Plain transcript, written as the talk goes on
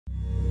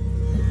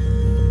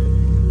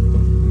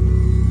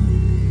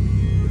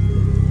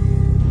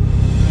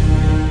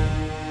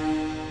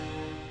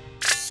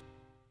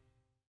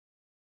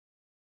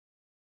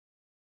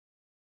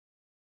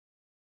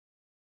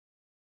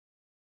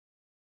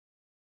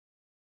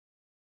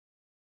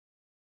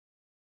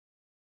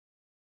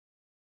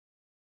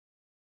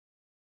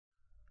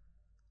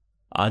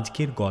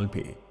আজকের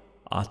গল্পে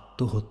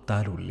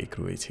আত্মহত্যার উল্লেখ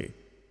রয়েছে।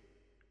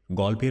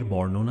 গল্পের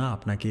বর্ণনা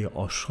আপনাকে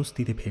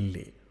অস্বস্তিতে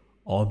ফেললে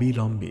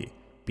অবিলম্বে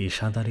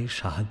পেশাদারের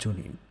সাহায্য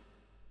নিন।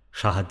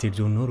 সাহায্যের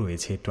জন্য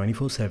রয়েছে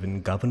 24/7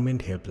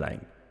 গভর্নমেন্ট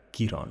হেল্পলাইন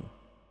কিরণ।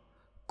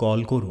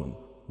 কল করুন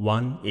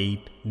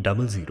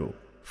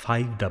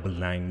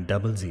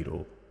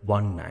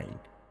 1800-599-0019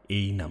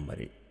 এই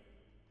নম্বরে।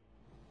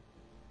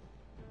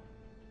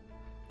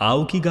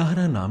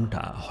 আওকিগাহারা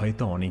নামটা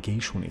হয়তো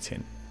অনেকেই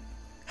শুনেছেন।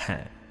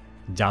 হ্যাঁ,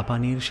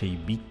 জাপানের সেই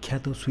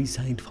বিখ্যাত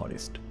সুইসাইড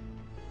ফরেস্ট।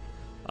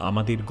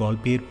 আমাদের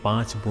গল্পের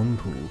 5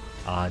 বন্ধু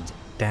আজ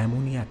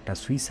তেমনই একটা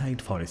সুইসাইড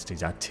ফরেস্টে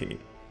যাচ্ছে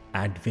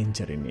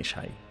অ্যাডভেঞ্চারের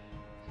নেশায়।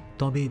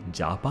 তবে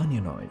জাপানে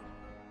নয়,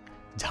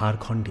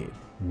 ঝাড়খণ্ডের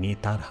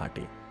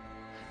নেতারহাটে।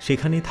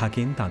 সেখানে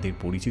থাকেন তাদের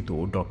পরিচিত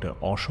ডক্টর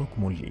অশোক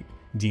মল্লিক,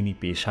 যিনি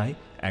পেশায়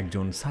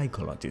একজন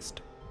সাইকোলজিস্ট।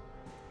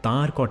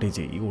 তাঁর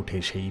কটেজেই ওঠে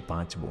সেই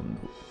 5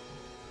 বন্ধু।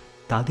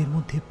 তাদের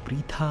মধ্যে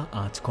পৃথা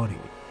আঁচ করে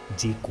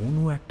যে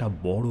কোনো একটা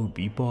বড়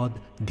বিপদ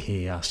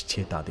ধেয়ে আসছে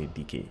তাদের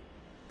দিকে।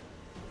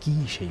 কি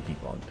সেই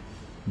বিপদ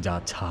যা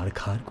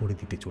ছাড়খাড় করে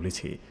দিতে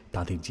চলেছে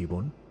তাদের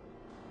জীবন?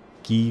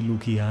 কি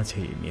লুকিয়ে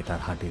আছে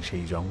নেতারহাটের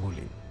সেই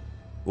জঙ্গলে?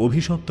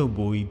 অভিশপ্ত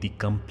বই দি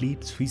কমপ্লিট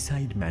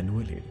সুইসাইড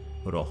ম্যানুয়ালের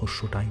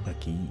রহস্যটাই বা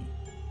কি?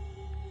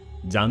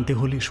 জানতে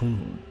হলে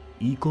শুনুন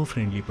ইকো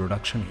ফ্রেন্ডলি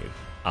প্রোডাকশনের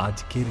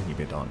আজকের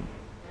নিবেদন,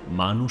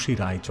 মানসী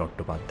রায়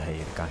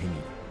চট্টোপাধ্যায়ের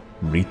কাহিনী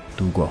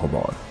মৃত্যু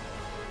গহ্বর।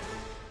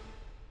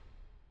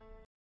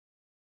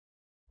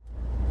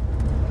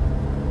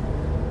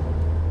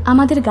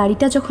 আমাদের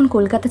গাড়িটা যখন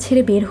কলকাতা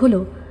ছেড়ে বের হলো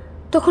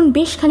তখন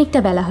বেশ খানিকটা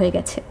বেলা হয়ে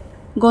গেছে।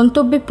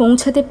 গন্তব্যে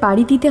পৌঁছাতে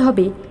পাড়ি দিতে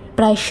হবে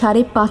প্রায়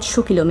 550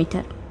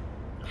 কিলোমিটার।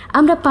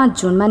 আমরা 5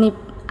 জন, মানে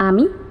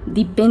আমি,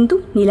 দিব্যেন্দু,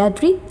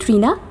 নীলাদ্রি,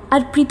 তৃণা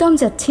আর প্রীতম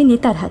যাচ্ছি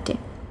নেতারহাটে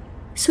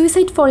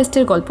সুইসাইড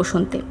ফরেস্টের গল্প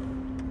শুনতে।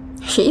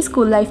 সেই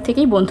স্কুল লাইফ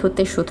থেকেই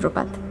বন্ধুত্বের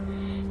সূত্রপাত।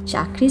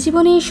 চাকরি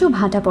জীবনে এসেও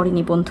ভাঁটা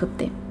পড়েনি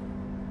বন্ধুত্বে।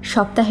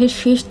 সপ্তাহের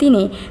শেষ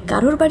দিনে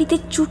কারোর বাড়িতে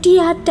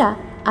চুটিয়ে আড্ডা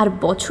আর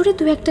বছরে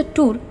 2-1টা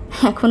ট্যুর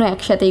এখনও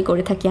একসাথেই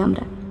করে থাকি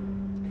আমরা।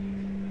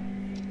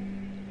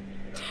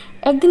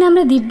 একদিন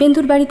আমরা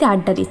দিব্যেন্দুর বাড়িতে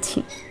আড্ডা দিচ্ছি,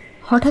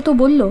 হঠাৎ ও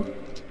বলল,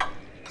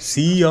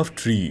 সি অফ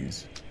ট্রিজ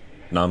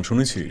নাম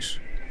শুনেছিস?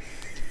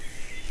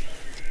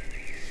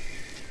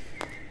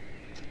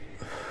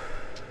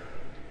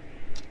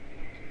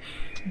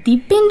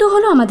 দিব্যেন্দু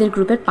হলো আমাদের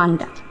গ্রুপের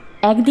পান্ডা।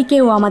 একদিকে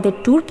ও আমাদের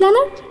ট্যুর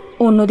প্ল্যানার,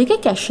 অন্যদিকে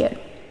ক্যাশিয়ার।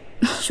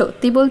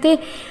 সত্যি বলতে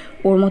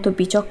ওর মতো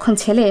বিচক্ষণ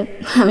ছেলে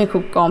আমি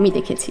খুব কমই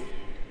দেখেছি।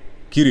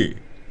 কিরে,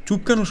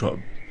 চুপ কেন সব?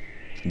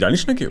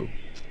 জানিস না কেউ?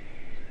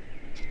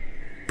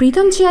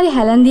 প্রীতম চেয়ারে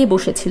হেলান দিয়ে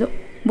বসেছিল,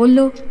 বলল,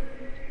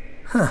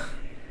 হ্যাঁ,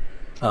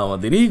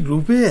 আমাদের এই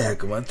গ্রুপে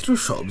একমাত্র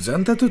সব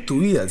জানতা তো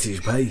তুই আছিস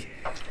ভাই,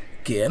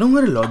 কেন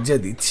আর লজ্জা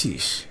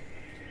দিচ্ছিস?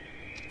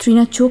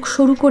 তৃণা চোখ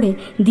সরু করে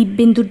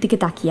দিব্যেন্দুর দিকে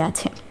তাকিয়ে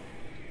আছে।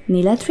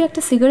 নীলাদ্রি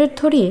একটা সিগারেট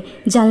ধরিয়ে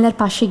জানলার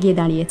পাশে গিয়ে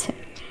দাঁড়িয়েছে।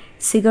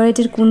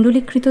 সিগারেটের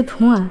কুণ্ডলীকৃত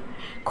ধোঁয়া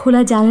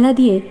খোলা জানলা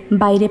দিয়ে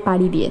বাইরে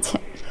পাড়ি দিয়েছে,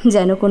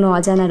 যেন কোনো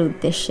অজানার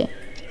উদ্দেশ্যে।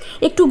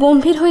 একটু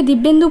গম্ভীর হয়ে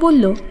দিব্যেন্দু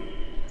বলল,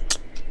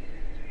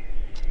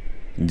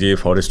 যে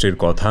ফরেস্টের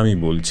কথা আমি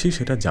বলছি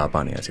সেটা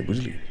জাপানে আছে,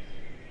 বুঝলি?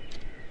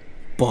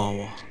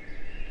 বাবা,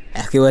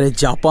 একেবারে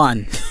জাপান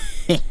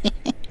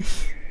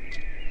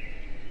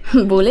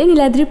বলে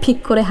নীলাদ্রি ফিক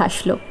করে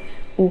হাসলো।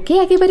 ওকে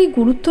একেবারে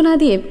গুরুত্ব না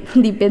দিয়ে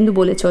দিব্যেন্দু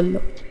বলে চলল,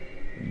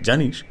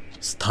 জানিস,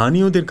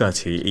 স্থানীয়দের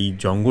কাছে এই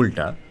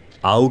জঙ্গলটা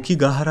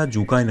আওকিগাহারা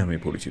জুকাই নামে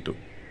পরিচিত।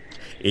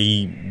 এই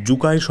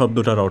জুকাই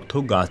শব্দটার অর্থ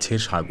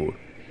গাছের সাগর।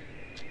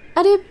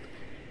 আরে,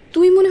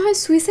 তুই মনে হয়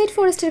সুইসাইড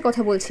ফরেস্টের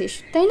কথা বলছিস,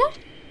 তাই না?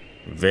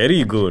 Very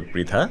good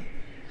Pritha.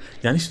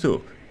 জানিস তো,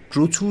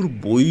 প্রচুর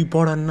বই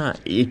পড়ার না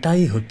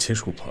এটাই হচ্ছে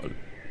সুফল।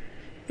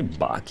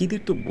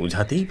 বাকিদের তো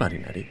বোঝাতেই পারি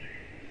না রে।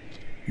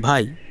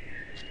 ভাই,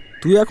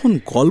 তুই এখন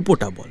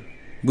গল্পটা বল,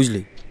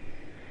 বুঝলি?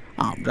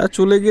 আমরা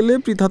চলে গেলে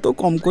পৃথা তো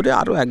কম করে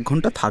আরো 1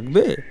 ঘন্টা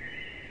থাকবে,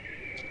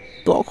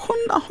 তখন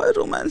না হয়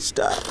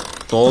রোম্যান্সটা।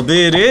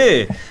 তবে রে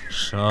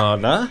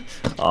শালা,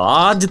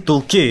 আজ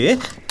তোকে।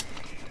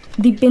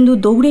 দিব্যেন্দু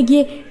দৌড়ে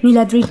গিয়ে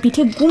নীলাদ্রির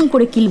পিঠে গুম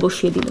করে কিল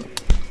বসিয়ে দিল।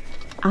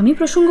 আমি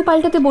প্রসঙ্গ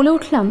পাল্টাতে বলে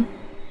উঠলাম,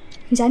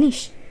 জানিস,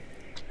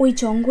 ওই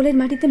জঙ্গলের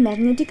মাটিতে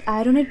ম্যাগনেটিক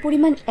আয়রনের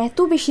পরিমাণ এত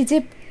বেশি যে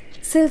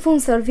সেলফোন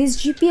সার্ভিস,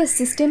 জিপিএস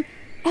সিস্টেম,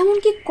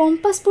 এমনকি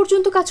কম্পাস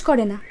পর্যন্ত কাজ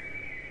করে না।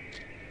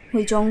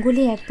 ওই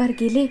জঙ্গলে একবার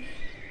গেলে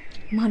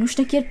মানুষ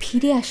নাকি আর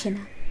ফিরে আসে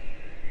না।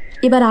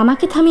 এবার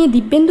আমাকে থামিয়ে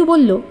দিব্যেন্দু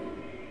বলল,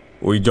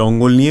 ওই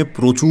জঙ্গল নিয়ে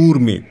প্রচুর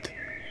মিথ।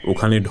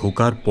 ওখানে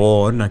ঢোকার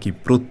পর নাকি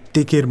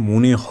প্রত্যেকের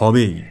মনে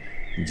হবেই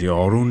যে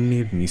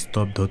অরণ্যের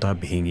নিস্তব্ধতা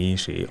ভেঙে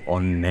এসে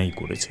অন্যায়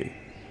করেছে।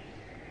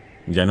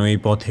 যেন এই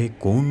পথে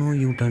কোনো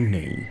ইউটার্ন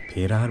নেই,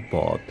 ফেরার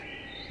পথ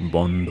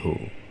বন্ধ।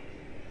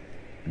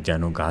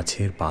 যেন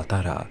গাছের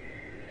পাতারা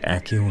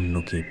একে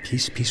অন্যকে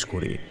ফিস ফিস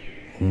করে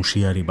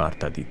হুঁশিয়ারি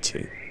বার্তা দিচ্ছে।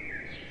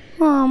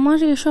 আমার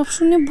এসব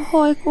শুনে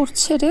ভয়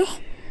করছে রে।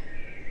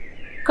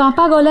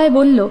 কাঁপা গলায়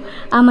বলল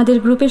আমাদের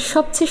গ্রুপের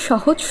সবচেয়ে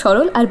সহজ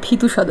সরল আর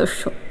ভীতু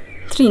সদস্য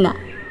তৃণা।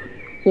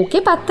 ওকে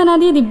পাত্তা না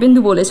দিয়ে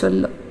দিব্যেন্দু বলে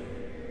চলল,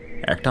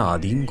 একটা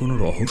আদিম কোনো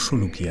রহস্য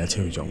লুকিয়ে আছে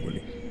ওই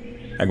জঙ্গলে।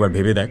 একবার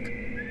ভেবে দেখ,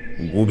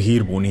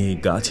 গভীর বনে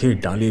গাছের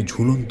ডালে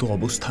ঝুলন্ত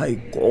অবস্থায়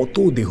কত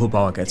দেহ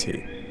পাওয়া গেছে।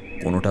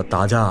 কোনোটা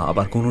তাজা,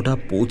 আবার কোনোটা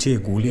পচে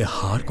গলে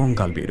হাড়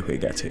কঙ্কাল বের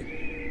হয়ে গেছে।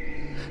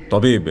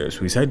 তবে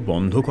সুইসাইড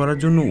বন্ধ করার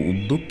জন্য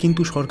উদ্যোগ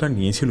কিন্তু সরকার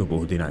নিয়েছিল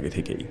বহুদিন আগে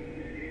থেকেই।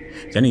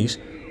 জানিস,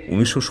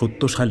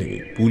 1970 সালে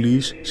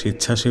পুলিশ,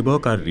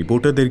 স্বেচ্ছাসেবক আর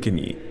রিপোর্টারদেরকে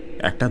নিয়ে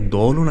একটা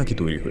দলও নাকি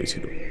তৈরি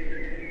হয়েছিল।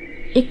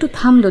 একটু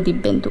থামল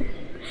দিব্যেন্দু,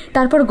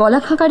 তারপর গলা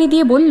খাঁকারি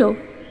দিয়ে বলল,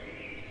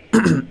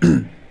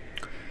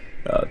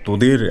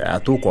 তোদের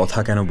এত কথা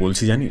কেন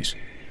বলছি জানিস?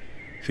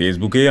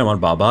 ফেসবুকে আমার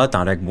বাবা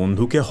তার এক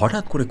বন্ধুকে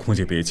হঠাৎ করে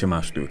খুঁজে পেয়েছে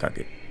মাস দুয়েক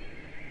আগে।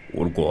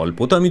 ওর গল্প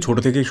তো আমি ছোট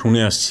থেকেই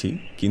শুনে আসছি,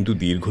 কিন্তু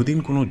দীর্ঘদিন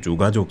কোনো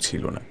যোগাযোগ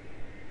ছিল না।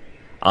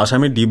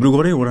 আসামের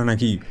ডিব্রুগড়ে ওরা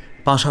নাকি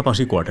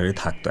পাশাপাশি কোয়ার্টারে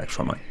থাকতো এক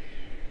সময়।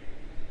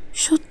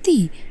 সত্যি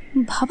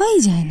ভাবাই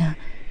যায় না,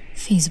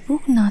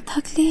 ফেসবুক না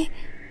থাকলে।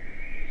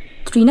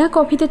 তৃণা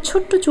কফিতে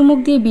ছোট্ট চুমুক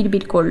দিয়ে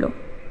বিড়বিড় করল।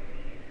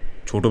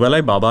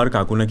 ছোটবেলায় বাবা আর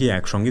কাকু নাকি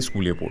একসঙ্গে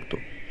স্কুলে পড়তো।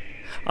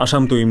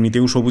 আসাম তো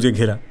এমনিতেও সবুজে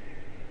ঘেরা,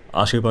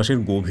 আশেপাশের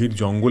গভীর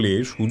জঙ্গলে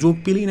সুযোগ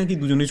পেলেই নাকি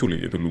দুজনে চলে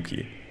যেত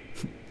লুকিয়ে।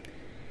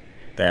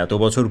 তা এত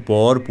বছর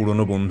পর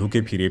পুরনো বন্ধুকে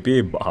ফিরে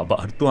পেয়ে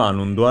বাবার তো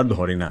আনন্দ আর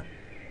ধরে না।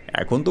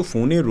 এখন তো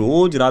ফোনে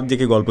রোজ রাত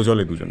জেগে গল্প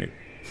চলে দুজনের।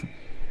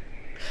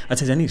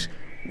 আচ্ছা জানিস,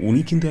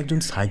 উনি কিন্তু একজন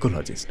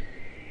সাইকোলজিস্ট,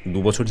 2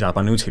 বছর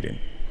জাপানেও ছিলেন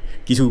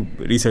কিছু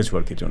রিসার্চ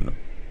ওয়ার্কের জন্য।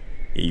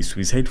 এই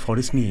সুইসাইড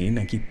ফরেস্ট নিয়ে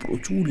নাকি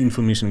প্রচুর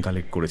ইনফরমেশন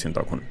কালেক্ট করেছেন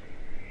তখন।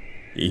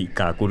 এই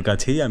কাকুর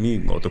কাছেই আমি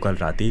গতকাল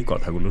রাতেই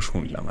কথাগুলো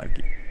শুনলাম আর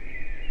কি।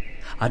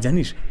 আর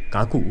জানিস,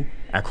 কাকু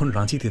এখন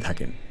রাঁচিতে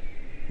থাকেন।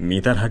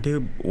 নেতারহাটে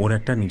ওর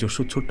একটা নিজস্ব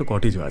ছোট্ট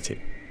কটেজও আছে।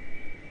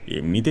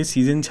 এমনিতে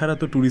সিজন ছাড়া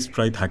তো ট্যুরিস্ট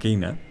প্রায় থাকেই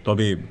না,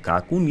 তবে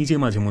কাকু নিজে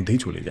মাঝে মধ্যেই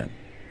চলে যান।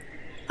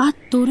 আর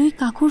তোর ওই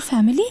কাকুর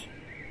ফ্যামিলি?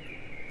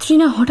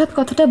 তৃণা হঠাৎ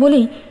কথাটা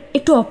বলেই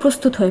একটু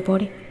অপ্রস্তুত হয়ে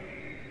পড়ে।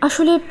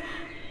 আসলে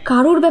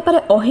কারোর ব্যাপারে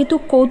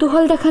অহেতুক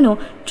কৌতূহল দেখানো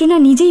তৃণা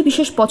নিজেই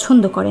বিশেষ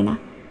পছন্দ করে না।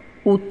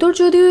 উত্তর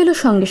যদিও এলো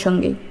সঙ্গে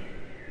সঙ্গেই।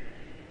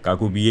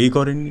 কাকু বিয়েই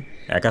করেননি,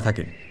 একা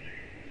থাকেন।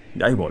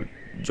 যাই বল,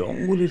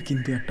 জঙ্গলের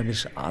কিন্তু একটা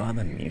বেশ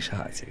আলাদা নেশা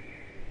আছে।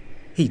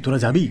 এই তোরা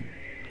যাবি?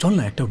 চল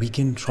না, একটা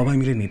উইকেন্ড সবাই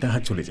মিলে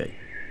নেতারহাট চলে যাই।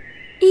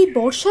 এই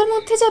বর্ষার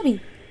মধ্যে যাবি?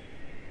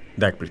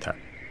 দেখ পৃথা,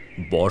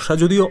 বর্ষা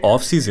যদিও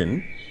অফ সিজন,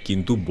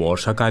 কিন্তু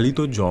বর্ষাকালই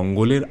তো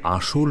জঙ্গলের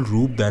আসল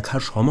রূপ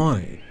দেখার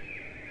সময়।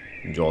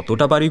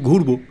 যতটা পারি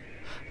ঘুরবো,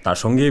 তার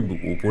সঙ্গে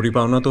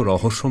উপরিপাওনা তো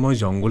রহস্যময়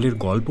জঙ্গলের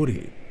গল্প রে।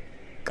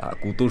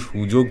 কাকু তো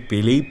সুযোগ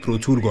পেলেই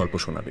প্রচুর গল্প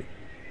শোনাবে।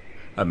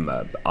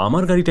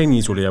 আমার গাড়িটাই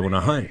নিয়ে চলে যাব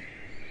না হয়?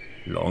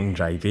 লং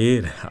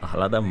ড্রাইভের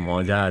আলাদা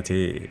মজা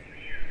আছে।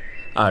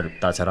 আর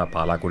তাছাড়া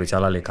পালা করে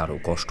চালালে কারো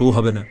কষ্টও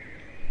হবে না।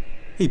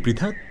 এই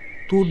পৃথা,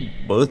 তোর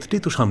বার্থডে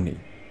তো সামনেই,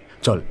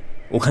 চল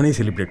ওখানেই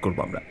সেলিব্রেট করবো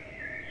আমরা।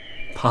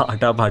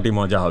 ফাটাফাটি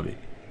মজা হবে।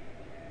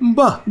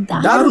 বাহ,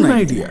 দারুণ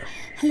আইডিয়া।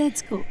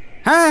 Let's go.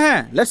 হ্যাঁ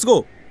হ্যাঁ, লেটস গো।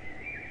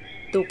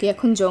 তোকে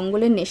এখন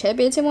জঙ্গলের নেশায়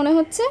পেয়েছে মনে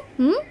হচ্ছে।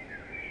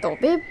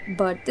 তবে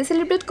বার্থডে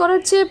সেলিব্রেট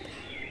করার চেয়ে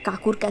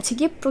কাকুর কাছে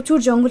গিয়ে প্রচুর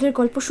জঙ্গলের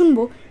গল্প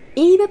শুনবো,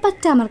 এই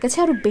ব্যাপারটা আমার কাছে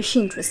আরও বেশি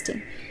ইন্টারেস্টিং।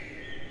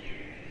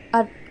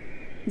 আর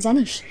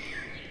জানিস,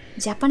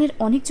 জাপানের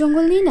অনেক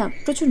জঙ্গল নিয়ে না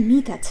প্রচুর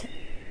মিথ আছে।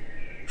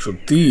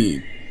 সত্যি?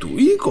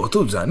 তুই কত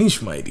জানিস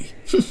মাইরি।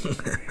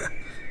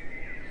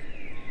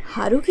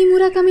 হারুকি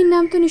মুরাকামির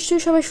নাম তো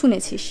নিশ্চয়ই সবাই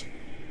শুনেছিস।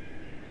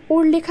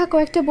 ওর লেখা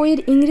কয়েকটা বইয়ের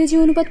ইংরেজি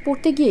অনুবাদ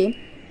পড়তে গিয়ে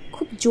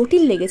খুব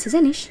জটিল লেগেছে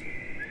জানিস,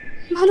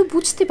 ভালো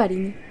বুঝতে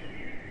পারিনি।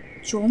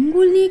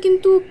 জঙ্গল নিয়ে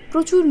কিন্তু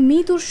প্রচুর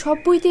মিথ ওর সব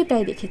বইতেই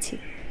প্রায় দেখেছি।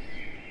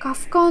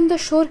 কাফকা অন দ্য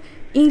শোর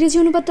ইংরেজি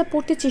অনুবাদটা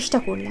পড়তে চেষ্টা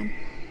করলাম,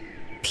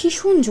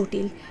 ভীষণ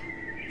জটিল,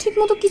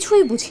 ঠিকমতো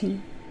কিছুই বুঝিনি।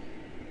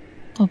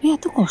 তবে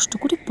এত কষ্ট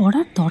করে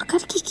পড়ার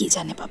দরকার কি, কে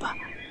জানে বাবা।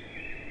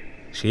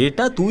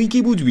 সেটা তুই কি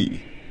বুঝবি?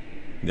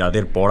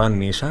 যাদের পড়ার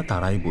নেশা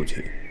তারাই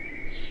বোঝে।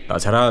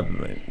 তাছাড়া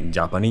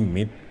জাপানি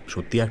মিথ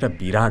সত্যি একটা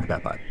বিরাট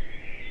ব্যাপার।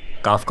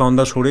 কাফকা অন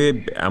দ্য শোরে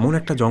এমন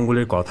একটা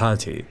জঙ্গলের কথা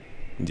আছে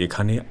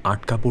যেখানে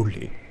আটকা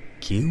পড়লে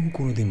কেউ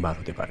কোনোদিন বার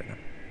হতে পারে না।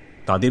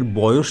 তাদের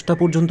বয়সটা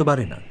পর্যন্ত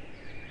বাড়ে না,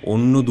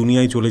 অন্য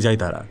দুনিয়ায় চলে যায়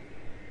তারা।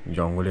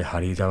 জঙ্গলে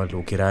হারিয়ে যাওয়া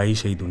লোকেরাই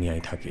সেই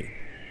দুনিয়ায় থাকে।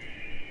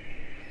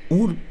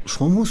 ওর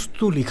সমস্ত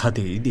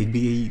লেখাতেই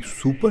দেখবি এই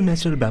সুপার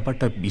ন্যাচারাল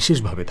ব্যাপারটা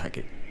বিশেষভাবে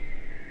থাকে।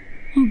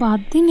 বাদ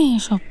দিনে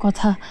এসব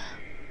কথা,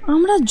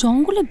 আমরা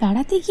জঙ্গলে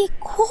বেড়াতে গিয়ে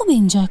খুব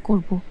এনজয়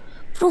করব,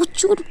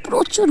 প্রচুর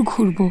প্রচুর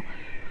ঘুরব।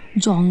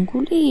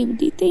 জঙ্গলে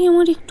এমনিতেই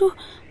আমার একটু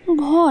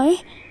ভয়,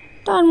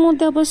 তার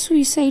মধ্যে আবার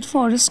সুইসাইড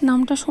ফরেস্ট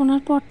নামটা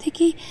শোনার পর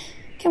থেকেই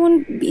কেমন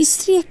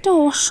বিশ্রী একটা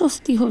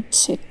অস্বস্তি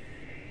হচ্ছে।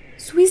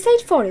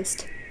 Suicide forest?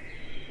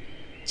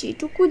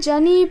 যেটুকু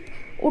জানি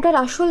ওটার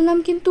আসল নাম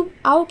কিন্তু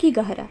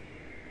আওকিগাহারা।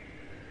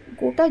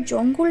 গোটা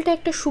জঙ্গলটা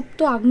একটা সুপ্ত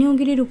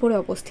আগ্নেয়গিরির উপরে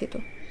অবস্থিত।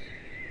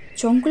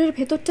 জঙ্গলের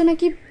ভেতরটা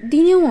নাকি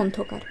দিনেও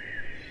অন্ধকার।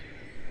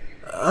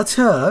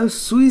 আচ্ছা,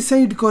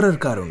 সুইসাইড করার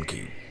কারণ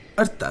কি?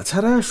 আর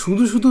তাছাড়া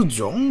শুধু শুধু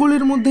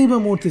জঙ্গলের মধ্যেই বা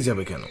মরতে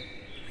যাবে কেন?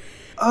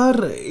 আর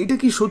এটা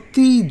কি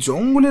সত্যি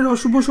জঙ্গলের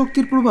অশুভ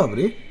শক্তির প্রভাব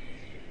রে?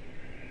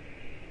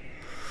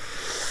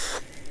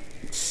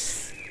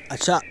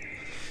 আচ্ছা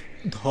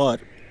ধর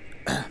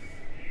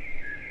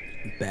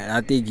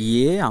বেড়াতে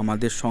গিয়ে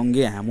আমাদের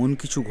সঙ্গে এমন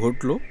কিছু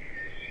ঘটলো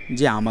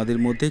যে আমাদের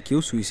মধ্যে কেউ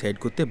সুইসাইড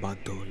করতে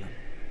বাধ্য হলাম,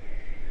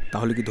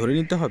 তাহলে কি ধরে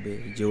নিতে হবে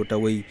যে ওটা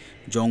ওই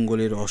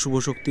জঙ্গলের অশুভ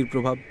শক্তির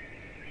প্রভাব?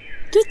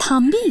 তুই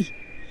থামবি?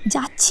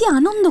 যাচ্ছি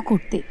আনন্দ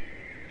করতে,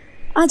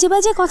 আজে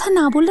বাজে কথা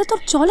না বললে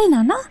তোর চলে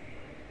না। না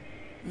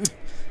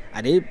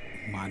আরে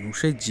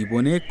মানুষের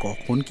জীবনে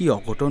কখন কি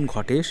অঘটন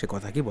ঘটে সে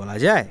কথা কি বলা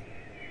যায়?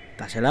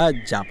 তাছাড়া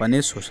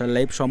জাপানের সোশ্যাল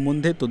লাইফ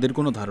সম্বন্ধে তোদের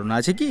কোনো ধারণা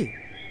আছে কি?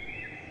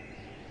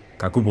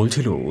 কাকু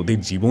বলছিল ওদের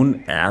জীবন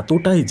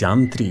এতটাই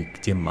যান্ত্রিক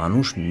যে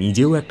মানুষ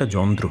নিজেও একটা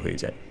যন্ত্র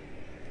হয়ে যায়,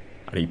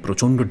 আর এই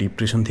প্রচণ্ড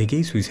ডিপ্রেশন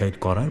থেকেই সুইসাইড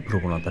করার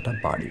প্রবণতাটা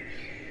বাড়ে।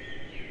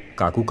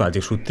 কাকু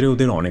কাজের সূত্রে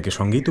ওদের অনেকের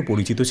সঙ্গেই তো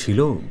পরিচিত ছিল,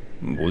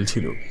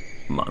 বলছিল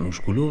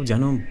মানুষগুলো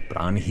যেন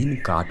প্রাণহীন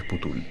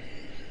কাঠপুতুল।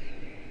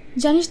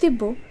 জানিস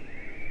দিব্য,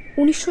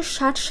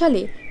 1960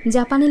 সালে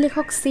জাপানি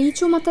লেখক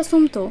সেইচো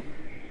মাতাসুমতো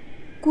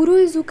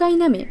কুরোয় জুকাই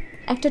নামে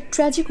একটা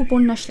ট্র্যাজিক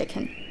উপন্যাস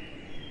লেখেন।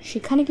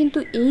 সেখানে কিন্তু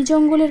এই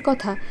জঙ্গলের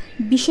কথা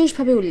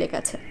বিশেষভাবে উল্লেখ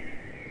আছে।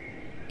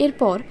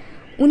 এরপর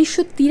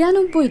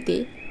 1993-তে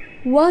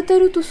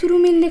ওয়াতারু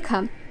তুসুরুমির লেখা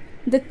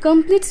দ্য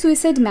কমপ্লিট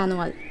সুইসাইড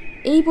ম্যানুয়াল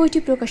এই বইটি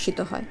প্রকাশিত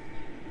হয়।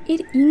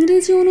 এর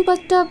ইংরেজি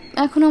অনুবাদটা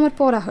এখন আমার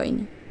পড়া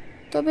হয়নি,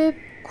 তবে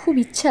খুব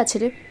ইচ্ছা আছে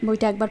রে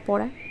বইটা একবার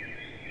পড়ার।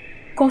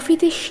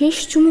 কফিতে শেষ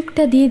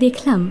চুমুকটা দিয়ে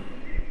দেখলাম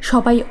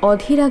সবাই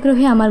অধীর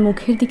আগ্রহে আমার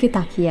মুখের দিকে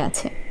তাকিয়ে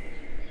আছে।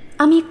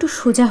 আমি একটু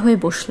সোজা হয়ে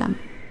বসলাম।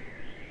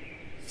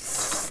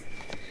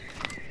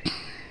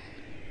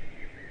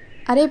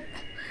 আরে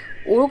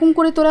ওরকম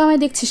করে তোরা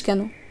আমায় দেখছিস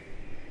কেন?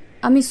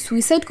 আমি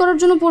সুইসাইড করার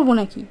জন্য পড়বো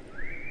নাকি?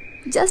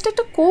 জাস্ট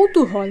একটা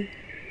কৌতূহল।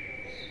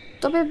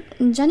 তবে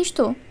জানিস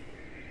তো,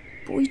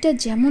 বইটা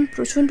যেমন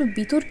প্রচণ্ড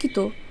বিতর্কিত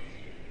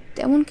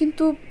তেমন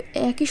কিন্তু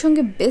একই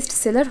সঙ্গে বেস্ট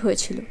সেলার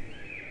হয়েছিল।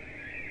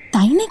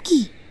 তাই নাকি?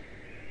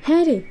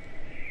 হ্যাঁ রে,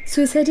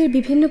 সুইসাইডের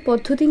বিভিন্ন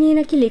পদ্ধতি নিয়ে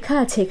নাকি লেখা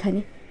আছে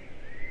এখানে।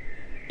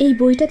 এই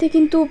বইটাতে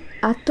কিন্তু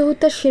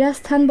আত্মহত্যার সেরা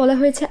স্থান বলা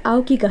হয়েছে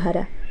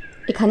আওকিগাহারা।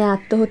 এখানে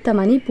আত্মহত্যা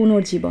মানেই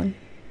পুনর্জীবন,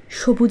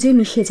 সবুজে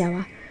মিশে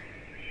যাওয়া।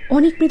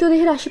 অনেক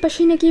মৃতদেহের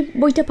আশেপাশেই নাকি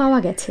বইটা পাওয়া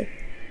গেছে।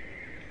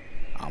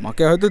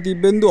 আমাকে হয়তো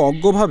দিব্যেন্দু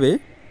অজ্ঞভাবে,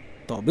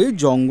 তবে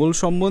জঙ্গল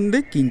সম্বন্ধে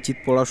কিঞ্চিত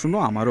পড়াশুনো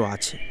আমারও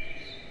আছে।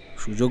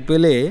 সুযোগ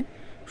পেলে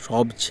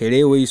সব ছেড়ে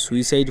ওই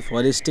সুইসাইড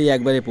ফরেস্টেই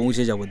একবারে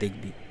পৌঁছে যাব,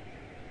 দেখবি।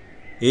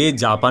 এ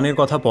জাপানের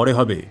কথা পরে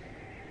হবে।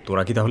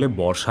 তোরা কি তাহলে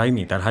বর্ষায়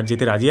নেতারহাট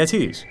যেতে রাজি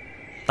আছিস?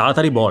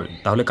 তাড়াতাড়ি বল,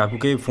 তাহলে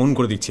কাকুকে ফোন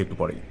করে দিচ্ছি একটু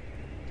পরে।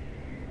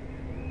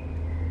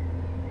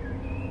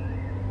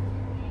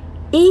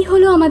 এই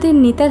হলো আমাদের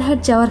নেতারহাট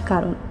যাওয়ার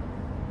কারণ।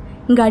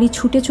 গাড়ি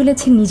ছুটে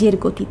চলেছে নিজের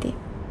গতিতে।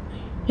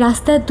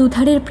 রাস্তার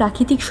দুধারের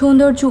প্রাকৃতিক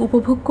সৌন্দর্য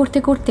উপভোগ করতে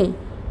করতে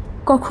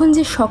কখন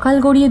যে সকাল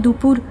গড়িয়ে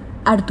দুপুর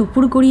আর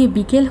দুপুর গড়িয়ে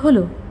বিকেল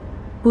হলো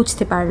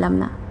বুঝতে পারলাম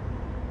না।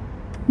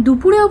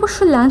 দুপুরে অবশ্য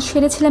লাঞ্চ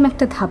সেরেছিলাম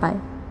একটা ধাবায়।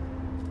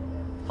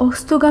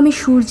 অস্তগামী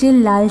সূর্যের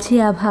লালচে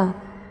আভা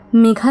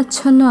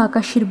মেঘাচ্ছন্ন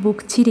আকাশের বুক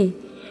চিরে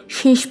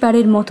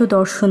শেষবারের মতো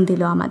দর্শন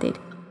দিল আমাদের।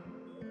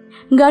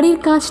 গাড়ির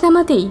কাঁচ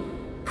নামাতেই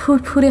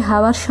ফুরফুরে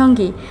হাওয়ার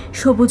সঙ্গে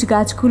সবুজ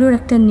গাছগুলোর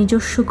একটা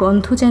নিজস্ব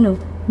গন্ধ যেন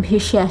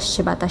ভেসে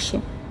আসছে বাতাসে।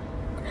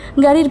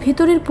 গাড়ির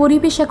ভেতরের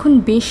পরিবেশ এখন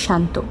বেশ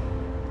শান্ত।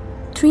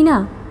 ট্রিনা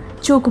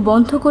চোখ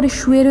বন্ধ করে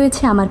শুয়ে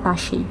রয়েছে আমার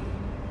পাশেই।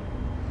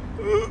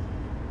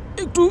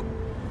 একটু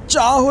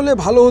চা হলে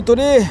ভালো হতো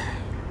রে।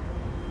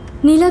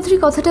 নীলাদ্রি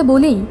কথাটা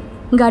বলেই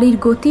গাড়ির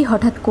গতি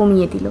হঠাৎ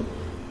কমিয়ে দিল।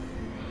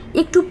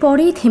 একটু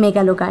পরেই থেমে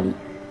গেল গাড়ি।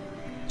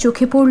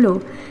 চোখে পড়ল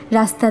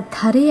রাস্তার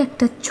ধারে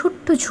একটা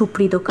ছোট্ট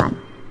ঝুপড়ি দোকান।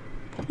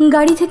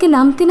 গাড়ি থেকে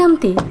নামতে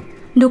নামতে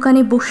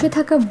দোকানে বসে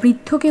থাকা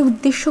বৃদ্ধকে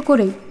উদ্দেশ্য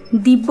করে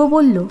দিব্য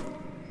বলল,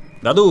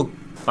 দাদু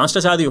 5টা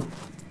চা দিও।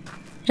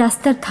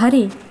 রাস্তার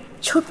ধারে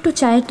ছোট্ট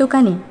চায়ের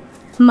দোকানে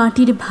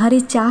মাটির ভারে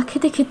চা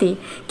খেতে খেতে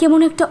কেমন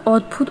একটা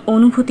অদ্ভুত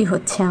অনুভূতি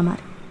হচ্ছে আমার।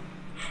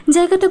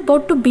 জায়গাটা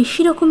বড্ড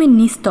বেশি রকমের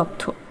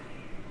নিস্তব্ধ।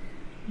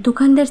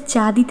 দোকানদার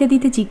চা দিতে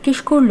দিতে জিজ্ঞেস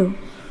করল,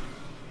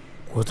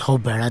 কোথাও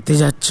বেড়াতে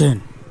যাচ্ছেন?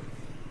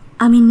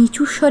 আমি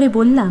নিচু স্বরে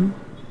বললাম,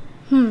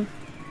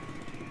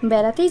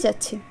 বেড়াতেই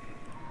যাচ্ছি,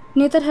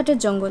 নেতারহাটের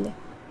জঙ্গলে।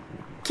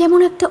 কেমন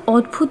একটা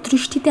অদ্ভুত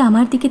দৃষ্টিতে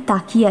আমার দিকে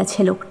তাকিয়ে আছে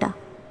লোকটা।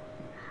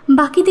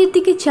 বাকিদের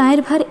দিকে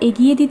চায়ের ভার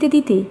এগিয়ে দিতে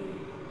দিতে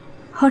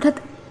হঠাৎ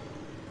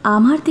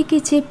আমার দিকে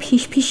চেয়ে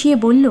ফিসফিসিয়ে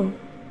বলল,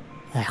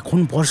 এখন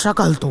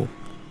বর্ষাকাল তো,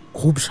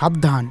 খুব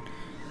সাবধান।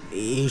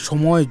 এই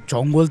সময়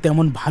জঙ্গল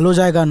তেমন ভালো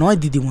জায়গা নয়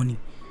দিদিমণি,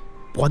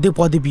 পদে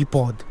পদে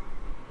বিপদ।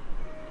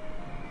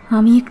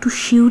 আমি একটু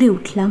শিউরে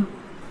উঠলাম।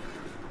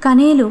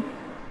 কানে এলো,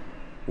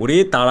 ওরে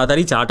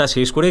তাড়াতাড়ি চাটা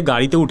শেষ করে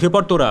গাড়িতে উঠে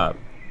পড় তোরা,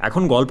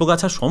 এখন গল্প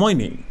গাছার সময়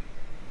নেই।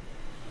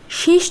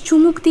 শেষ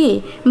চুমুক দিয়ে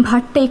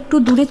ভাতটা একটু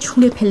দূরে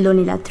ছুঁড়ে ফেলল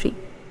নীলাদ্রি।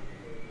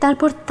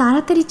 তারপর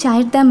তাড়াতাড়ি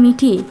চায়ের দাম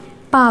মিটিয়ে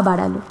পা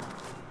বাড়ালো।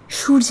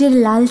 সূর্যের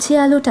লালচে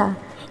আলোটা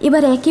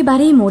এবার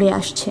একেবারেই মরে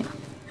আসছে।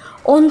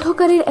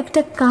 অন্ধকারের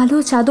একটা কালো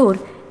চাদর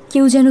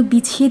কেউ যেন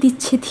বিছিয়ে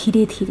দিচ্ছে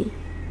ধীরে ধীরে।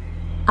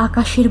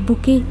 আকাশের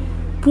বুকে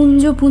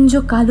পুঞ্জ পুঞ্জ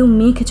কালো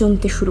মেঘ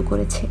জমতে শুরু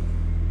করেছে।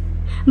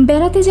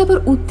 বেড়াতে যাবার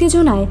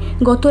উত্তেজনায়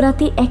গত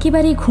রাতে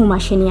একেবারেই ঘুম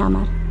আসেনি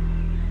আমার।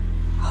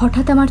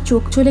 হঠাৎ আমার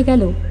চোখ চলে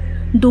গেল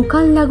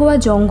দোকান লাগোয়া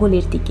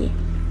জঙ্গলের দিকে।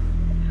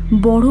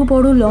 বড়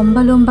বড়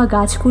লম্বা লম্বা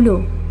গাছগুলো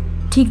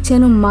ঠিক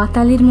যেন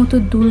মাতালের মতো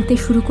দুলতে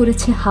শুরু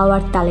করেছে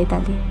হাওয়ার তালে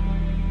তালে।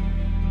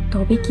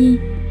 তবে কি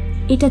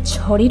এটা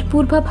ঝড়ের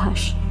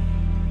পূর্বাভাস,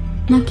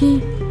 নাকি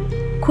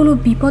কোনো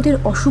বিপদের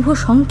অশুভ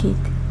সংকেত?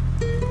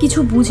 কিছু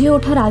বুঝে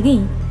ওঠার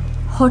আগেই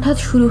হঠাৎ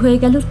শুরু হয়ে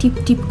গেল টিপ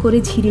টিপ করে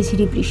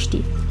ঝিরিঝিরি বৃষ্টি।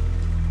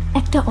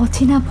 একটা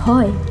অচেনা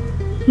ভয়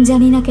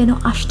জানি না কেন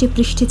আষ্টে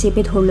পৃষ্ঠে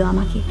চেপে ধরল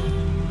আমাকে।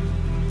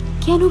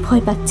 কেন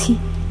ভয় পাচ্ছি?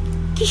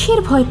 কিসের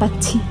ভয়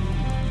পাচ্ছি?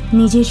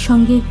 নিজের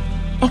সঙ্গে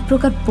এক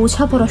প্রকার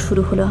বোঝাপড়া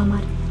শুরু হলো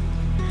আমার।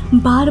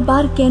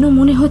 বারবার কেন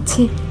মনে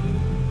হচ্ছে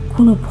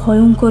কোনো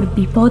ভয়ঙ্কর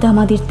বিপদ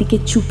আমাদের দিকে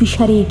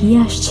চুপিসারে এগিয়ে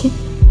আসছে।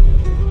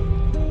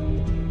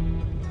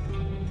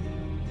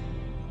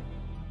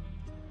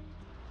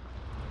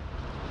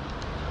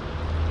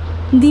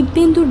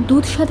 দিব্যেন্দুর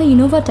দুধ সাদা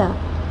ইনোভাটা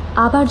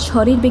আবার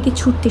ঝড়ের বেগে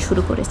ছুটতে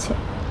শুরু করেছে।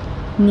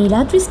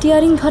 নীলাদ্রি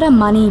স্টিয়ারিং ধরা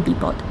মানেই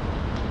বিপদ।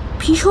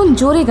 ভীষণ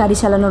জোরে গাড়ি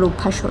চালানোর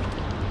অভ্যাস ওর,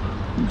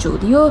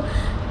 যদিও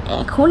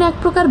এখন এক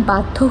প্রকার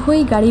বাধ্য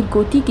হয়ে গাড়ির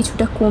গতি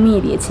কিছুটা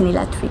কমিয়ে দিয়েছে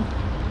নীলাদ্রি।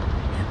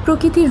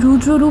 প্রকৃতির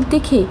রুদ্র রূপ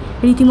দেখে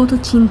রীতিমতো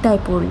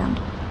চিন্তায় পড়লাম।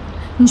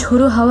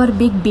 ঝোড়ো হাওয়ার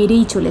বেগ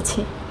বেড়েই চলেছে,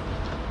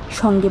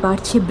 সঙ্গে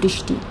বাড়ছে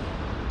বৃষ্টি।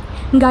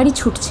 গাড়ি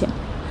ছুটছে,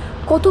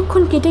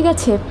 কতক্ষণ কেটে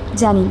গেছে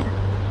জানি না।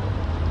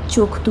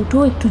 চোখ দুটো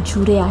একটু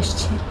জুড়ে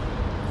আসছে।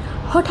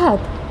 হঠাৎ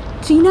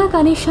ট্রিনা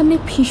কানের সামনে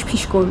ফিস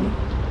ফিস করল।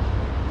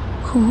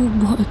 খুব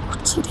ভয়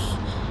করছে রে,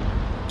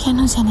 কেন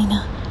জানি না।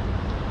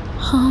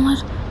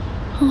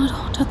 আমার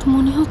হঠাৎ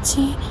মনে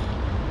হচ্ছে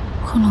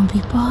কোনো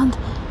বিপদ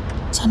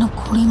যেন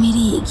ঘুরে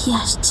মেরে এগিয়ে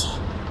আসছে।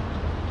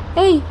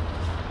 এই,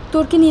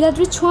 তোর কি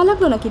নীলাদ্রির ছোঁয়া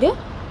লাগলো নাকি রে?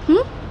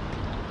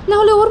 না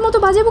হলে ওর মতো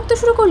বাজে বকতে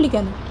শুরু করলি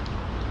কেন?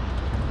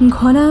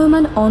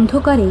 ঘনায়মান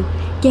অন্ধকারে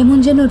কেমন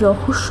যেন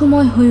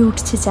রহস্যময় হয়ে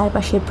উঠছে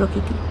চারপাশের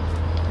প্রকৃতি।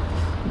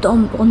 দম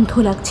বন্ধ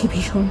লাগছে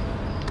ভীষণ।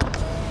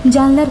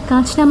 জানলার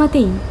কাঁচ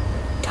নামাতেই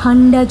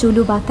ঠান্ডা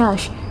জলো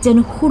বাতাস যেন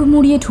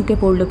হুড়মুড়িয়ে ঢুকে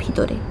পড়ল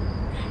ভিতরে।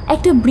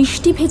 একটা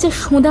বৃষ্টি ভেজা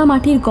সোঁদা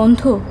মাটির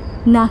গন্ধ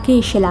নাকে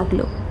এসে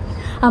লাগলো।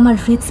 আমার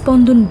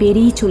হৃদস্পন্দন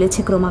বেড়েই চলেছে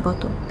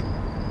ক্রমাগত।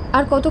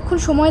 আর কতক্ষণ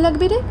সময়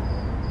লাগবে রে?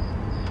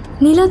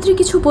 নীলাদ্রি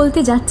কিছু বলতে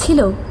যাচ্ছিল,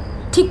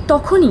 ঠিক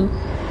তখনই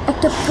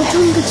একটা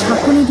প্রচণ্ড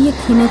ঝাঁকুনি দিয়ে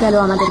থেমে গেল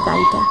আমাদের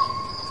গাড়িটা।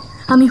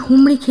 আমি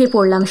হুমড়ি খেয়ে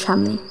পড়লাম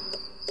সামনে।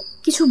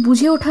 কিছু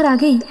বুঝে ওঠার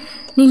আগেই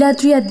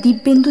নীলাদ্রি আর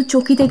দিব্যেন্দু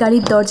চকিতে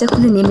গাড়ির দরজা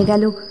খুলে নেমে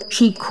গেল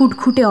সেই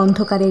ঘুটঘুটে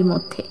অন্ধকারের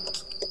মধ্যে।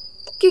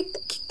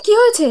 কি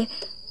হয়েছে?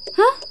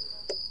 হ্যাঁ,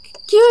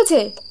 কি হয়েছে?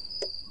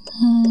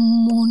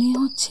 মনে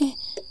হচ্ছে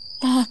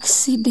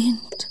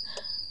অ্যাক্সিডেন্ট।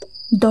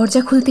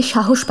 দরজা খুলতে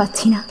সাহস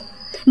পাচ্ছি না।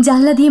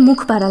 জানলা দিয়ে মুখ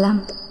বাড়ালাম।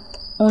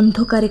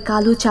 অন্ধকারে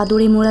কালো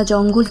চাদরে মোড়া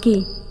জঙ্গলকে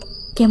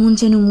কেমন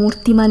যেন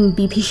মূর্তিমান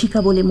বিভীষিকা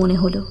বলে মনে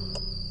হলো।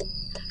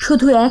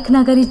 শুধু এক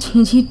নাগারে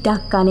ঝিঁঝির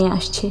ডাক কানে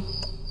আসছে।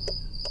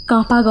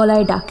 কাঁপা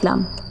গলায় ডাকলাম,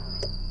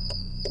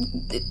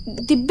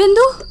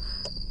 দিব্যেন্দু,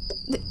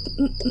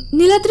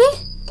 নীলাদ্রি,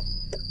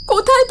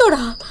 কোথায়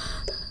তোরা?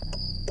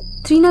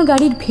 ট্রিনা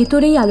গাড়ির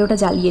ভেতরেই আলোটা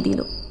জ্বালিয়ে দিল।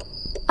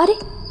 আরে,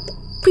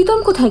 প্রীতম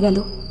কোথায় গেল?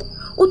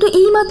 ও তো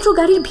এইমাত্র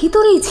গাড়ির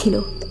ভিতরেই ছিল।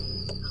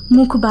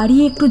 মুখ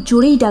বাড়িয়ে একটু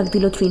জোরেই ডাক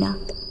দিল ট্রিনা,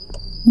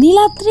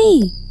 নীলাদ্রি,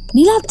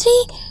 নীলাদ্রি,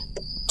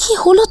 কি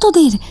হলো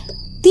তোদের?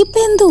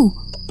 দিব্যেন্দু,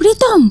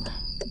 প্রীতম,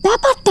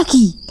 ব্যাপারটা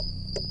কি?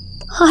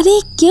 আরে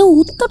কেউ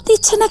উত্তর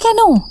দিচ্ছে না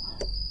কেন?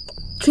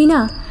 ট্রিনা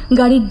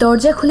গাড়ির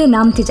দরজা খুলে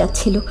নামতে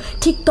যাচ্ছিল,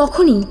 ঠিক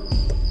তখনই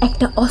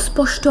একটা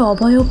অস্পষ্ট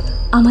অবয়ব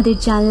আমাদের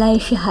জানলায়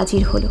এসে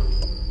হাজির হলো।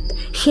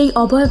 সেই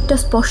অবয়বটা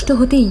স্পষ্ট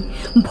হতেই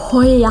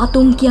ভয়ে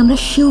আতঙ্কে আমরা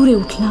শিউরে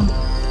উঠলাম।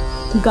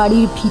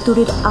 গাড়ির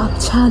ভিতরের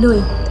আবছা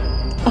আলোয়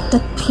একটা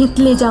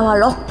থেঁতলে যাওয়া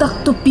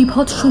রক্তাক্ত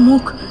বিভৎস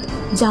মুখ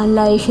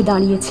জানলায় এসে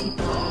দাঁড়িয়েছে।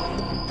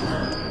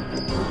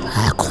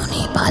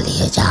 এখনই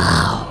পালিয়ে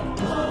যাও,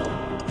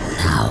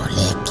 না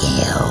হলে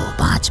কেউ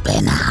বাঁচবে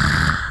না।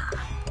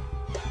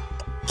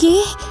 কে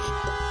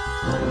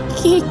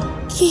কে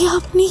কে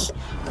আপনি?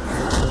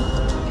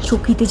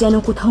 চকিতে যেন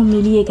কোথাও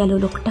মিলিয়ে গেল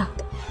লোকটা।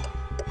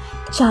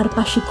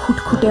 চারপাশে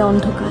খুটখুটে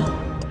অন্ধকার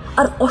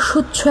আর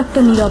অসহ্য একটা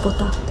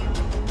নীরবতা।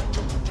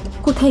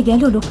 কোথায়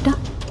গেল লোকটা?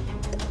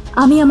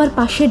 আমি আমার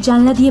পাশের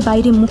জানলা দিয়ে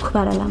বাইরে মুখ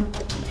বাড়ালাম।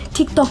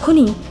 ঠিক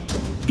তখনই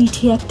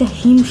পিঠে একটা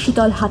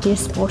হিমশীতল হাতের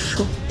স্পর্শ।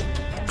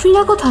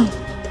 ট্রিনা কোথায়?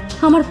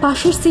 আমার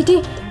পাশের সিটে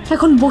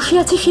এখন বসে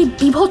আছে সেই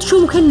বিভৎস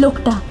মুখের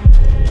লোকটা।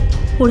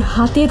 ওর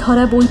হাতে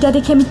ধরা বইটা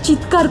দেখে আমি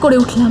চিৎকার করে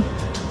উঠলাম,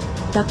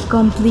 দ্য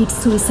কমপ্লিট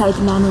সুইসাইড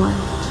ম্যানুয়াল।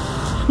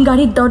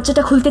 গাড়ির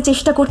দরজাটা খুলতে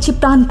চেষ্টা করছি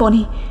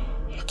প্রাণপণে।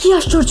 কি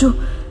আশ্চর্য,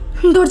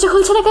 দরজা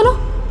খুলছে না কেন?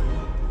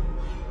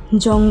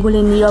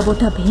 জঙ্গলের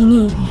নীরবতা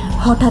ভেঙে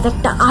হঠাৎ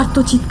একটা আর্ত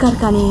চিৎকার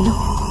কানে এলো।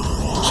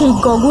 সেই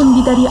গগন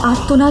বিদারী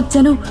আর্তনাদ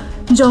যেন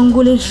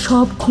জঙ্গলের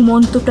সব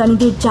ঘুমন্ত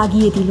প্রাণীদের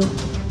জাগিয়ে দিল।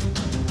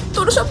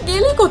 তোরা সব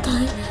গেলি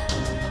কোথায়?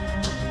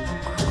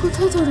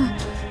 কোথায় তোরা?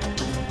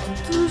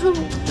 তোরা সব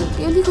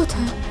গেলি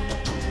কোথায়?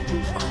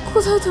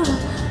 কোথায় তোরা?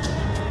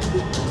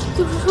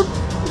 তোরা সব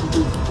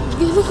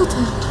গেলে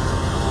কোথায়?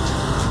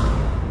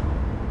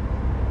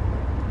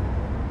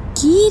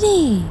 কি রে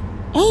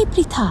এই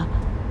পৃথা,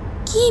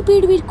 কি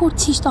বিড়বিড়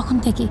করছিস তখন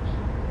থেকে?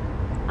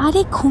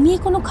 আরে ঘুমিয়ে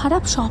কোনো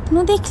খারাপ স্বপ্ন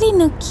দেখলি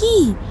না কি?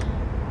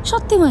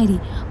 সত্যি মাইরি,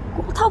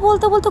 কথা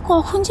বলতে বলতে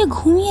কখন যে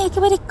ঘুমিয়ে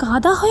একেবারে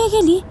কাদা হয়ে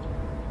গেলি।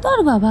 তোর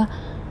বাবা,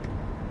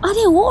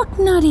 আরে ওঠ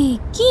না রে।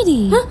 কি রে?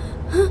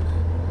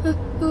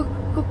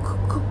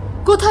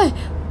 কোথায়?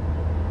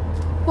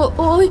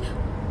 ওই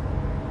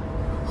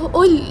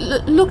ওই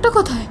লোকটা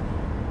কোথায়?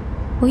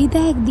 ওই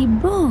দেখ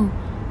দিব্য,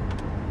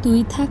 তুই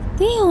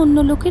থাকতে অন্য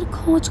লোকের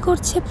খোঁজ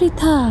করছে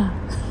পৃথা।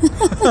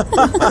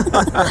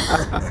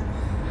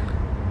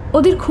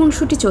 ওদের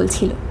খুনসুটি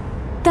চলছিল,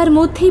 তার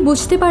মধ্যেই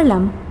বুঝতে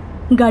পারলাম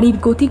গাড়ির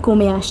গতি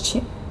কমে আসছে।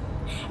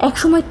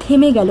 একসময়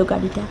থেমে গেল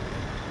গাড়িটা।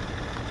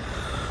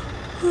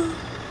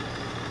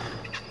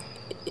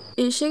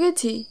 এসে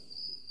গেছি।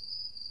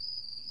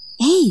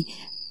 এই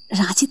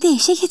রাঁচিতে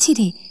এসে গেছি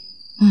রে।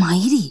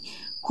 মাইরি,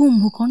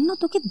 কুম্ভকর্ণ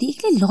তোকে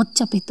দেখলে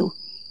লজ্জা পেত।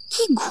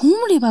 কি ঘুম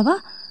রে বাবা,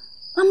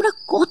 আমরা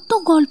কত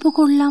গল্প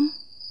করলাম।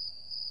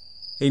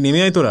 এই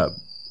নেমে আয় তোরা,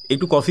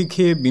 একটু কফি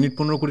খেয়ে মিনিট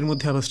 15-20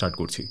 মধ্যে আবার স্টার্ট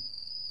করছি।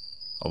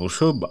 অবশ্য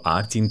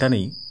আর চিন্তা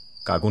নেই,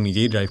 কাকু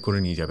নিজেই ড্রাইভ করে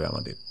নিয়ে যাবে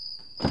আমাদের।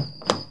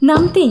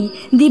 নামতেই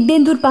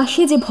দিব্যেন্দুর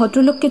পাশে যে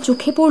ভদ্রলোককে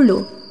চোখে পড়ল,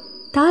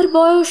 তার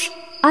বয়স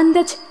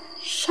আন্দাজ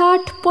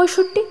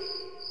 60-65,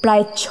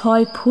 প্রায়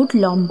 6 ফুট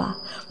লম্বা,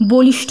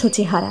 বলিষ্ঠ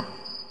চেহারা।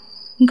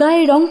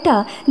 গায়ের রংটা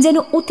যেন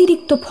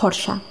অতিরিক্ত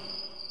ফর্সা,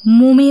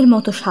 মোমের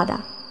মতো সাদা।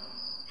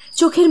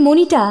 চোখের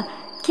মণিটা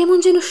কেমন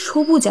যেন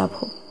সবুজ আভ।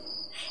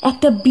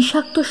 একটা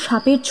বিষাক্ত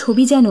সাপের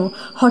ছবি যেন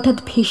হঠাৎ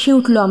ভেসে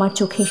উঠল আমার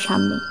চোখের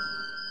সামনে।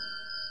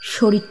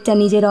 শরীরটা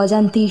নিজের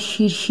অজান্তেই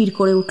শিরশির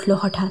করে উঠল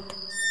হঠাৎ।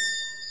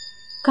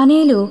 কানে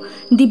এলো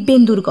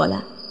দিব্যেন্দুর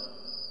গলা।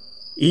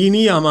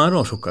 ইনি আমার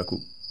অশোক কাকু।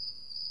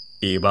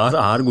 এবার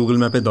আর গুগল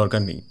ম্যাপের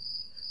দরকার নেই,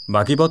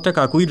 বাকি পথটা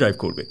কাকুই ড্রাইভ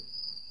করবে।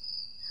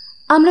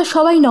 আমরা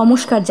সবাই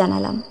নমস্কার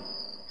জানালাম।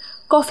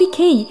 কফি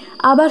খেয়েই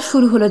আবার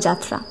শুরু হলো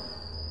যাত্রা।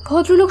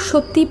 ভদ্রলোক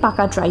সত্যিই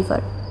পাকা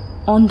ড্রাইভার।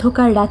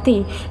 অন্ধকার রাতে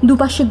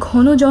দুপাশে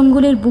ঘন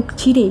জঙ্গলের বুক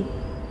চিরে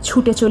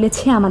ছুটে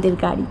চলেছে আমাদের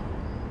গাড়ি।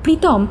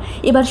 প্রীতম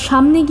এবার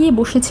সামনে গিয়ে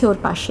বসেছে ওর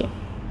পাশে।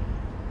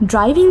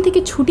 ড্রাইভিং থেকে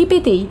ছুটি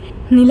পেতেই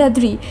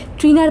নীলাদ্রি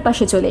ট্রিনার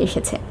পাশে চলে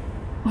এসেছে।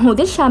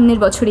 ওদের সামনের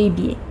বছরেই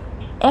বিয়ে।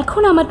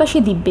 এখন আমার পাশে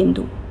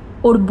দিব্যেন্দু।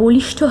 ওর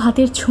বলিষ্ঠ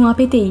হাতের ছোঁয়া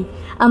পেতেই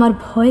আমার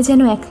ভয়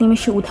যেন এক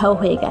নিমেষে উধাও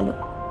হয়ে গেল।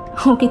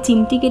 ওকে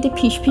চিমটি কেটে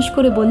ফিসফিস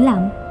করে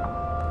বললাম,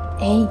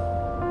 এই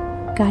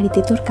গাড়িতে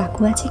তোর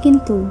কাকু আছে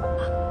কিন্তু।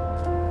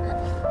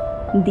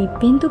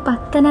 দিব্যেন্দু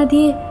পাত্তা না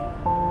দিয়ে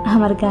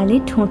আমার গালে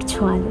ঠোঁট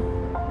ছোঁয়ালো।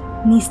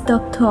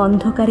 নিস্তব্ধ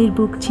অন্ধকারের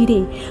বুক চিরে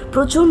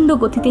প্রচণ্ড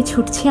গতিতে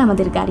ছুটছে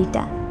আমাদের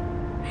গাড়িটা।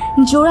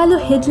 জোরালো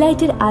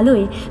হেডলাইটের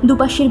আলোয়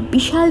দুপাশের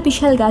বিশাল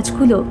বিশাল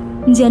গাছগুলো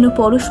যেন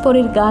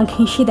পরস্পরের গা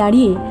ঘেঁষে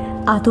দাঁড়িয়ে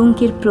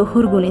আতঙ্কের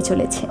প্রহর গুনে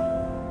চলেছে।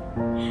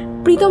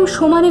 প্রীতম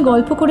সমানে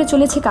গল্প করে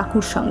চলেছে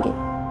কাকুর সঙ্গে।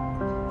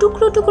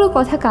 টুকরো টুকরো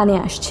কথা কানে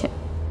আসছে।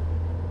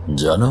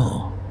 জানো,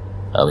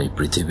 আমি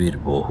পৃথিবীর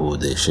বহু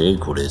দেশে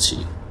ঘুরেছি।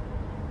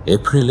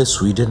 এপ্রিলে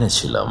সুইডেনে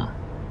ছিলাম।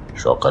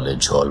 সকালে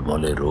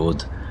ঝলমলে রোদ,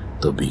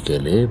 তো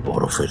বিকেলে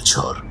বরফের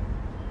ঝড়।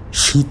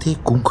 শীতে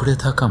কুঁকড়ে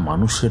থাকা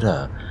মানুষেরা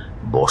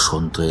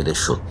বসন্ত এলে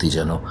সত্যি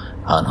যেন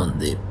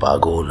আনন্দে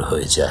পাগল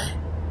হয়ে যায়।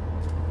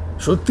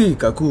 সত্যি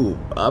কাকু,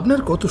 আপনার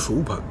কত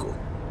সৌভাগ্য।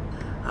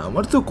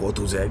 আমার তো কত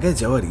জায়গায়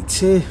যাওয়ার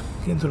ইচ্ছে,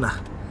 কিন্তু না,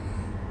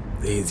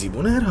 এই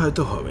জীবনে আর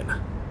হয়তো হবে না।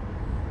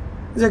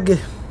 যাকে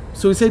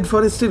সুইসাইড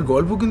ফরেস্টের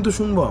গল্প কিন্তু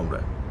শুনবো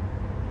আমরা।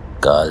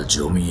 কাল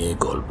জমিয়ে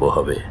গল্প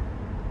হবে।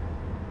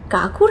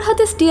 কাকুর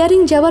হাতে স্টিয়ারিং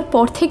যাওয়ার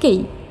পর থেকেই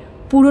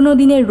পুরনো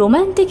দিনের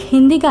রোম্যান্টিক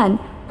হিন্দি গান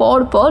পর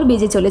পর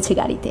বেজে চলেছে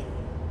গাড়িতে।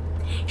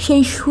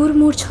 সেই সুর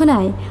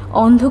মূর্ছনায়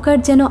অন্ধকার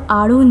যেন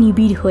আরও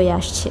নিবিড় হয়ে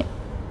আসছে।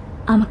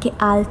 আমাকে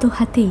আলতো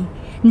হাতেই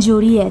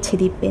জড়িয়ে আছে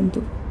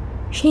দিব্যেন্দু।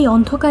 সেই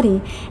অন্ধকারে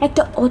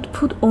একটা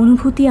অদ্ভুত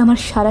অনুভূতি আমার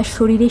সারা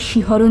শরীরে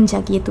শিহরণ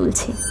জাগিয়ে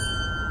তুলছে।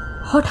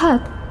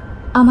 হঠাৎ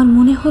আমার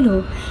মনে হলো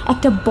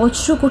একটা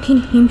বজ্রকঠিন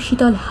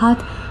হিমশীতল হাত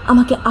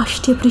আমাকে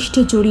আষ্টে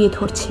পৃষ্ঠে জড়িয়ে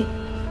ধরছে।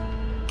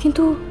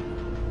 কিন্তু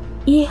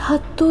এ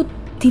হাত তো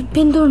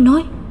দিব্যেন্দুর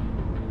নয়।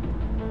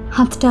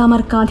 হাতটা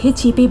আমার কাঁধে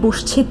চেপে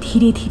বসছে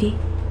ধীরে ধীরে।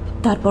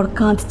 তারপর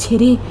কাঁধ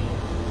ছেড়ে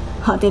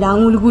হাতের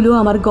আঙুলগুলো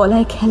আমার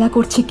গলায় খেলা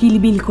করছে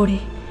কিলবিল করে,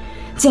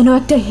 যেন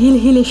একটা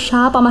হিলহিলে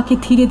সাপ আমাকে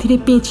ধীরে ধীরে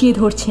পেঁচিয়ে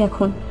ধরছে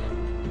এখন।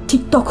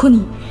 ঠিক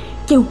তখনই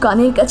কেউ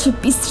কানের কাছে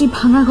বিশ্রী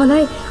ভাঙা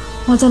গলায়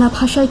অজানা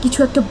ভাষায় কিছু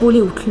একটা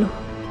বলে উঠল।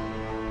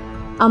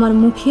 আমার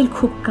মুখের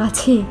খুব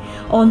কাছে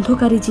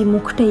অন্ধকারে যে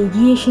মুখটা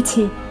এগিয়ে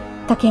এসেছে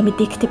তাকে আমি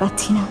দেখতে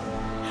পাচ্ছি না,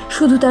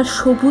 শুধু তার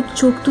সবুজ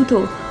চোখ দুটো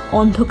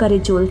অন্ধকারে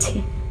জ্বলছে,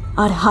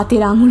 আর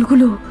হাতের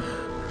আঙুলগুলো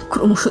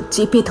ক্রমশ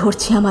চেপে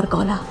ধরছে আমার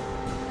গলা।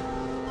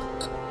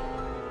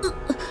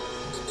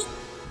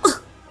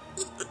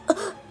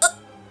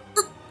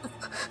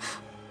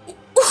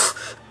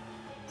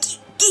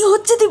 কি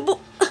হচ্ছে দিব্য?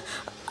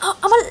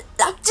 আমার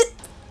লাগছে,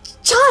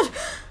 ছাড়।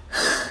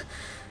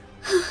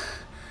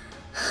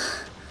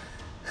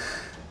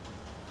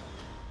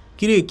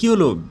 কিরে, কি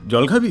হলো?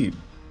 জল খাবি?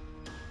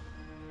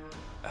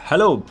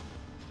 হ্যালো,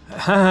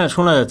 হ্যাঁ হ্যাঁ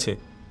শোনা যাচ্ছে।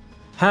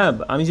 হ্যাঁ,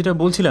 আমি যেটা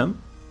বলছিলাম।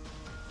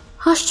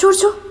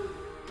 আশ্চর্য,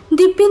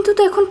 দিব্যেন্দু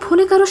তো এখন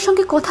ফোনে কারোর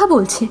সঙ্গে কথা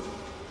বলছে।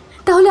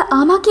 তাহলে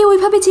আমাকে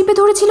ওইভাবে চেপে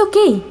ধরেছিল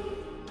কে?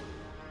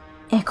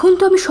 এখন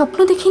তো আমি স্বপ্ন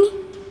দেখিনি।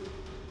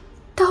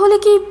 তাহলে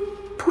কি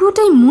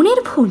পুরোটাই মনের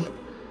ভুল,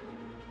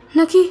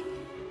 নাকি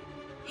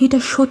এটা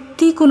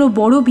সত্যি কোনো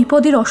বড়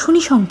বিপদের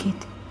অশনি সংকেত?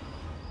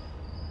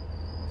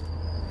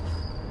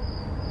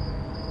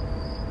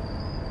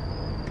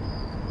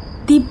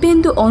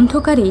 দিব্যেন্দু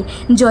অন্ধকারে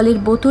জলের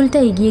বোতলটা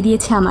এগিয়ে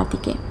দিয়েছে আমার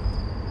দিকে।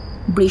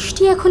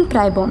 বৃষ্টি এখন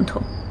প্রায় বন্ধ।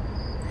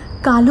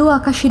 কালো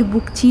আকাশের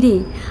বুক চিরে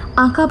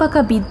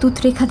আঁকাবাঁকা বিদ্যুৎ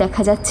রেখা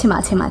দেখা যাচ্ছে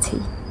মাঝে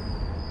মাঝেই।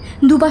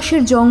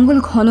 দুপাশের জঙ্গল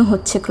ঘন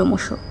হচ্ছে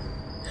ক্রমশ।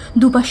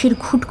 দুপাশের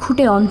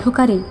খুটখুটে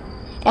অন্ধকারে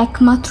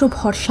একমাত্র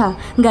ভরসা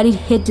গাড়ির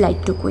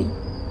হেডলাইটটুকুই।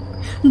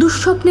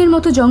 দুঃস্বপ্নের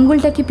মতো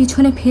জঙ্গলটাকে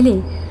পিছনে ফেলে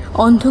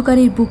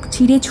অন্ধকারের বুক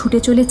চিরে ছুটে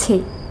চলেছে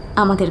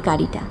আমাদের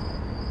গাড়িটা।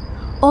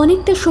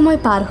 অনেকটা সময়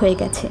পার হয়ে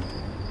গেছে।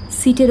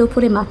 সিটের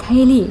ওপরে মাথা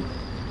এলিয়ে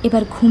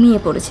এবার ঘুমিয়ে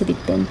পড়েছে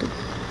দিব্যেন্দু।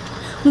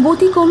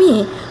 গতি কমিয়ে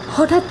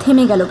হঠাৎ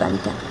থেমে গেল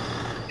গাড়িটা।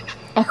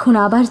 এখন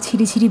আবার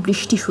ঝিরিঝিরি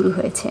বৃষ্টি শুরু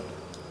হয়েছে।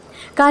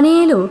 কানে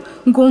এলো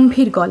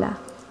গম্ভীর গলা।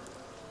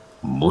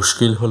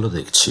 মুশকিল হলো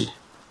দেখছি,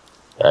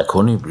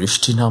 এখনই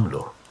বৃষ্টি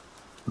নামলো।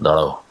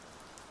 দাঁড়াও,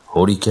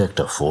 হরিকে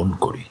একটা ফোন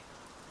করি।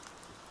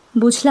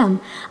 বুঝলাম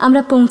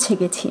আমরা পৌঁছে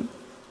গেছি।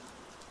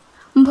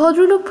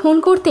 ভদ্রলোক ফোন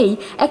করতেই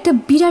একটা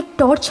বিরাট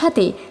টর্চ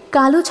হাতে,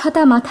 কালো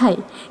ছাতা মাথায়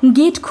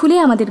গেট খুলে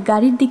আমাদের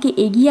গাড়ির দিকে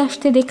এগিয়ে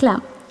আসতে দেখলাম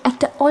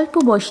একটা অল্প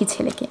বয়সী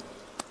ছেলেকে।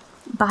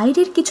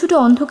 বাইরের কিছুটা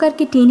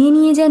অন্ধকারকে টেনে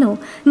নিয়ে যেন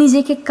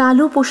নিজেকে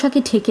কালো পোশাকে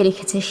ঢেকে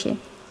রেখেছে সে।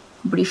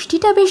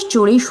 বৃষ্টিটা বেশ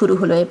জোরেই শুরু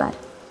হলো এবার।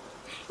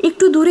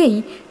 একটু দূরেই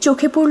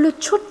চোখে পড়ল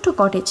ছোট্ট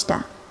কটেজটা।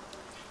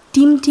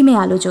 টিমটিমে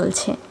আলো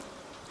জ্বলছে,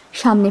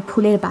 সামনে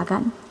ফুলের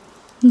বাগান।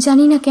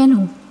 জানি না কেন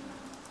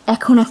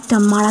এখন একটা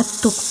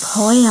মারাত্মক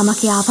ভয়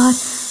আমাকে আবার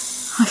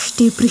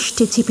আষ্টে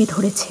পৃষ্ঠে চেপে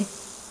ধরেছে।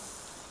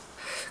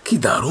 কি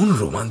দারুণ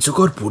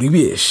রোমাঞ্চকর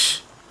পরিবেশ!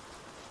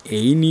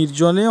 এই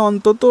নির্জনে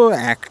অন্তত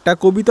একটা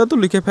কবিতা তো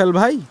লিখে ফেল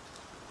ভাই।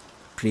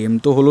 প্রেম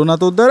তো হলো না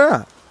তোর দ্বারা,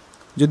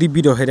 যদি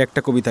বিরহের একটা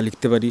কবিতা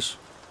লিখতে পারিস।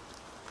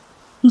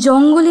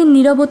 জঙ্গলের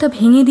নীরবতা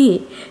ভেঙে দিয়ে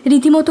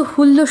রীতিমতো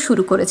হুল্লোড়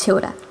শুরু করেছে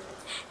ওরা।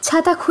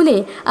 ছাতা খুলে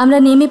আমরা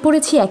নেমে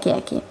পড়েছি একে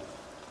একে।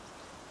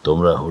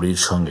 তোমরা হরির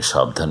সঙ্গে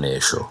সাবধানে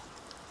এসো।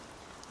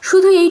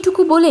 শুধু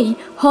এইটুকু বলেই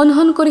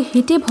হনহন করে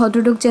হেঁটে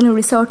ভদ্রলোক যেন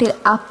রিসর্টের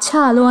আবছা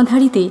আলো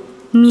আঁধারিতে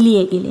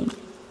মিলিয়ে গেলেন।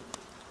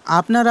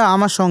 আপনারা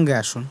আমার সঙ্গে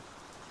আসুন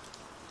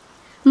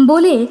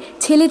বলে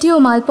ছেলেটিও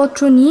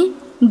মালপত্র নিয়ে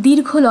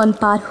দীর্ঘ লন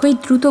পার হয়ে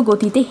দ্রুত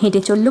গতিতে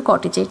হেঁটে চলল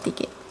কটেজের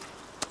দিকে।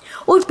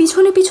 ওর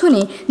পিছনে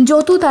পিছনে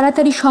যত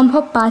তাড়াতাড়ি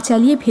সম্ভব পা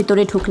চালিয়ে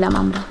ভেতরে ঢুকলাম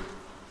আমরা।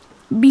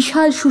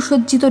 বিশাল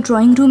সুসজ্জিত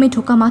ড্রয়িং রুমে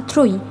ঢোকা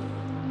মাত্রই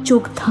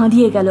চোখ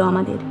ধাঁধিয়ে গেল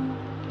আমাদের।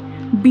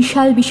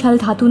 বিশাল বিশাল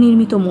ধাতু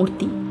নির্মিত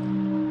মূর্তি,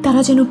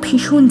 তারা যেন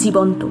ভীষণ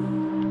জীবন্ত।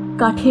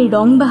 কাঠের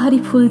রংবাহারি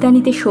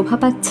ফুলদানিতে শোভা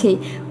পাচ্ছে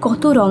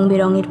কত রং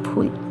বেরঙের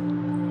ফুল।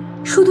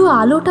 শুধু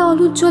আলোটা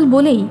অনুজ্জ্বল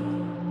বলেই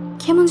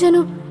কেমন যেন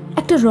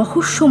একটা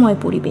রহস্যময়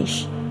পরিবেশ।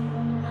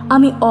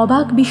 আমি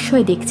অবাক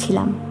বিস্ময়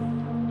দেখছিলাম।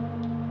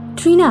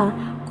 ট্রিনা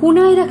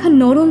কোনায় রাখা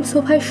নরম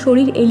সোফায়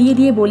শরীর এলিয়ে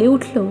দিয়ে বলে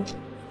উঠল,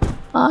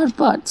 আর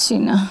পারছি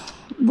না,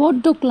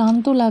 বড্ড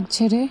ক্লান্ত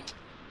লাগছে রে।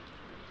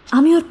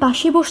 আমি ওর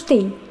পাশে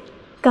বসতেই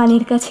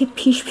কানের কাছে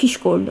ফিস ফিস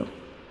করল,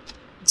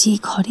 যে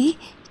ঘরে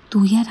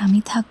তুই আর আমি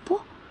থাকবো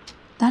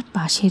তার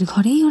পাশের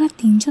ঘরেই ওরা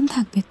তিনজন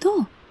থাকবে তো?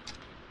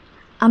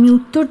 আমি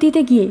উত্তর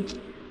দিতে গিয়ে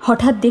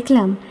হঠাৎ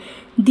দেখলাম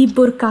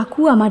দিব্যর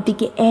কাকু আমার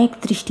দিকে এক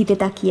দৃষ্টিতে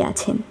তাকিয়ে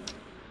আছেন।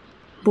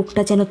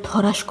 বুকটা যেন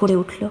ধরাস করে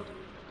উঠল।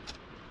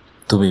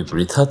 তুমি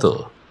বৃথা তো,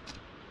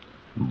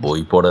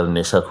 বই পড়ার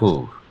নেশা খুব।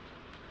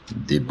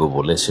 দিব্য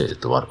বলেছে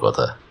তোমার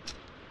কথা।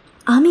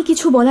 আমি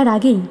কিছু বলার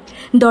আগেই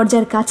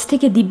দরজার কাছ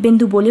থেকে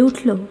দিব্যেন্দু বলে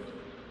উঠল,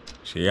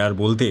 সে আর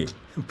বলতে,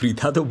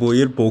 পৃথা তো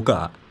বইয়ের পোকা।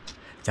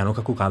 জানো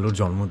কাকু, কালোর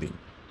জন্মদিন।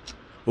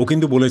 ও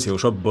কিন্তু বলেছে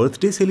ওসব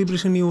বার্থডে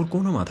সেলিব্রেশন নিয়ে ওর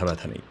কোনো মাথা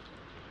ব্যথা নেই।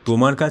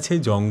 তোমার কাছে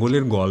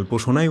জঙ্গলের গল্প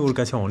শোনাই ওর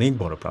কাছে অনেক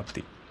বড়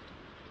প্রাপ্তি।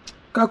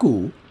 কাকু,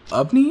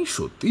 আপনি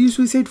সত্যিই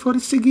সুইসাইড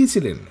ফরেস্টে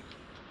গিয়েছিলেন?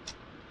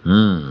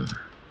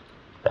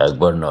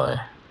 একবার নয়,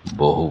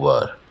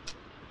 বহুবার।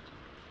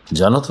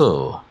 জানো তো,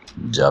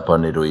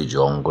 জাপানের ওই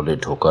জঙ্গলে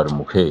ঢোকার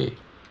মুখে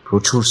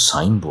প্রচুর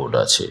সাইনবোর্ড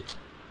আছে,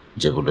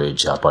 যেগুলো এই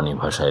জাপানি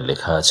ভাষায়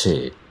লেখা আছে,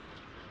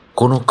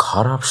 কোনো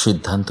খারাপ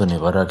সিদ্ধান্ত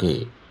নেবার আগে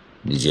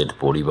নিজের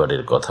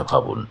পরিবারের কথা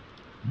ভাবুন,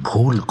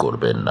 ভুল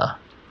করবেন না।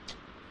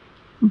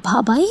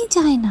 ভাবাই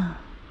যায় না।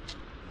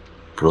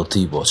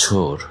 প্রতি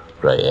বছর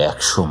প্রায়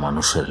 100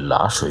 মানুষের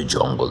লাশ ওই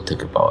জঙ্গল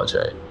থেকে পাওয়া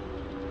যায়।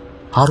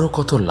 আরও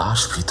কত লাশ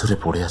ভিতরে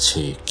পড়ে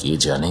আছে কে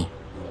জানে।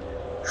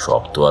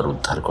 সব তো আর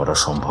উদ্ধার করা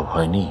সম্ভব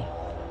হয়নি।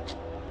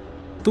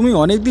 তুমি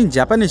অনেকদিন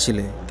জাপানে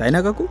ছিলে তাই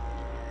না কাকু?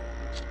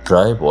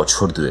 প্রায়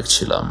বছর 2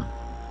 ছিলাম।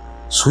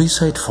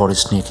 সুইসাইড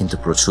ফরেস্ট নিয়ে কিন্তু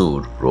প্রচুর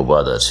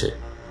প্রবাদ আছে।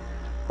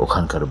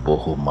 ওখানকার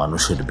বহু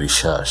মানুষের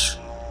বিশ্বাস,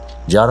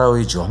 যারা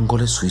ওই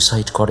জঙ্গলে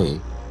সুইসাইড করে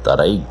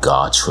তারাই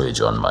গাছ হয়ে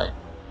জন্মায়।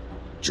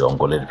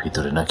 জঙ্গলের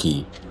ভিতরে নাকি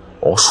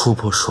অশুভ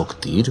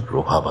শক্তির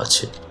প্রভাব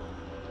আছে।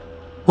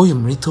 ওই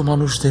মৃত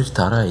মানুষদের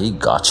তারাই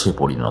গাছে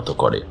পরিণত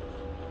করে।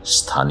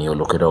 স্থানীয়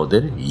লোকেরা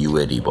ওদের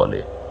ইউএরি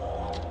বলে।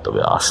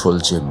 তবে আসল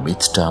যে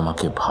মিথটা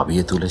আমাকে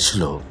ভাবিয়ে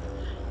তুলেছিল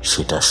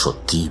সেটা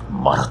সত্যি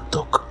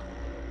মারাত্মক।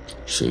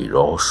 সেই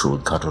রহস্য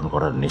উদ্ঘাটন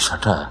করার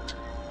নেশাটা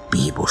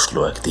পেয়ে বসলো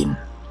একদিন।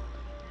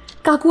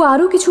 কাকু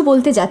আরও কিছু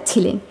বলতে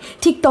যাচ্ছিলেন,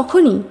 ঠিক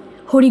তখনই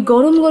হরি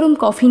গরম গরম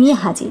কফি নিয়ে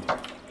হাজির।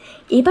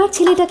 এবার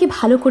ছেলেটাকে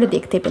ভালো করে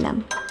দেখতে পেলাম।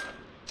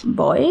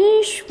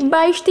 বয়স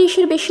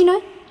 22-23-এর বেশি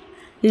নয়।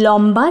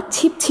 লম্বা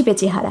ছিপছিপে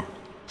চেহারা,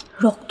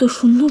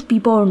 রক্তশূন্য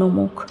বিবর্ণ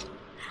মুখ,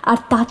 আর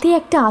তাতে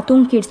একটা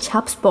আতঙ্কের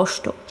ছাপ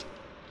স্পষ্ট।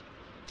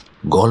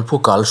 গল্প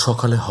কাল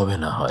সকালে হবে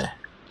না হয়।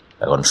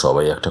 এখন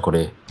সবাই একটা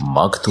করে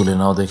মাগ তুলে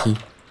নাও দেখি।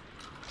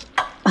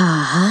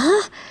 আহা,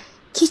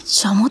 কি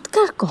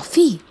চমৎকার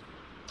কফি!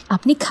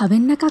 আপনি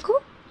খাবেন না কাকু?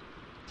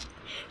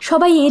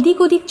 সবাই এদিক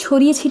ওদিক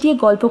ছড়িয়ে ছিটিয়ে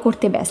গল্প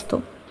করতে ব্যস্ত,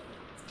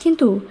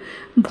 কিন্তু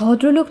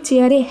ভদ্রলোক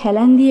চেয়ারে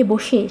হেলান দিয়ে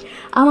বসে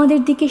আমাদের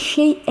দিকে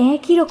সেই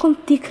একই রকম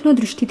তীক্ষ্ণ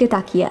দৃষ্টিতে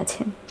তাকিয়ে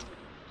আছেন।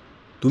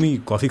 তুমি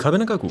কফি খাবে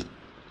না কাকু?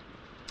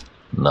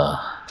 না,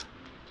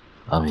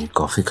 আমি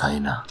কফি খাই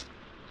না।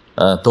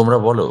 তোমরা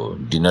বলো,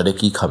 ডিনারে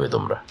কি খাবে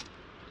তোমরা?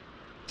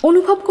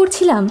 অনুভব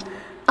করছিলাম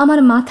আমার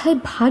মাথায়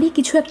ভারী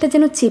কিছু একটা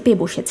যেন চেপে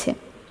বসেছে,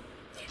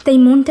 তাই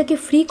মনটাকে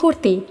ফ্রি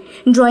করতে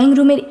ড্রয়িং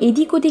রুমের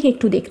এদিক ওদিক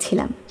একটু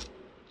দেখছিলাম।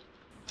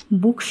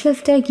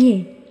 বুকশেলফটায় গিয়ে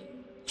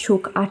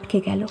চোখ আটকে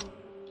গেল।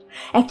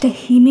 একটা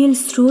হিমেল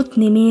স্রোত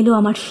নেমে এলো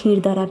আমার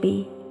শিরদাঁড়া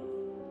বেয়ে।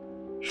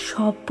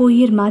 সব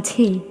বইয়ের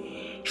মাঝে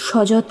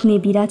সযত্নে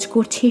বিরাজ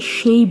করছে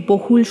সেই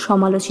বহুল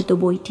সমালোচিত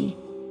বইটি,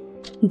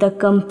 দ্য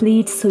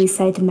কমপ্লিট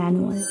সুইসাইড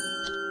ম্যানুয়াল।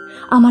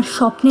 আমার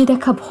স্বপ্নে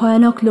দেখা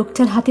ভয়ানক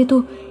লোকটার হাতে তো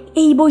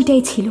এই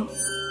বইটাই ছিল।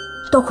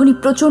 তখনই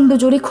প্রচণ্ড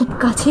জোরে খুব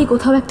কাছেই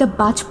কোথাও একটা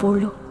বাজ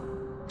পড়ল।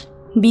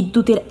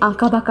 বিদ্যুতের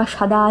আঁকাবাঁকা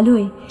সাদা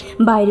আলোয়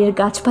বাইরের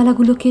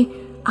গাছপালাগুলোকে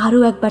আরও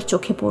একবার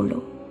চোখে পড়ল।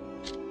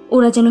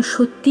 ওরা যেন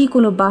সত্যিই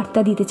কোনো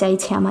বার্তা দিতে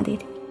চাইছে আমাদের।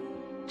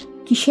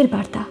 কিসের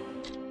বার্তা?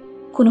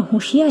 কোনো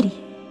হুঁশিয়ারি?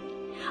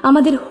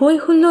 আমাদের হই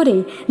হুল্লোড়ে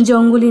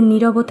জঙ্গলের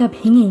নীরবতা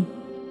ভেঙে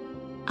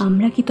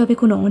আমরা কি তবে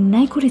কোনো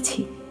অন্যায় করেছি?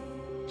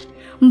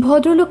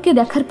 ভদ্রলোককে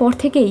দেখার পর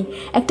থেকেই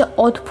একটা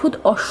অদ্ভুত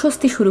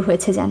অস্বস্তি শুরু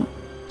হয়েছে যেন।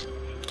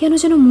 কেন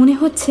যেন মনে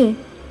হচ্ছে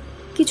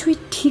কিছুই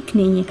ঠিক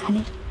নেই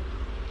এখানে।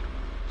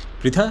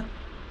 পৃথা,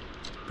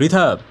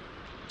 পৃথা,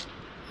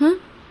 হ্যাঁ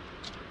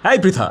এই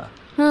পৃথা,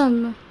 হ্যাঁ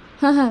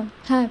হ্যাঁ হ্যাঁ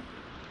হ্যাঁ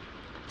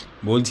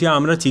বলছি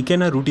আমরা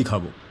চিকেন আর রুটি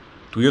খাবো।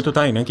 তুইও তো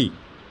তাই নাকি?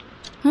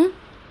 হ্যাঁ,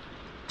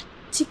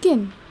 চিকেন?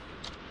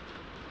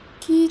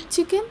 কি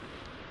চিকেন?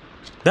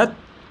 দেখ,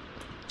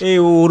 এই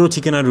ওরও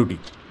চিকেন আর রুটি।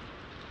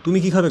 তুমি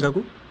কি খাবে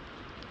কাকু?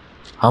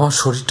 আমার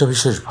শরীরটা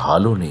বিশেষ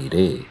ভালো নেই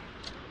রে,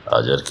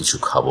 আজ আর কিছু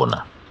খাবো না।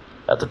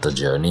 এতটা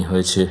জার্নি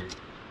হয়েছে,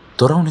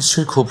 তোরাও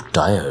নিশ্চয়ই খুব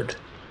টায়ার্ড।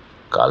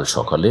 কাল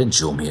সকালে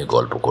জমিয়ে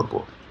গল্প করব।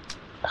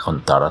 এখন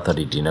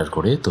তাড়াতাড়ি ডিনার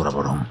করে তোরা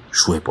বরং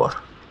শুয়ে পড়।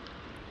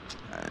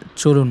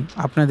 চলুন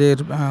আপনাদের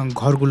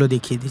ঘরগুলো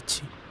দেখিয়ে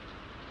দিচ্ছি।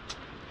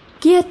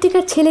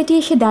 কেয়ারটেকার ছেলেটি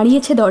এসে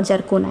দাঁড়িয়েছে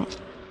দরজার কোণায়।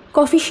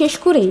 কফি শেষ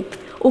করে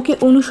ওকে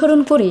অনুসরণ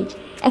করে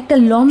একটা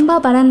লম্বা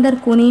বারান্দার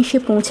কোণে এসে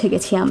পৌঁছে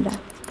গেছি আমরা।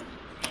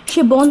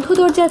 সে বন্ধ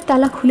দরজার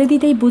তালা খুলে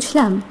দিতেই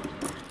বুঝলাম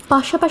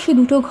পাশাপাশি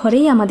দুটো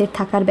ঘরেই আমাদের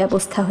থাকার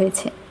ব্যবস্থা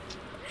হয়েছে।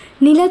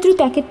 নীলাদ্রি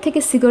প্যাকেট থেকে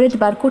সিগারেট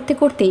বার করতে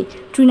করতে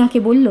ট্রিনাকে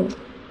বলল,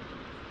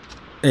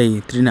 এই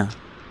ত্রিনা,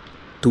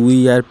 তুই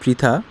আর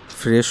পৃথা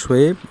ফ্রেশ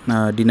হয়ে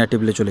ডিনার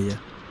টেবিলে চলে যা।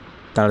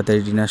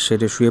 তাড়াতাড়ি ডিনার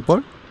সেরে শুয়ে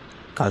পড়,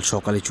 কাল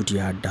সকালে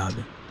চুটিয়ে আড্ডা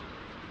হবে।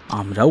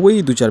 আমরাও ওই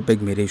 2-4 পেগ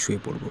মেরেই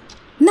শুয়ে পড়ব।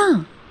 না,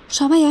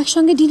 সবাই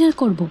একসঙ্গে ডিনার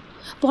করব,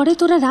 পরে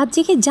তোরা রাত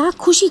জেগে যা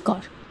খুশি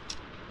কর।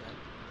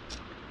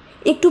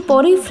 একটু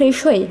পরেই ফ্রেশ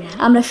হয়ে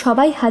আমরা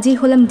সবাই হাজির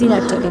হলাম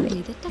ডিনার টেবিলে।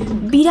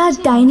 বিরাট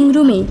ডাইনিং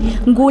রুমে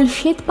গোল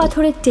শ্বেত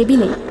পাথরের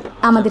টেবিলে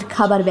আমাদের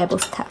খাবার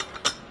ব্যবস্থা।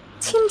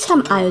 ছিমছাম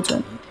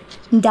আয়োজন,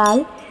 ডাল,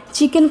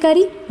 চিকেন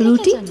কারি,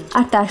 রুটি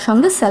আর তার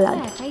সঙ্গে স্যালাড।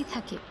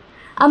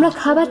 আমরা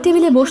খাবার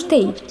টেবিলে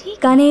বসতেই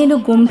কানে এলো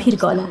গম্ভীর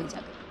গলা,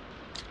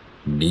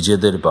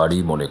 নিজেদের বাড়ি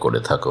মনে করে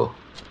থাকো।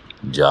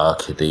 যা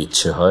খেতে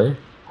ইচ্ছে হয়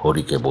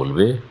হরিকে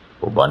বলবে,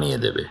 ও বানিয়ে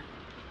দেবে।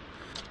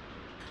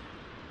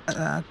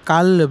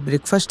 কাল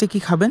ব্রেকফাস্টে কি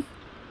খাবেন?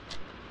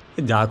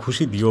 যা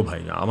খুশি দিও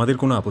ভাই, আমাদের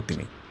কোনো আপত্তি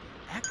নেই।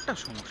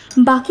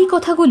 বাকি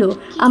কথাগুলো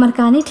আমার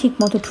কানে ঠিক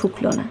মতো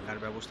ঢুকলো না,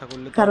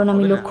 কারণ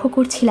আমি লক্ষ্য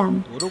করছিলাম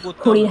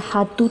হরির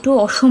হাত দুটো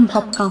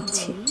অসম্ভব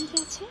কাঁপছে।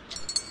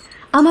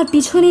 আমার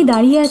পিছনেই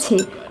দাঁড়িয়ে আছে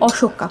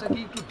অশোক কাকু।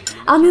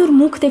 আমি ওর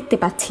মুখ দেখতে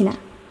পাচ্ছি না।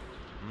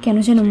 কেন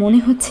যেন মনে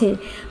হচ্ছে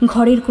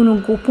ঘরের কোনো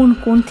গোপন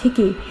কোণ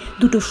থেকে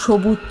দুটো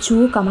সবুজ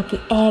চোখ আমাকে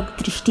এক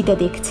দৃষ্টিতে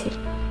দেখছে।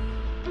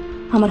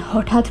 আমার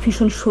হঠাৎ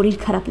ভীষণ শরীর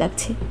খারাপ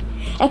লাগছে।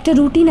 একটা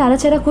রুটি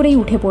নাড়াচাড়া করেই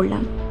উঠে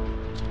পড়লাম।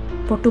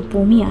 বড্ড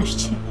বমি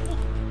আসছে।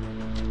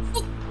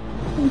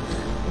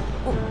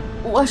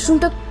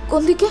 ওয়াশরুমটা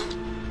কোন দিকে?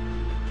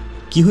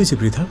 কি হয়েছে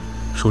পৃথা?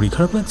 শরীর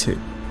খারাপ লাগছে?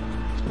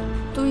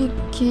 তুই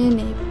খেয়ে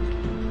নে,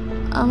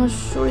 আমার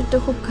শরীরটা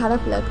খুব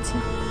খারাপ লাগছে।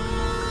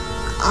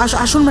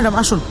 আসুন ম্যাডাম,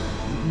 আসুন,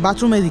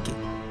 বাথরুম এদিকে।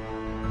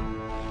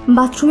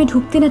 বাথরুমে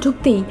ঢুকতে না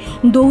ঢুকতেই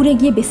দৌড়ে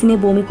গিয়ে বেসিনে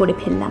বমি করে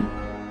ফেললাম।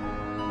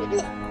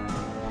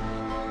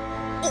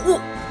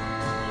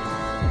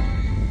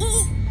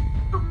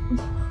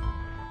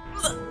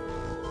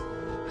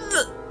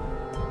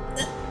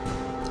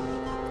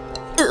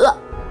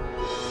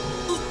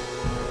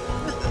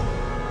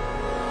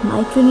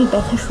 মাইগ্রেনের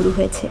ব্যথা শুরু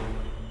হয়েছে,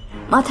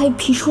 মাথায়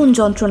ভীষণ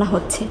যন্ত্রণা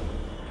হচ্ছে।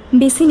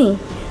 বেসিনে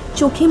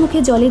চোখে মুখে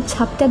জলের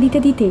ঝাপটা দিতে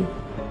দিতে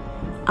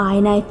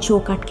আয়নায়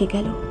চোখ আটকে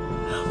গেল।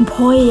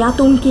 ভয়ে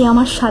আতঙ্কে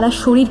আমার সারা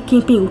শরীর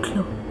কেঁপে উঠল।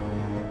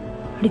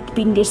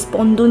 হৃৎপিণ্ডের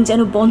স্পন্দন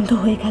যেন বন্ধ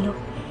হয়ে গেল।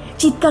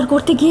 চিৎকার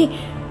করতে গিয়ে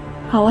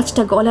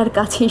আওয়াজটা গলার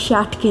কাছে এসে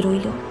আটকে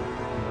রইল।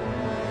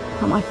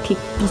 আমার ঠিক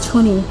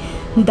পিছনে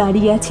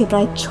দাঁড়িয়ে আছে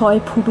প্রায় 6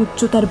 ফুট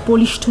উচ্চতার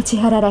বলিষ্ঠ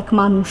চেহারার এক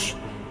মানুষ।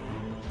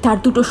 তার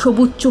দুটো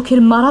সবুজ চোখের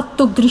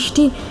মারাত্মক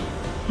দৃষ্টি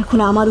এখন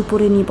আমার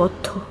উপরে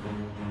নিবদ্ধ,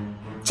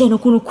 যেন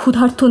কোনো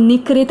ক্ষুধার্ত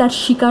নেকড়ে তার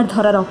শিকার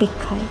ধরার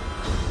অপেক্ষায়।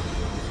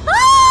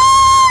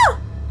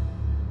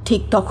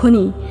 ঠিক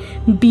তখনই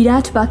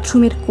বিরাট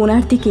বাথরুমের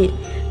কোণার দিকের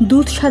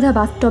দুধ সাদা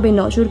বাথটবে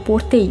নজর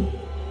পড়তেই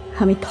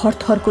আমি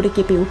থরথর করে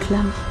কেঁপে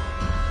উঠলাম।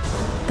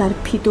 তার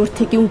ভিতর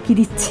থেকে উঁকি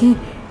দিচ্ছে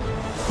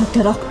একটা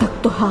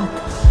রক্তাক্ত হাত।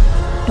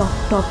 টপ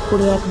টপ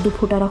করে 1-2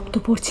 ফোঁটা রক্ত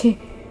পড়ছে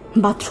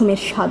বাথরুমের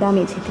সাদা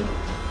মেঝেতে।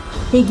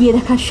 এগিয়ে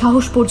দেখার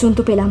সাহস পর্যন্ত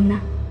পেলাম না।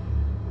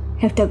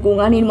 একটা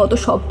গোঙানির মতো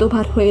শব্দ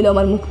বার হয়ে এলো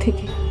আমার মুখ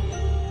থেকে।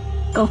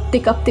 কাঁপতে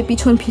কাঁপতে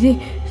পিছন ফিরে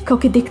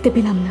কাউকে দেখতে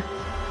পেলাম না।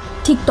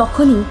 ঠিক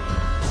তখনই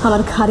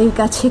আমার ঘাড়ের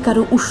কাছে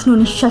কারো উষ্ণ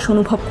নিঃশ্বাস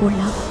অনুভব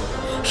করলাম।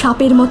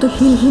 সাপের মতো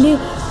হিলহিলে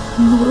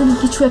নরম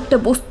কিছু একটা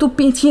বস্তু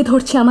পেঁচিয়ে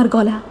ধরছে আমার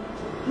গলা।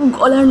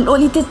 গলার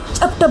নলিতে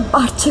চাপটা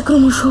বাড়ছে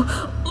ক্রমশ।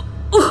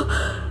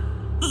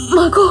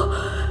 মাগো,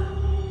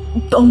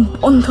 দম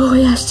বন্ধ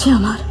হয়ে আসছে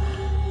আমার।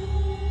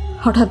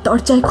 হঠাৎ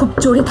দরজায় খুব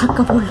জোরে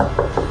ধাক্কা পড়ল।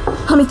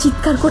 আমি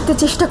চিৎকার করতে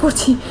চেষ্টা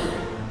করছি,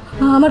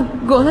 আমার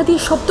গলা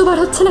দিয়ে শব্দ বার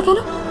হচ্ছে না কেন।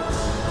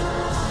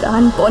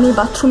 প্রাণপণে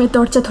বাথরুমের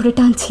দরজা ধরে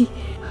টানছি,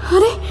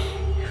 আরে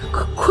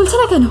খুলছে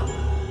না কেন।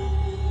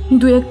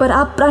 2-1 বার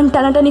আপ্রাণ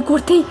টানাটানি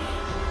করতেই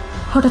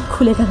হঠাৎ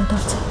খুলে গেল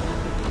দরজা।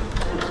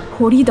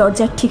 হরি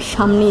দরজার ঠিক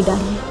সামনেই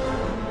দাঁড়িয়ে,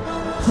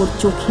 ওর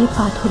চোখে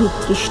পাথরের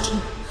দৃষ্টি।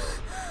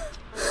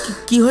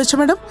 কি হয়েছে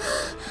ম্যাডাম,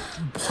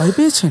 ভয়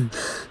পেয়েছেন?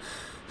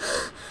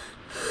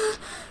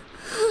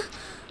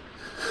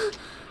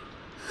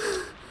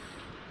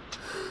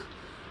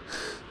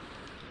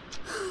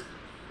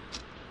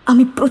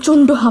 আমি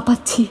প্রচণ্ড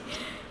হাঁপাচ্ছি,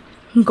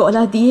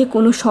 গলা দিয়ে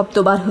কোনো শব্দ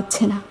বার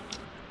হচ্ছে না।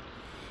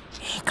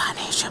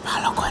 এখানে এসে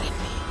ভালো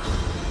করেননি,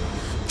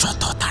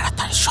 যত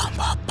তাড়াতাড়ি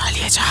সম্ভব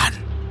পালিয়ে যান।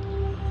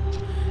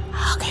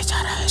 আগে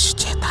যারা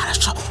এসেছে তারা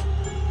সব।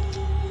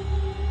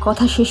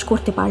 কথা শেষ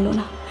করতে পারল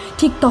না।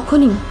 ঠিক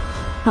তখনই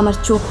আমার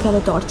চোখ গেল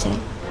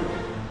দরজায়।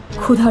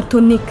 ক্ষুধার্ত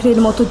নেকড়ের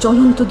মতো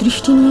জ্বলন্ত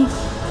দৃষ্টি নিয়ে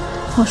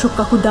অশোক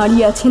কাকু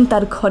দাঁড়িয়ে আছেন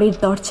তার ঘরের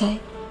দরজায়।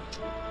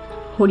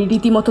 হরি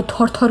রীতিমতো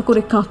থরথর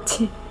করে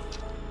কাঁপছে।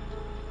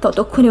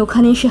 ততক্ষণে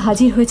ওখানে এসে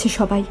হাজির হয়েছে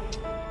সবাই।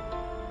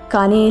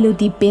 কানে এলো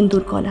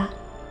দিব্যেন্দুর গলা।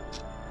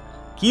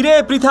 কিরে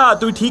পৃথা,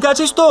 তুই ঠিক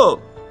আছিস তো?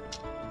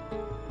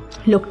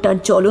 লোকটার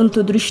জ্বলন্ত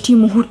দৃষ্টি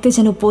মুহূর্তে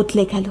যেন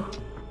বদলে গেল।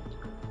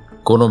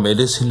 কোনো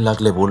মেডিসিন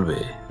লাগলে বলবে,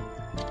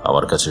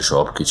 আমার কাছে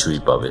সব কিছুই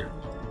পাবে।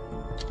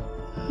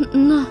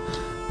 না,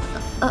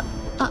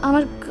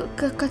 আমার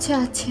কাছে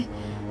আছে।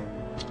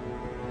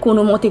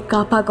 কোনো মতে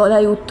কাঁপা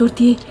গলায় উত্তর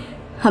দিয়ে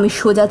আমি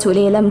সোজা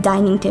চলে এলাম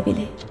ডাইনিং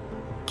টেবিলে।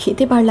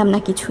 খেতে পারলাম না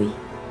কিছুই।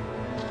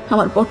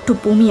 আমার বড্ড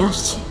বমি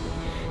আসছে,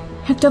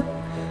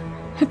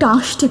 একটা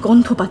আষ্টে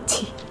গন্ধ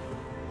পাচ্ছি।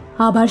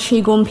 আবার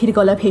সেই গম্ভীর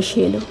গলা ভেসে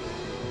এলো।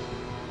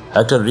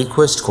 একটা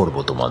রিকোয়েস্ট করব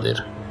তোমাদের,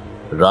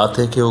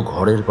 রাতে কেউ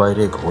ঘরের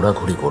বাইরে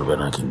ঘোরাঘুরি করবে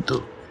না কিন্তু।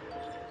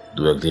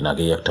 2-1 দিন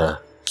আগেই একটা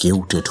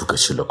কেউটে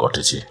ঢুকেছিল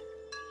কটেজে।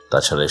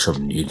 তাছাড়া এসব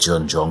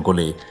নির্জন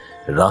জঙ্গলে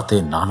রাতে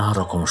নানা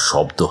রকম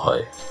শব্দ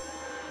হয়,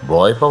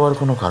 ভয় পাওয়ার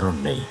কোনো কারণ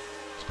নেই।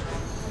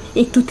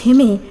 একটু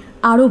থেমে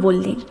আরও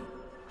বললেন,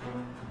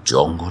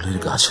 জঙ্গলের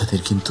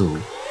গাছেদের কিন্তু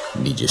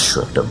নিজস্ব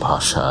একটা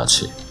ভাষা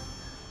আছে,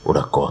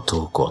 ওরা কত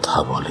কথা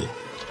বলে।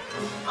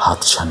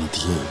 হাতছানি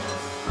দিয়ে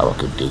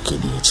আমাকে ডেকে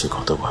নিয়েছে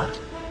কতবার।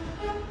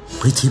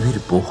 পৃথিবীর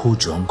বহু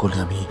জঙ্গলে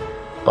আমি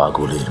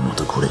পাগলের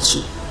মতো ঘুরেছি,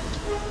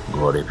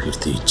 ঘরে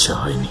ফিরতে ইচ্ছা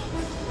হয়নি।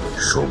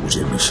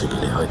 সবুজে মিশে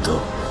গেলে হয়তো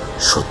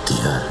সত্যি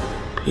আর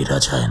ফেরা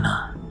যায় না।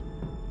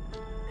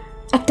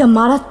 একটা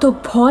মারাত্মক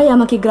ভয়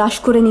আমাকে গ্রাস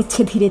করে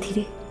নিচ্ছে ধীরে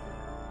ধীরে।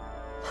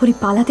 হরি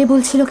পালাতে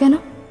বলছিল কেন?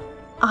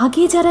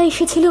 আগে যারা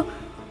এসেছিল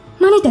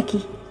মানেটা কি?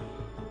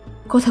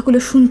 কথাগুলো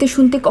শুনতে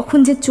শুনতে কখন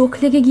যে চোখ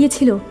লেগে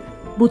গিয়েছিল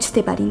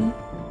বুঝতে পারিনি।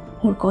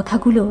 ওর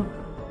কথাগুলো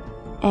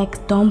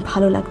একদম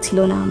ভালো লাগছিল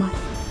না আমার।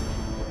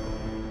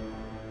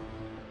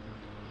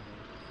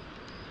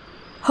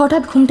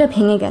 হঠাৎ ঘুমটা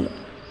ভেঙে গেল।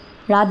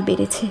 রাত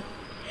বেড়েছে।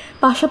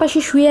 পাশাপাশি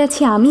শুয়ে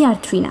আছি আমি আর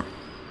তৃণা।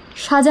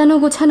 সাজানো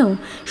গোছানো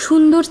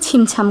সুন্দর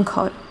ছিমছাম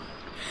ঘর।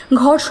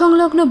 ঘর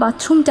সংলগ্ন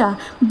বাথরুমটা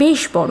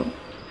বেশ বড়।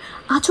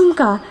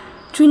 আচমকা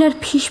তৃণার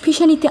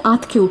ফিসফিসানিতে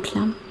আঁতকে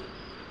উঠলাম।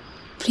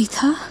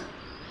 পৃথা,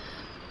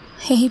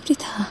 এই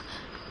পৃথা,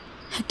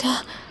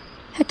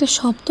 একটা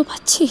শব্দ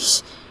পাচ্ছিস?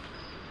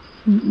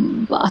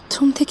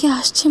 বাথরুম থেকে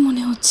আসছে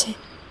মনে হচ্ছে।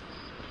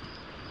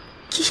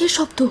 কিসের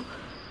শব্দ?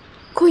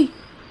 কই,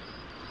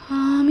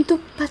 আমি তো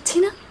পাচ্ছি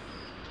না।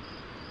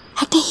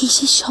 একটা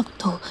হিসের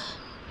শব্দ।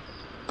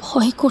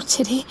 ভয়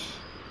করছে রে।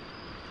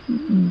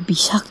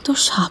 বিষাক্ত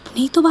সাপ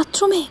নেই তো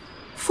বাথরুমে?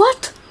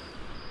 হোয়াট?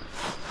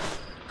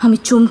 আমি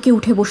চমকে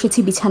উঠে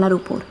বসেছি বিছানার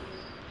উপর।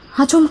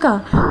 আচমকা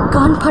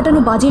কান ফাটানো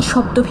বাজের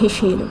শব্দ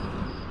ভেসে এলো।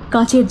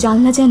 কাঁচের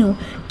জানলা যেন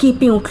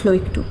কেঁপে উঠল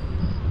একটু।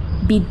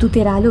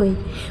 বিদ্যুতের আলোয়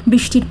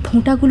বৃষ্টির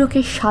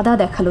ফোঁটাগুলোকে সাদা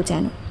দেখালো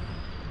যেন।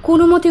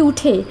 কোনো মতে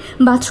উঠে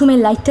বাথরুমের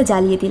লাইটটা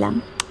জ্বালিয়ে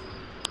দিলাম।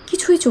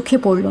 কিছুই চোখে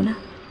পড়ল না।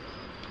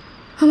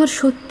 আমার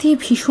সত্যি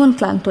ভীষণ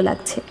ক্লান্ত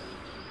লাগছে।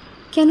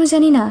 কেন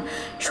জানি না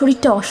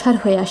শরীরটা অসাড়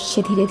হয়ে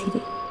আসছে ধীরে ধীরে।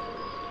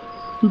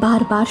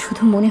 বারবার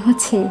শুধু মনে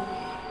হচ্ছে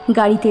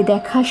গাড়িতে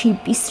দেখা সেই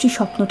বিশ্রী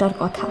স্বপ্নটার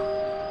কথা।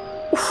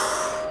 উফ,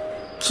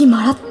 কি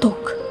মারাত্মক!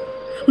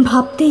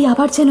 ভাবতেই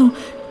আবার যেন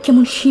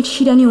কেমন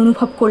শিরশিরানি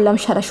অনুভব করলাম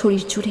সারা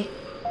শরীর জুড়ে।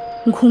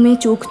 ঘুমে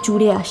চোখ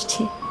জুড়ে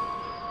আসছে।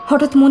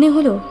 হঠাৎ মনে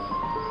হলো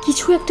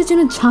কিছু একটা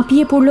যেন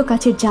ঝাঁপিয়ে পড়লো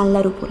কাচের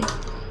জানলার উপরে।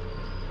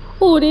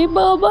 ওরে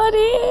বাবা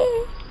রে!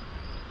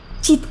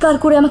 চিৎকার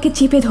করে আমাকে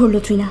চেপে ধরল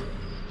তৃণা।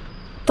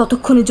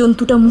 ততক্ষণে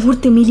জন্তুটা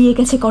মুহূর্তে মিলিয়ে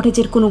গেছে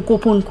কটেজের কোনো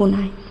গোপন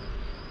কোণায়।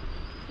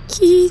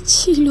 কি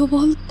ছিল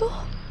বলতো?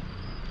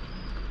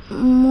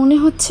 মনে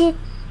হচ্ছে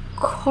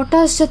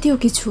খটাস জাতীয়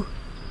কিছু।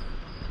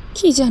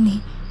 কি জানি,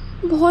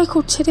 ভয়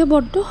করছে রে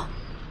বড্ড।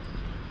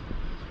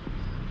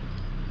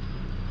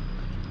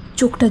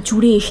 চোখটা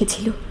জুড়ে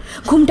এসেছিল।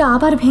 ঘুমটা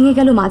আবার ভেঙে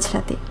গেল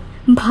মাঝরাতে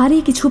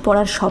ভারী কিছু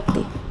পড়ার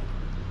শব্দে।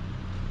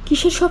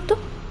 কিসের শব্দ?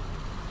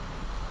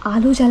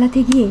 আলো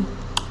জ্বালাতে গিয়ে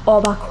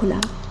অবাক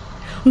হলাম।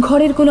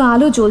 ঘরের কোনো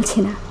আলো জ্বলছে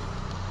না।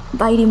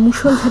 বাইরে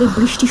মুষলধারে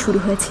বৃষ্টি শুরু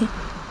হয়েছে।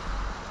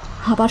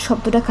 আবার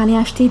শব্দটা কানে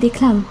আসতেই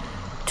দেখলাম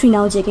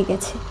ট্রিনাও জেগে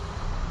গেছে।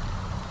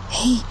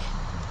 এই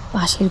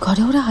পাশের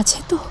ঘরে ওরা আছে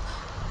তো?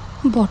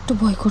 বড্ড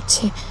ভয়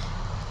করছে।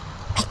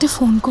 একটা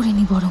ফোন করে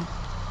নি বরং।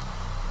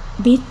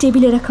 বেড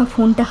টেবিলে রাখা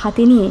ফোনটা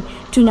হাতে নিয়ে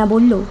ট্রিনা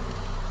বলল,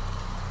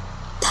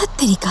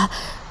 ধাত্তেরিকা,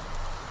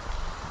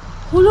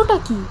 হলোটা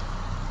কি?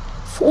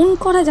 ফোন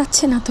করা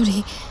যাচ্ছে না তো রে।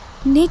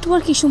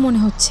 নেটওয়ার্ক ইস্যু মনে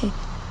হচ্ছে।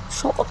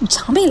 সব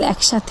ঝামেলা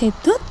একসাথে।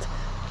 ধুত,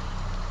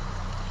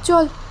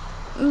 চল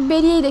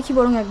বেরিয়েই দেখি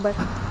বরং একবার।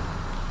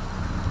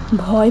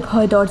 ভয়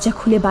ভয় দরজা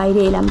খুলে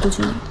বাইরে এলাম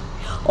দুজনে।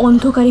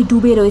 অন্ধকারে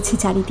ডুবে রয়েছে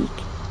চারিদিক।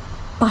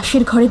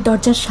 পাশের ঘরের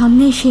দরজার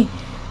সামনে এসে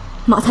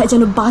মাথায়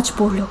যেন বাজ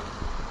পড়ল।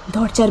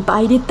 দরজার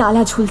বাইরে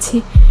তালা ঝুলছে।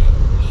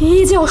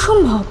 এই যে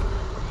অসম্ভব!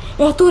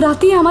 এত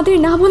রাতে আমাদের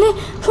না বলে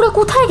ওরা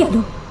কোথায় গেল?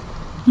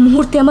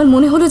 মুহূর্তে আমার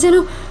মনে হলো যেন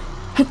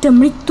একটা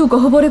মৃত্যু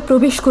গহ্বরে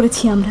প্রবেশ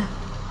করেছি আমরা।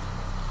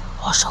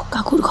 অশোক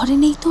কাকুর ঘরে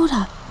নেই তো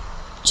ওরা?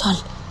 চল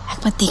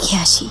একবার দেখে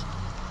আসি।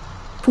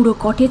 পুরো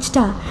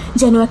কটেজটা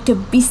যেন একটা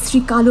বিশ্রী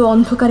কালো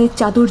অন্ধকারের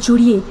চাদর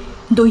জড়িয়ে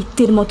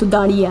দৈত্যের মতো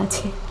দাঁড়িয়ে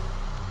আছে।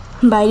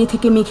 বাইরে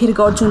থেকে মেঘের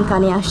গর্জন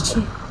কানে আসছে।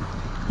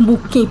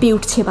 বুক কেঁপে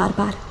উঠছে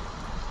বারবার।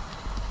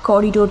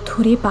 করিডোর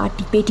ধরে পা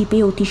টিপে টিপে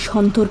অতি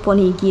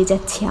সন্তর্পণে এগিয়ে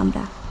যাচ্ছি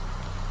আমরা।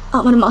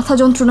 আমার মাথা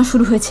যন্ত্রণা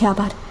শুরু হয়েছে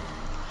আবার।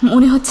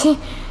 মনে হচ্ছে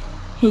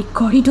এই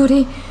করিডোরে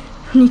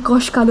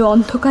নিকষ কালো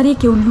অন্ধকারে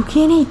কেউ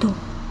লুকিয়ে নেই তো।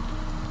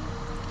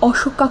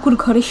 অশোক কাকুর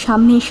ঘরের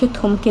সামনে এসে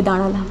থমকে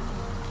দাঁড়ালাম।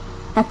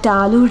 একটা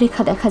আলোর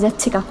রেখা দেখা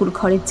যাচ্ছে কাকুর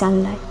ঘরের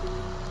জানলায়।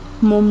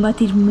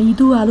 মোমবাতির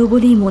মৃদু আলো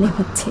বলেই মনে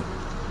হচ্ছে।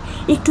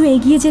 একটু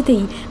এগিয়ে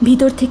যেতেই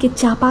ভিতর থেকে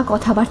চাপা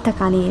কথাবার্তা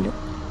কানে এলো,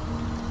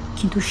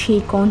 কিন্তু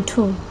সেই কণ্ঠ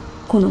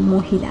কোনো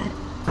মহিলার।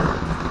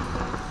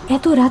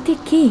 এত রাতে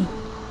কে?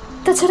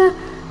 তাছাড়া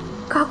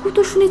কাকু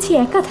তো শুনেছি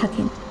একা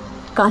থাকেন।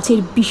 কাঁচের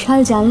বিশাল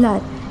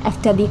জানলার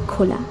একটা দিক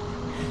খোলা।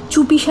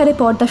 চুপিসারে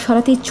পর্দা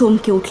সরাতে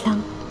চমকে উঠলাম।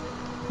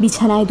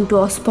 বিছানায় দুটো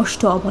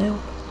অস্পষ্ট অবয়ব।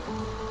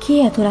 কে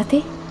এত রাতে?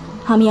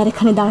 আমি আর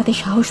এখানে দাঁড়াতে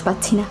সাহস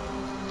পাচ্ছি না।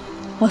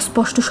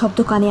 অস্পষ্ট শব্দ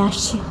কানে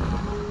আসছে।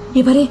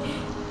 এবারে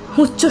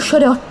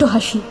উচ্চস্বরে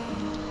অট্টহাসি।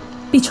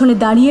 পিছনে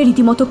দাঁড়িয়ে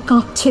রীতিমতো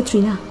কাঁপছে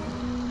তৃণা।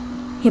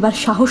 এবার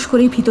সাহস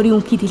করে ভিতরে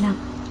উঁকি দিলাম।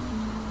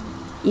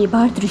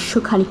 এবার দৃশ্য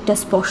খানিকটা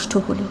স্পষ্ট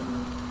হলো।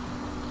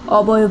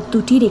 অবয়ব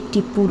দুটির একটি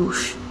পুরুষ,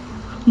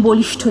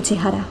 বলিষ্ঠ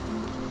চেহারা,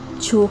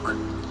 চোখ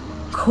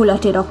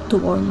ঘোলাটে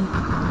রক্তবর্ণ,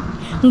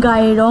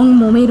 গায়ের রং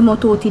মোমের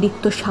মতো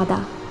অতিরিক্ত সাদা।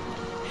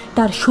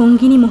 তার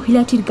সঙ্গিনী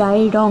মহিলাটির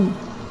গায়ের রং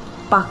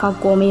পাকা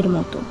গমের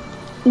মতো,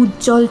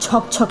 উজ্জ্বল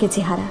ছকছকে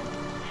চেহারা,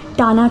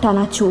 টানা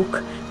টানা চোখ,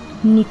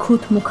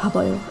 নিখুঁত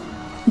মুখাবয়ব,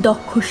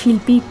 দক্ষ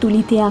শিল্পীর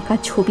তুলিতে আঁকা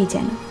ছবি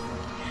যেন।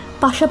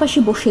 পাশাপাশি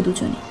বসে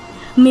দুজনে।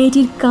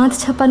 মেয়েটির কাঁধ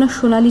ছাপানো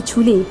সোনালি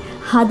চুলে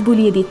হাত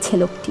বুলিয়ে দিচ্ছে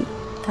লোকটি।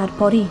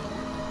 তারপরে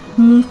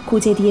মুখ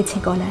কুঁজে দিয়েছে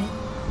গলায়।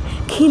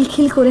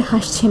 খিলখিল করে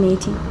হাসছে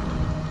মেয়েটি।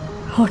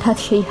 হঠাৎ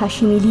সেই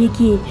হাসি মিলিয়ে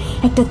গিয়ে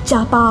একটা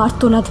চাপা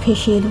আর্তনাদ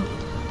ভেসে এলো।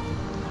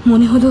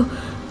 মনে হলো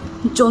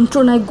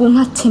যন্ত্রণায়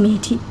গোঙাচ্ছে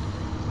মেয়েটি।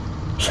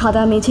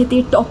 সাদা মেঝেতে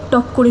টপ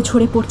টপ করে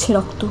ঝরে পড়ছে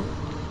রক্ত।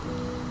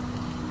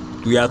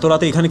 তুই এত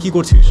রাতে এখানে কি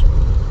করছিস?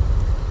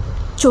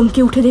 চমকে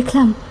উঠে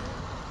দেখলাম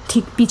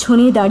ঠিক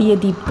পিছনে দাঁড়িয়ে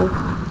দিব্য।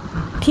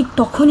 ঠিক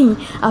তখনই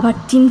আবার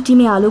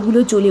টিমটিমে আলোগুলো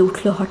জ্বলে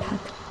উঠল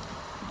হঠাৎ।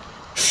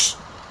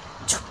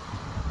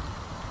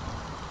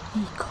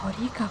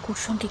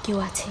 সঙ্গে কেউ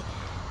আছে,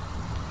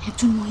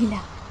 একজন মহিলা।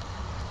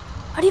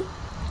 আরে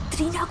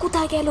তৃণা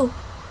কোথায় গেল?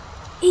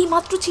 এই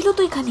মাত্র ছিল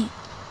তো এখানে।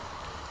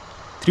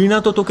 তৃণা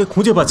তো তোকে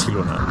খুঁজে পাচ্ছিল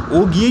না, ও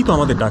গিয়েই তো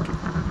আমাদের ডাকে।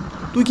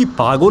 তুই কি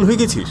পাগল হয়ে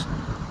গেছিস?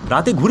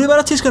 রাতে ঘুরে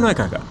বেড়াচ্ছিস কেন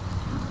একা একা?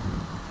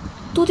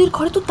 তোদের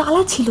ঘরে তো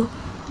তালা ছিল,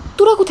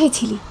 তোরা কোথায়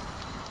ছিলি?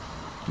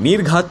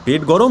 নির্ঘাত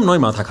পেট গরম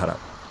নয় মাথা খারাপ।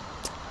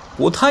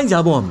 কোথায়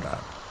যাব আমরা?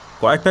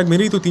 কয়েক প্যাক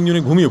মেরেই তো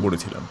তিনজনে ঘুমিয়ে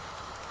পড়েছিলাম।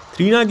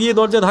 তৃণা গিয়ে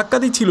দরজা ধাক্কা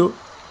দিচ্ছিল।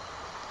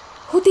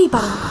 হতেই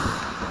পারে।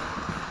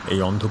 এই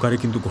অন্ধকারে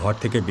কিন্তু ঘর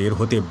থেকে বের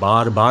হতে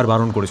বারবার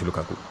বারণ করেছিল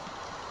কাকু।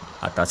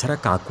 আর তাছাড়া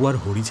কাকু আর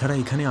হরি ছাড়া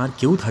এখানে আর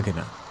কেউ থাকে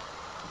না।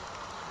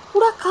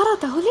 ওরা কারা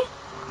তাহলে?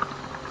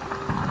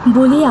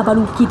 বলে আবার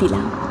উকি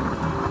দিলাম।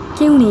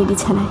 কেউ নেই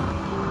বিছানায়,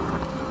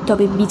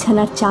 তবে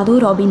বিছানার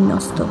চাদর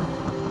অবিন্যস্ত।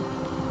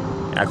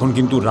 এখন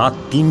কিন্তু রাত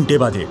 3টে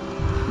বাজে,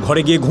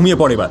 ঘরে গিয়ে ঘুমিয়ে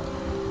পড়ে। এবার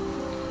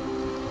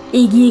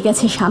এগিয়ে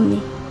গেছে সামনে,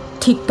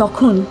 ঠিক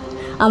তখন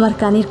আমার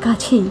কানের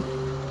কাছেই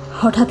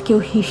হঠাৎ কেউ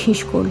হিস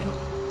হিস করল।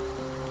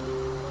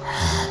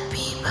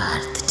 Happy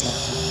birthday.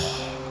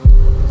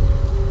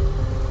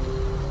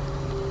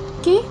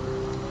 কে?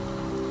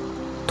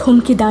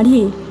 থমকে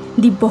দাঁড়িয়ে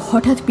দিব্য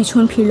হঠাৎ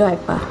পিছন ফিরল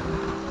একবার।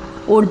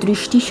 ওর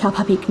দৃষ্টি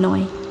স্বাভাবিক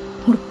নয়।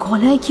 ওর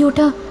গলায় কি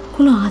ওটা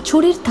কোনো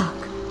আঁচড়ের তাক?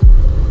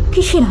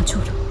 কিসের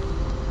আঁচড়?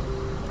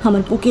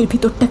 আমার বুকের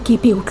ভিতরটা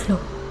কেঁপে উঠল।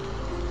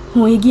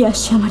 ও এগিয়ে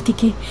আসছে আমার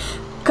দিকে,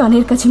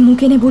 কানের কাছে মুখ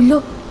এনে বলল,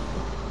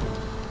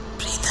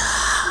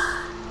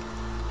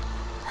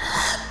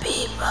 হ্যাপি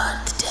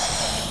বার্থডে।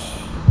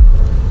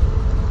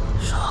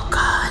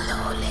 সকাল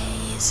হলে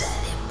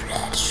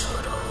সেলিব্রেট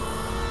শুরু।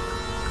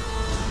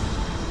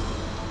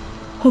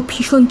 ও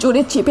ভীষণ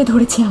জোরে চেপে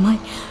ধরেছে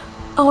আমায়।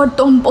 আমার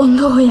দম বন্ধ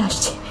হয়ে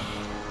আসছে।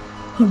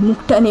 ওর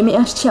মুখটা নেমে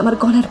আসছে আমার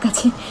গলার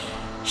কাছে।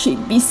 সেই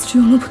বিশ্রী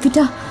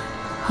অনুভূতিটা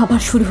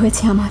আবার শুরু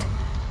হয়েছে আমার।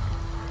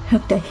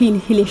 একটা হিল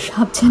হিলে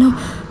সাপ যেন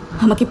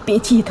আমাকে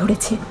পেঁচিয়ে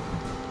ধরেছে।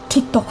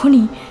 ঠিক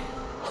তখনই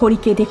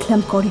হরিকে দেখলাম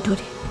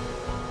করিডোরে,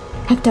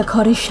 একটা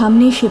ঘরের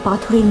সামনে সে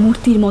পাথরের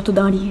মূর্তির মতো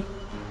দাঁড়িয়ে।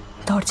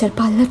 দরজার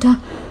পাল্লাটা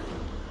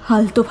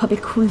আলতোভাবে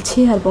খুলছে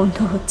আর বন্ধ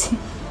হচ্ছে।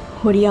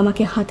 হরি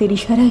আমাকে হাতের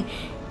ইশারায়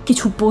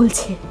কিছু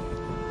বলছে।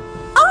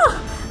 আহ!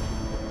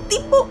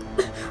 দিব্য,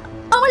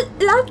 আমার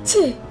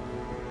লাগছে।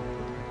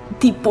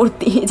 দিব্যর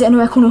দেহে যেন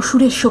এখন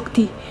অসুরের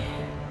শক্তি।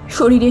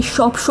 শরীরের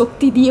সব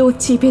শক্তি দিয়ে ও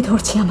চেপে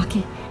ধরছে আমাকে।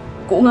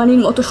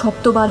 কোঙানির মতো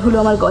শব্দ বার হলো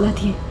আমার গলা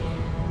দিয়ে।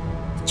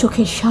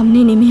 চোখের সামনে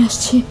নেমে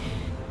আসছে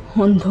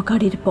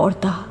অন্ধকারের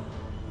পর্দা।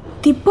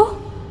 দিব্য?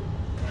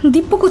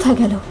 দিব্য কোথায়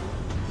গেল?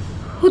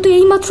 ও তো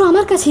এইমাত্র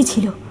আমার কাছেই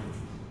ছিল।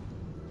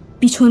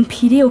 পিছন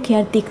ফিরে ওকে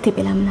আর দেখতে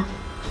পেলাম না।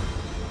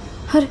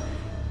 আর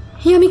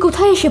আমি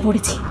কোথায় এসে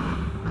পড়েছি?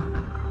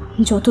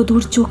 যত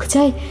দূর চোখ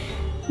যায়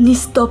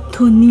নিস্তব্ধ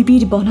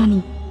নিবিড়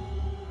বনানী।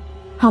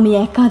 আমি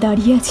একা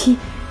দাঁড়িয়ে আছি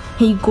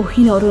এই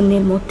গহীন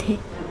অরণ্যের মধ্যে।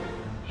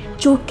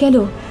 চোখ গেল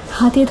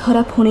হাতে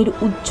ধরা ফোনের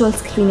উজ্জ্বল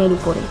স্ক্রিনের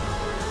উপরে।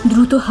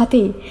 দ্রুত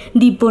হাতে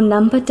দিব্যর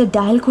নাম্বারটা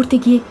ডায়াল করতে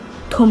গিয়ে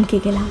থমকে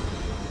গেলাম।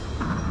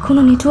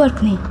 কোনো নেটওয়ার্ক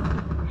নেই,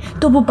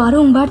 তবু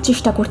বারংবার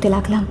চেষ্টা করতে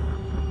লাগলাম।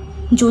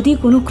 যদি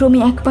কোনো ক্রমে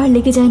একবার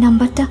লেগে যায়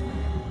নাম্বারটা।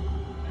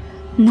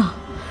 না,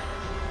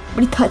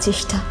 বৃথা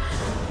চেষ্টা,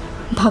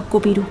 ভাগ্য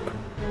বিরূপ।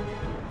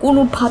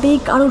 কোনোভাবেই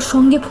কারোর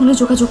সঙ্গে ফোনে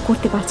যোগাযোগ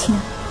করতে পারছি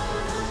না।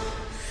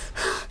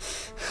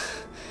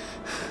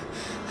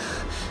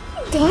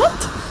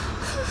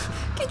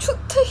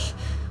 কিছুতেই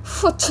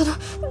হচ্ছে না।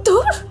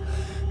 দূর।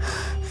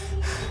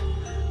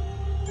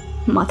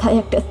 মাথায়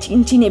একটা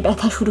চিনচিনে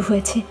ব্যথা শুরু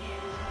হয়েছে।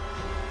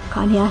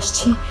 কানে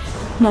আসছে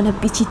নানা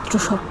বিচিত্র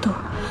শব্দ,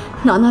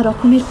 নানা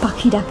রকমের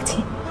পাখি ডাকছে।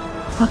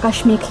 আকাশ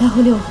মেঘলা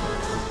হলেও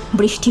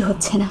বৃষ্টি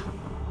হচ্ছে না।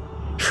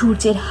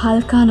 সূর্যের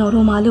হালকা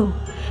নরম আলো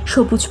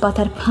সবুজ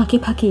পাতার ফাঁকে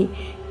ফাঁকে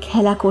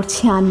খেলা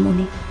করছে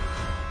আনমনে।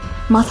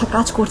 মাথা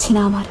কাজ করছে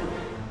না আমার।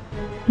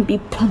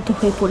 বিভ্রান্ত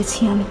হয়ে পড়েছি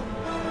আমি।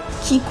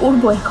 কি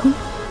করব এখন?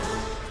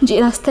 যে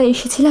রাস্তায়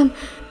এসেছিলাম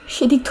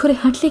সেদিক ধরে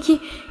হাঁটলে কি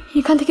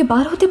এখান থেকে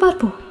বার হতে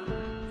পারবো?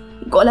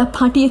 গলা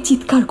ফাটিয়ে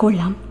চিৎকার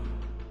করলাম,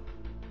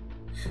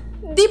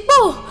 দিব্য,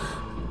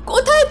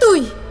 কোথায়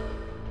তুই?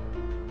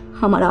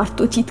 আমার আর্ত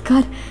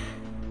চিৎকার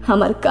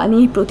আমার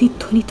কানেই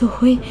প্রতিধ্বনিত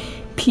হয়ে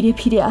ফিরে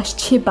ফিরে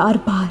আসছে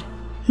বারবার।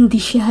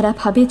 দিশেহারা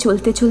ভাবে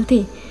চলতে চলতে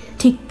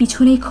ঠিক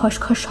পিছনেই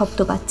খসখস শব্দ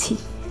পাচ্ছি।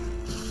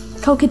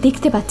 কাউকে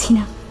দেখতে পাচ্ছি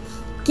না,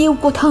 কেউ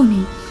কোথাও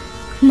নেই।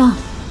 না,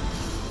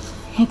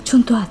 একজন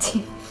তো আছে,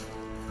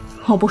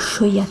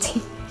 অবশ্যই আছে।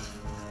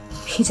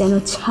 সে যেন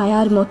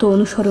ছায়ার মতো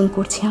অনুসরণ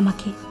করছে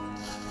আমাকে।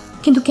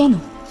 কিন্তু কেন?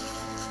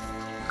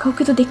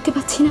 কাউকে তো দেখতে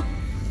পাচ্ছি না।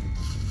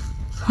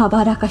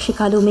 আবার আকাশে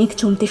কালো মেঘ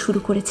জমতে শুরু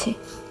করেছে।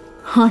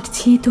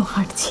 হাঁটছি তো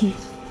হাঁটছি,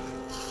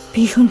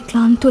 ভীষণ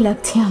ক্লান্ত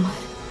লাগছে আমার।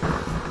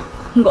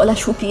 গলা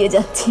শুকিয়ে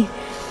যাচ্ছে।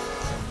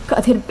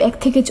 কাঁধের ব্যাগ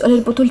থেকে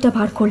জলের বোতলটা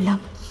বার করলাম,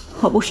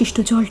 অবশিষ্ট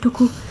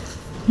জলটুকু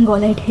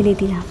গলায় ঢেলে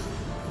দিলাম।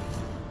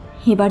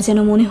 এবার যেন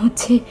মনে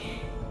হচ্ছে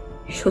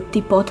সত্যি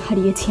পথ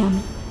হারিয়েছি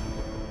আমি।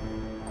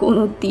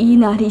 কোনো দিন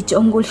আর এই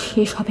জঙ্গল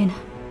শেষ হবে না।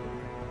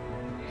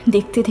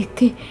 দেখতে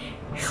দেখতে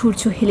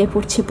সূর্য হেলে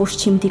পড়ছে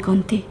পশ্চিম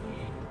দিগন্তে।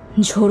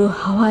 ঝোড়ো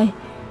হাওয়ায়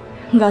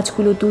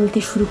গাছগুলো দুলতে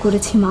শুরু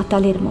করেছে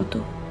মাতালের মতো।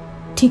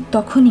 ঠিক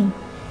তখনই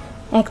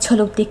এক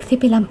ঝলক দেখতে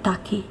পেলাম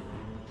তাকে।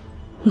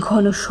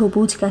 ঘন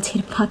সবুজ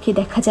গাছের ফাঁকে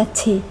দেখা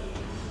যাচ্ছে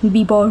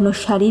বিবর্ণ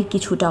শাড়ির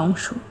কিছুটা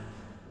অংশ।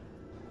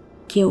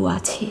 কেউ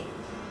আছে।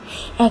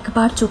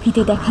 একবার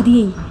চকিতে দেখা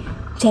দিয়েই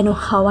যেন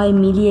হাওয়ায়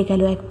মিলিয়ে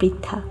গেল এক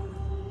বৃদ্ধা,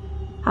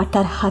 আর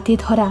তার হাতে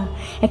ধরা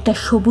একটা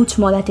সবুজ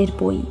মলাটের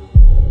বই।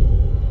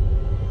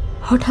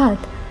 হঠাৎ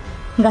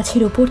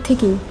গাছের ওপর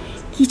থেকে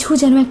কিছু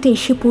যেন একটা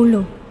এসে পড়ল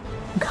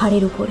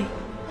ঘাড়ের উপরে।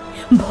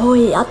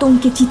 ভয়ে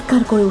আতঙ্কে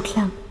চিৎকার করে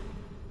উঠলাম।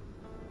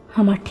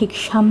 আমার ঠিক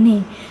সামনে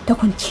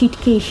তখন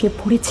ছিটকে এসে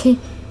পড়েছে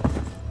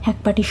এক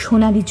পাটি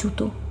সোনালি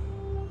জুতো।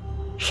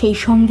 সেই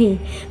সঙ্গে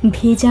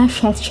ভেজা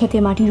স্যাঁতস্যাঁতে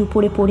মাটির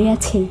উপরে পড়ে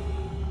আছে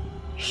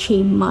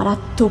সেই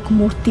মারাত্মক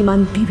মূর্তিমান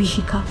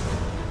বিভীষিকা,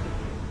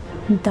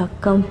 দ্য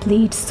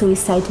কমপ্লিট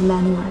সুইসাইড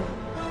ম্যানুয়াল।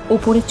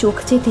 ওপরে চোখ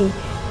যেতে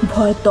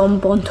ভয় দম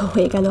বন্ধ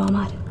হয়ে গেল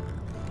আমার।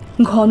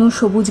 ঘন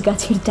সবুজ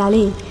গাছের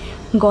ডালে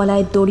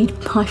গলায় দড়ির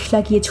ফাঁস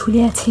লাগিয়ে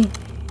ঝুলে আছে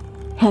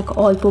এক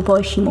অল্প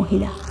বয়সী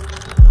মহিলা।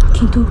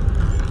 কিন্তু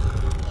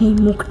এই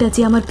মুখটা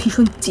যে আমার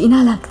ভীষণ চেনা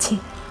লাগছে।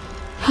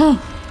 হ্যাঁ,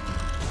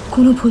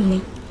 কোনো ভুল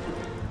নেই,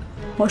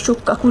 অশোক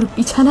কাকুর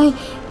বিছানায়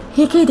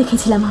একেই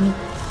দেখেছিলাম আমি।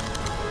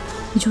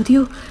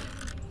 যদিও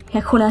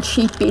এখন আর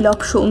সেই পেলব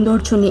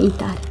সৌন্দর্য নেই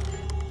তার।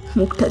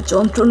 মুখটা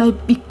যন্ত্রণায়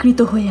বিকৃত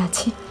হয়ে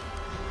আছে,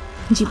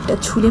 জিভটা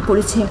ঝুলে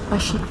পড়েছে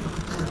একপাশে।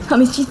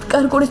 আমি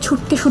চিৎকার করে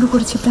ছুটতে শুরু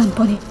করেছি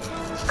প্রাণপণে।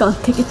 কাঁধ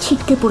থেকে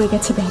ছিটকে পড়ে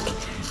গেছে ব্যাগ।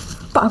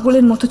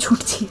 পাগলের মতো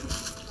ছুটছি।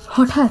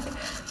 হঠাৎ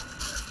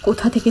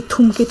কোথা থেকে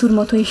ধূমকেতুর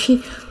মতো এসে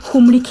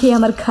হুমড়ি খেয়ে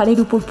আমার ঘাড়ের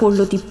উপর পড়ল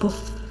দিব্য।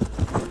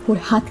 ওর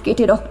হাত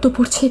কেটে রক্ত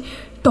পড়ছে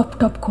টপ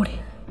টপ করে।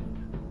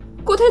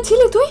 কোথায়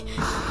ছিলে তুই?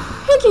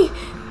 কি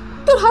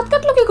তোর হাত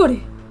কাটলো কি করে?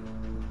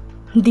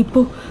 দিব্য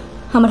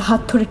আমার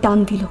হাত ধরে টান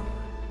দিল।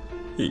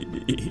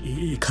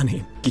 এখানে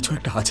কিছু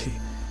একটা আছে,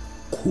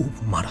 খুব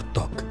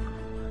মারাত্মক,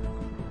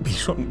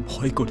 ভীষণ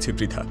ভয় করছে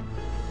বৃথা।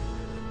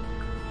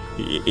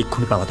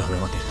 এক্ষুনি পালাতে হবে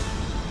আমাদের,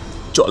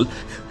 চল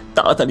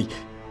তাড়াতাড়ি।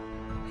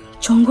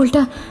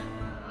 জঙ্গলটা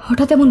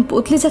হঠাৎ এমন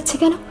বদলে যাচ্ছে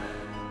কেন?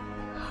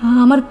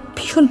 আমার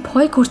ভীষণ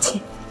ভয় করছে।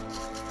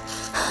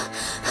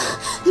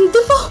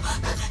 দিব্য,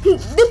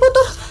 দিব্য,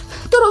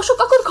 তোর অশোক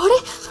কাকুর ঘরে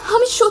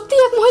আমি সত্যি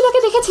এক মহিলাকে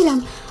দেখেছিলাম,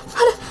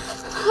 আর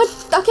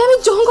তাকে আমি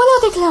জঙ্গলেও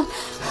দেখলাম।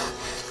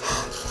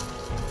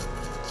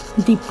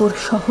 দিব্যর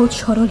সহজ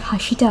সরল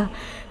হাসিটা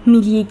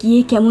মিলিয়ে গিয়ে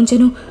কেমন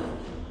যেন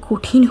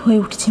কঠিন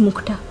হয়ে উঠছে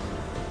মুখটা।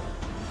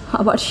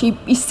 আবার সেই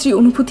বিশ্রী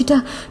অনুভূতিটা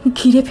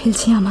ঘিরে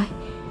ফেলছে আমায়।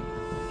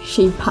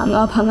 সেই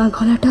ভাঙা ভাঙা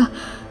গলাটা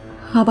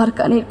আবার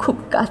কানের খুব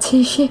কাছে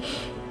এসে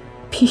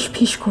ফিস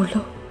ফিস করল।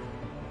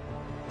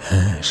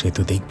 হ্যাঁ, সে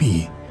তো দেখবি,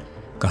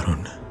 কারণ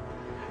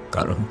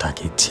কারণ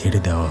তাকে ছেড়ে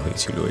দেওয়া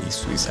হয়েছিল এই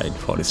সুইসাইড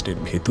ফরেস্টের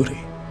ভেতরে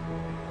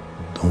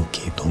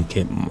ধুঁকে ধুঁকে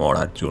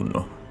মরার জন্য।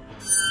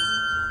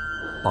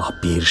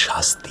 পাপের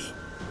শাস্তি।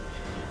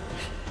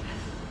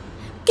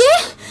 কে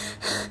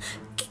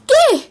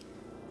কে?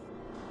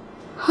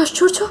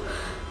 আশ্চর্য,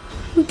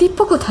 দিব্য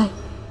কোথায়?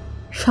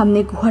 সামনে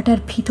গুহাটার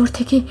ভিতর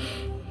থেকে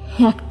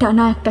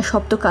একটানা একটা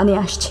শব্দ কানে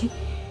আসছে।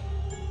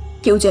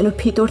 কেউ যেন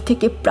ভিতর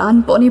থেকে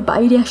প্রাণপণে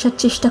বাইরে আসার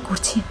চেষ্টা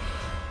করছে।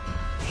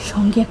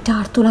 সঙ্গে একটা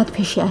আর্তনাদ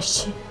ভেসে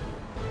আসছে।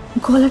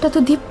 গলাটা তো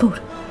দিব্যর।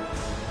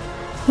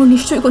 ওর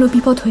নিশ্চয়ই কোনো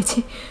বিপদ হয়েছে।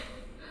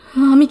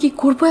 আমি কি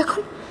করব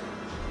এখন?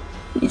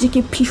 নিজেকে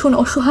ভীষণ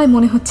অসহায়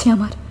মনে হচ্ছে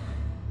আমার।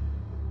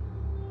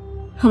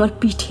 আমার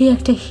পিঠে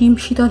একটা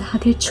হিমশীতল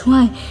হাতের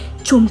ছোঁয়ায়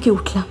চমকে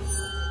উঠলাম।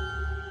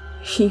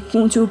 সেই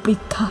কুঁজো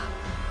বৃদ্ধা,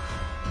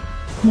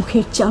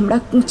 মুখের চামড়া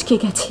কুঁচকে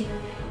গেছে,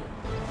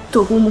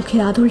 তবু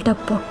মুখের আদলটা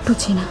বড্ড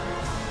চেনা।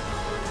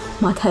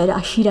 মাথায়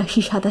রাশি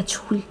রাশি সাদা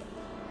চুল,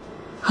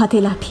 হাতে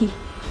লাঠি।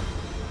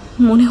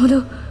 মনে হলো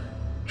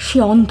সে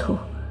অন্ধ।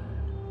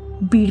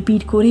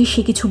 বিড়বিড় করে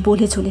সে কিছু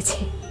বলে চলেছে।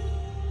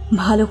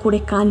 ভালো করে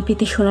কান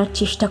পেতে শোনার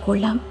চেষ্টা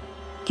করলাম।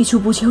 কিছু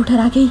বুঝে ওঠার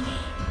আগেই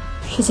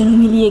সে যেন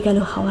মিলিয়ে গেল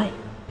হাওয়ায়।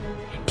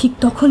 ঠিক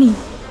তখনই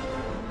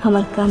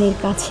আমার কানের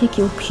কাছে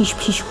কেউ ফিস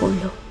ফিস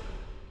করল,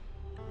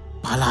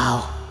 পালাও,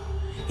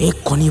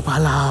 এক্ষুনি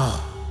পালাও।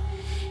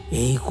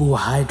 এই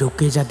গুহায়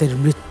ঢুকে যাদের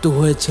মৃত্যু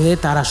হয়েছে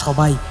তারা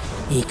সবাই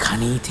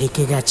এখানেই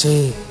থেকে গেছে।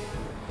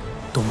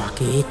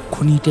 তোমাকে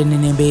এক্ষুনি টেনে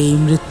নেবে এই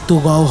মৃত্যু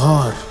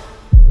গহ্বর।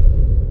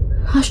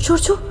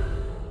 আশ্চর্য,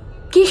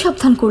 কে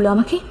সাবধান করলো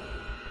আমাকে?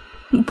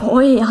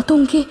 ভয়ে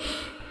আতঙ্কে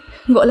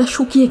গলা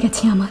শুকিয়ে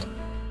গেছে আমার।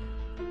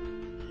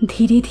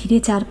 ধীরে ধীরে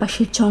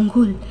চারপাশের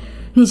জঙ্গল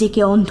নিজেকে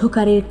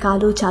অন্ধকারের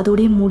কালো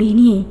চাদরে মুড়ে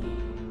নিয়ে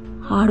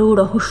আরও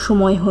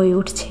রহস্যময় হয়ে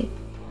উঠছে।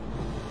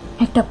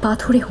 একটা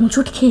পাথরে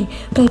হোঁচট খেয়ে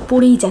প্রায়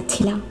পড়েই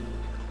যাচ্ছিলাম।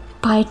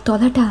 পায়ের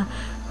তলাটা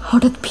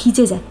হঠাৎ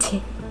ভিজে যাচ্ছে।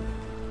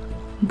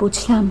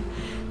 বুঝলাম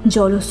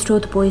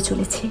জলস্রোত বয়ে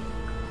চলেছে।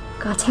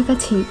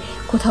 কাছাকাছি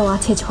কোথাও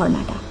আছে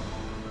ঝর্ণাটা।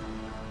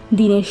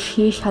 দিনের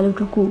শেষ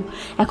আলোটুকু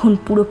এখন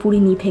পুরোপুরি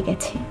নিভে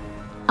গেছে।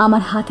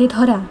 আমার হাতে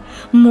ধরা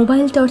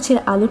মোবাইল টর্চের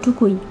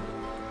আলোটুকুই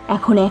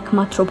এখন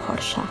একমাত্র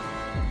ভরসা।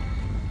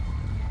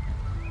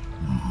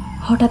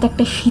 হঠাৎ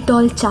একটা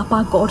শীতল চাপা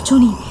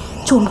গর্জনে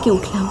চমকে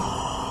উঠলাম।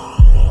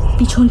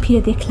 পিছন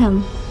ফিরে দেখলাম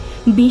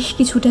বেশ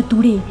কিছুটা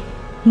দূরে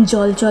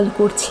জল জল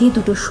করছে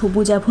দুটো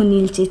সবুজাভ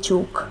নীলচে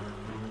চোখ,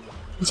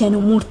 যেন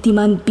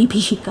মূর্তিমান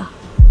বিভীষিকা।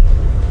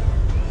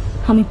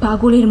 আমি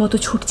পাগলের মতো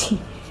ছুটছি,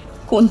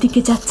 কোন দিকে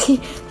যাচ্ছি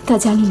তা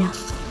জানি না।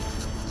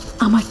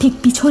 আমার ঠিক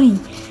পিছনেই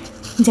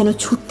যেন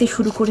ছুটতে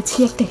শুরু করেছে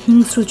একটা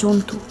হিংস্র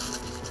জন্তু।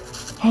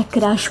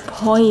 একরাশ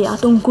ভয়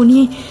আতঙ্ক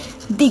নিয়ে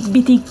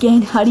দিকবিদিক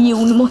জ্ঞান হারিয়ে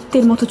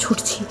উন্মত্তের মতো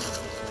ছুটছি।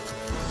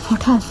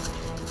 হঠাৎ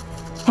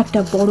একটা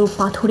বড়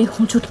পাথরে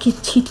হোঁচটকে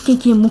ছিটকে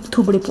গিয়ে মুখ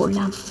থুবড়ে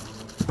পড়লাম।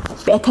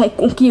 ব্যথায়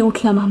কোঁকিয়ে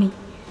উঠলাম আমি।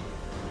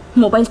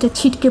 মোবাইলটা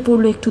ছিটকে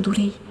পড়লো একটু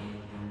দূরেই।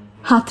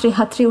 হাতড়ে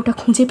হাতড়ে ওটা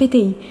খুঁজে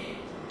পেতেই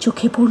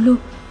চোখে পড়ল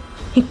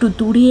একটু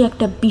দূরে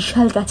একটা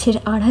বিশাল গাছের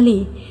আড়ালে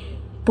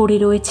পড়ে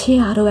রয়েছে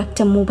আরও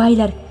একটা মোবাইল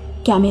আর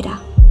ক্যামেরা।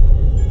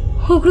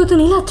 ওগুলো তো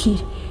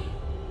নীলাদ্রির।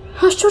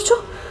 আশ্চর্য,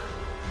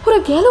 ওরা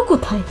গেল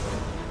কোথায়?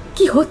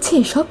 কি হচ্ছে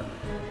এসব?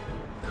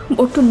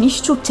 বড্ড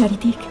নিশ্চুপ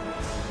চারিদিক,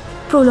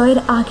 প্রলয়ের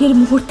আগের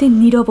মুহূর্তের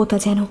নীরবতা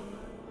যেন।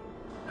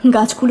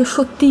 গাছগুলো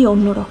সত্যিই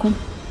অন্যরকম,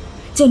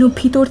 যেন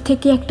ভিতর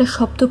থেকে একটা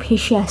শব্দ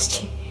ভেসে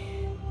আসছে,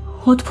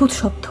 অদ্ভুত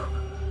শব্দ।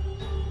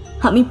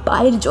 আমি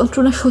পায়ের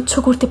যন্ত্রণা সহ্য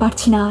করতে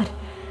পারছি না আর,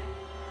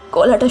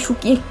 গলাটা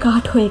শুকিয়ে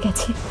কাঠ হয়ে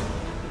গেছে।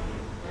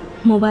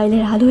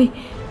 মোবাইলের আলোয়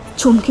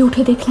চমকে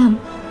উঠে দেখলাম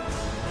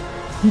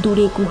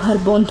দূরে গুহার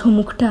বন্ধ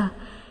মুখটা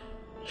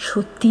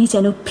সত্যিই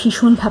যেন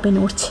ভীষণভাবে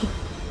নড়ছে।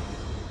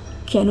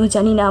 কেন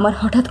জানি না আমার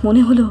হঠাৎ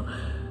মনে হলো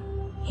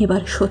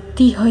এবার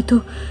সত্যিই হয়তো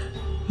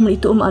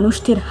মৃত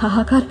মানুষদের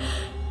হাহাকার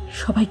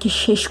সবাইকে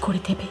শেষ করে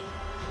দেবে।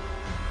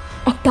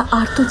 একটা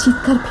আর্ত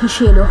চিৎকার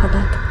ভেসে এলো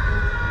হঠাৎ।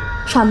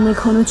 সামনে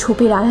ঘন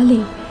ঝোপের আড়ালে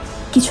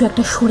কিছু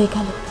একটা সরে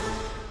গেল।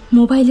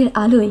 মোবাইলের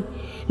আলোয়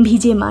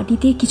ভিজে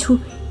মাটিতে কিছু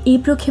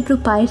এবড়ো খেবড়ো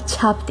পায়ের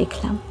ছাপ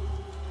দেখলাম।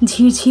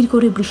 ঝিরঝির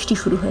করে বৃষ্টি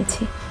শুরু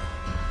হয়েছে।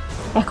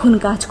 এখন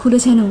গাছগুলো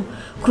যেন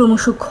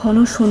ক্রমশ ঘন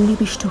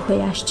সন্নিবিষ্ট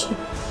হয়ে আসছে।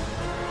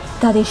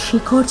 তাদের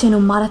শিকড় যেন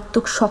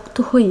মারাত্মক শক্ত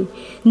হয়ে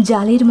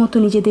জালের মতো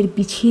নিজেদের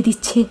বিছিয়ে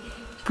দিচ্ছে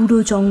পুরো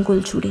জঙ্গল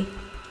জুড়ে।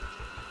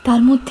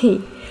 তার মধ্যে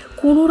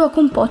কোনো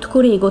রকম পথ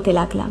করে এগোতে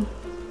লাগলাম।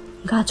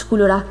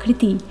 গাছগুলোর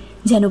আকৃতি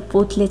যেন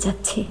বদলে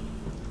যাচ্ছে।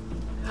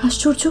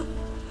 আশ্চর্য,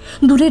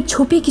 দূরের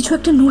ঝোপে কিছু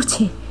একটা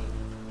নড়ছে।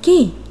 কে?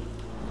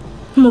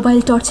 মোবাইল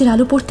টর্চের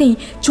আলো পড়তেই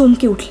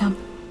চমকে উঠলাম।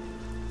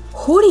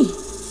 হরি!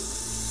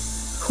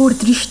 ওর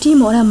দৃষ্টি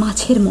মরা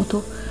মাছের মতো।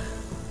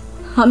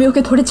 আমি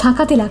ওকে ধরে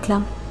ঝাঁকাতে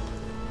লাগলাম।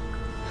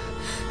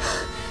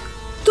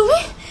 তুমি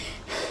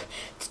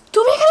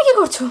তুমি এখানে কি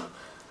করছো?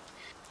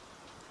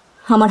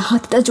 আমার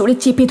হাতটা জোরে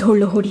চেপে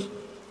ধরল হরি।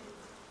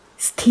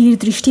 স্থির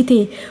দৃষ্টিতে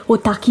ও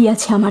তাকিয়ে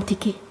আছে আমার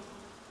দিকে।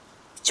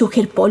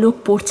 চোখের পলক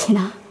পড়ছে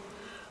না।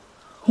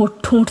 ওর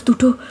ঠোঁট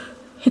দুটো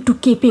একটু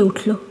কেঁপে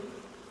উঠল।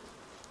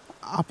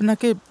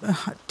 আপনাকে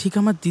ঠিক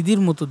আমার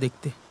দিদির মতো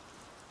দেখতে,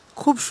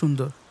 খুব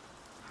সুন্দর।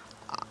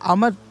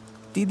 আমার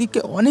দিদিকে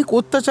অনেক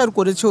অত্যাচার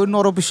করেছে ওই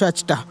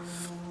নরপিশাচটা।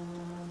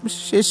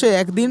 শেষে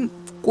একদিন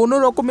কোনো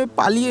রকমে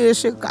পালিয়ে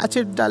এসে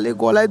গাছের ডালে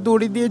গলায়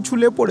দড়ি দিয়ে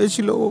ঝুলে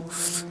পড়েছিল।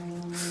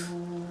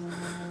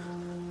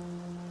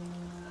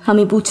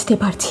 আমি বুঝতে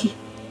পারছি,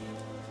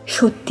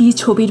 সত্যি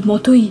ছবির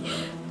মতোই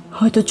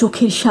হয়তো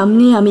চোখের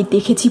সামনে আমি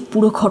দেখেছি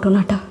পুরো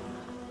ঘটনাটা।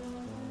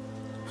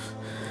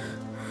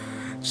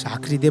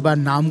 চাকরি দেবার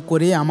নাম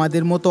করে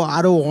আমাদের মতো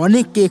আরো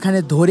অনেককে এখানে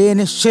ধরে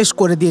এনে শেষ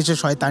করে দিয়েছে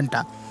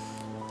শয়তানটা।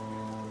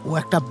 ও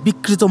একটা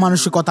বিকৃত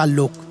মানসিকতার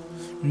লোক,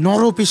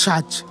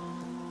 নরপিশাচ।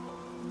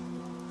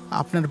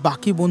 আপনার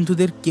বাকি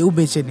বন্ধুদের কেউ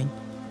বেঁচে নেই।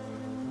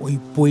 ওই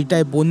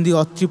বইটায় বন্দি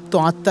অতৃপ্ত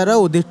আত্মারা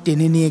ওদের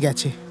টেনে নিয়ে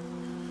গেছে।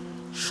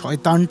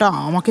 শয়তানটা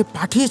আমাকে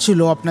পাঠিয়েছিল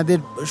আপনাদের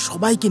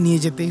সবাইকে নিয়ে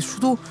যেতে,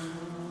 শুধু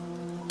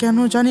কেন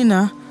জানি না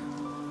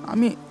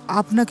আমি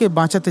আপনাকে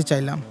বাঁচাতে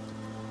চাইলাম।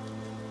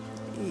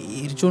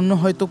 এর জন্য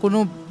হয়তো কোনো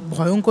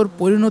ভয়ঙ্কর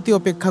পরিণতি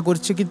অপেক্ষা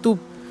করছে,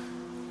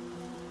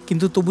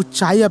 কিন্তু তবু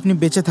চাই আপনি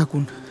বেঁচে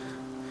থাকুন।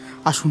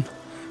 আসুন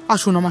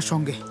আসুন আমার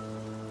সঙ্গে।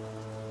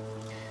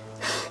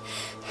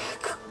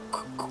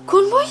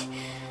 কোন বই?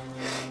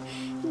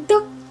 The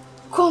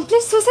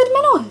complete suicide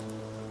manual?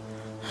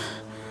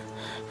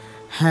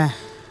 হ্যাঁ,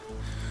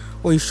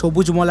 ওই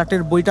সবুজ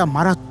মলাটের বইটা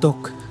মারাত্মক।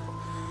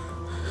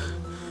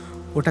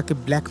 ওটাকে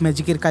ব্ল্যাক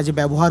ম্যাজিকের কাজে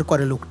ব্যবহার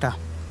করে লোকটা।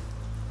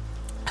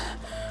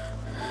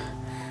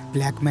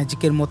 ব্ল্যাক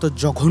ম্যাজিকের মতো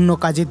জঘন্য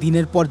কাজে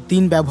দিনের পর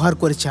দিন ব্যবহার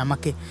করেছে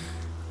আমাকে।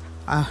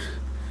 আর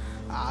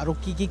আরও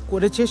কি কি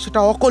করেছে সেটা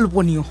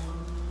অকল্পনীয়।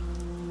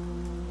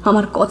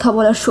 আমার কথা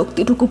বলার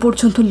শক্তিটুকু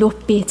পর্যন্ত লোপ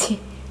পেয়েছে।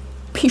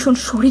 ভীষণ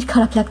শরীর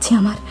খারাপ লাগছে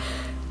আমার।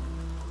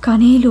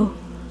 কানে এলো,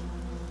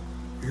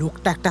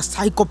 লোকটা একটা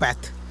সাইকোপ্যাথ।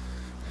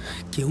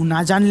 কেউ না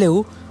জানলেও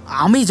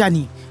আমি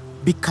জানি,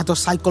 বিখ্যাত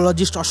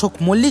সাইকোলজিস্ট অশোক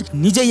মল্লিক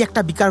নিজেই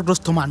একটা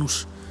বিকারগ্রস্ত মানুষ।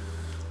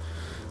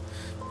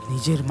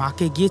 নিজের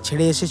মাকে গিয়ে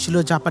ছেড়ে এসেছিল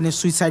জাপানের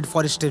সুইসাইড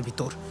ফরেস্টের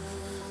ভিতর।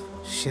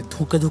 সে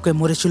ধুকে ধুকে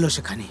মরেছিল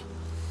সেখানে।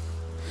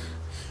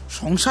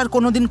 সংসার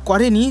কোনোদিন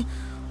করেনি,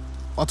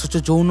 অথচ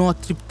যৌন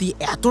তৃপ্তি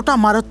এতটা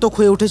মারাত্মক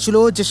হয়ে উঠেছিল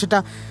যে সেটা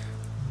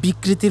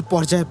বিকৃতির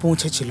পর্যায়ে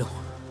পৌঁছেছিল।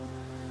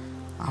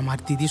 আমার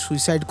দিদি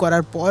সুইসাইড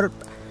করার পর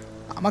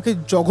আমাকে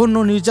জঘন্য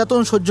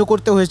নির্যাতন সহ্য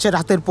করতে হয়েছে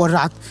রাতের পর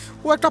রাত।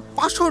 ও একটা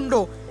পাষণ্ড,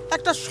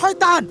 একটা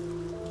শয়তান।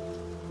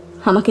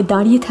 আমাকে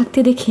দাঁড়িয়ে থাকতে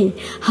দেখে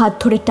হাত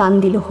ধরে টান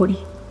দিল হরি।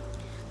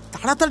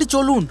 তাড়াতাড়ি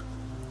চলুন।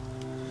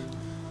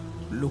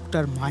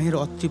 লোকটার মায়ের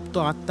অতৃপ্ত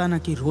আত্মা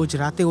নাকি রোজ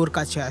রাতে ওর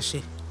কাছে আসে।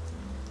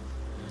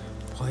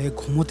 ভয়ে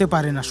ঘুমোতে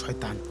পারে না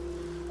শয়তান।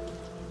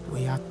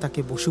 ওই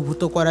আত্মাকে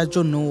বশীভূত করার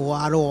জন্য ও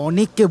আরো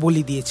অনেককে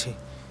বলি দিয়েছে।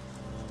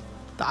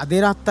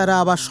 তাদের আত্মারা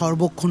আবার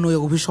সর্বক্ষণ ওই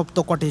অভিশপ্ত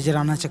কটেজের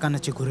আনাচে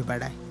কানাচে ঘুরে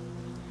বেড়ায়।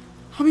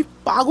 আমি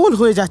পাগল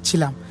হয়ে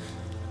যাচ্ছিলাম।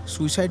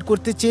 সুইসাইড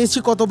করতে চেয়েছি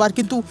কতবার,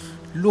 কিন্তু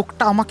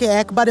লোকটা আমাকে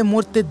একবারে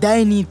মরতে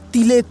দেয়নি,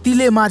 তিলে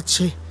তিলে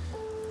মারছে।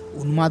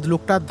 উন্মাদ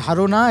লোকটার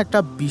ধারণা একটা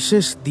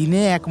বিশেষ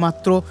দিনে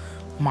একমাত্র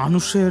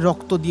মানুষের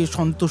রক্ত দিয়ে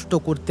সন্তুষ্ট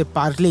করতে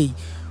পারলেই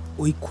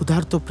ওই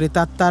ক্ষুধার্ত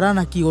প্রেতাত্মারা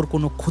নাকি ওর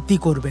কোনো ক্ষতি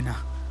করবে না।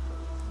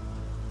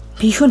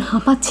 ভীষণ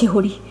হাঁপাচ্ছে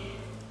হরি।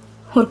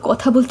 ওর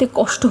কথা বলতে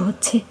কষ্ট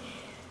হচ্ছে।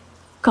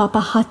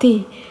 কাপা হাতে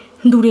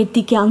দূরের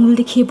দিকে আঙুল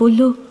দেখিয়ে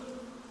বলল,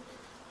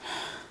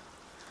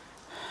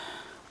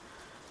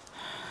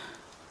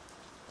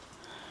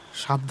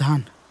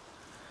 সাবধান,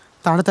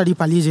 তাড়াতাড়ি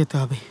পালিয়ে যেতে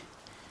হবে।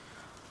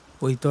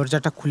 ওই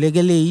দরজাটা খুলে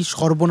গেলেই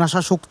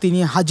সর্বনাশা শক্তি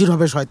নিয়ে হাজির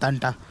হবে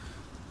শয়তানটা।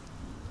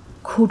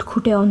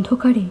 খুঁটখুটে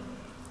অন্ধকারে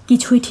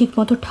কিছুই ঠিক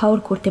মতো ঠাউর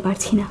করতে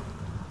পারছি না।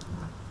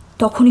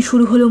 তখনই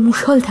শুরু হলো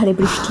মুষলধারে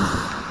বৃষ্টি।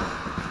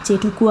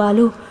 যেটুকু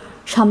আলো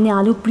সামনে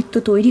আলোকবৃত্ত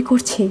তৈরি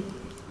করছে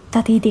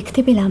তাতেই দেখতে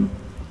পেলাম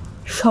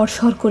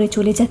সরসর করে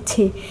চলে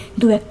যাচ্ছে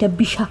দু একটা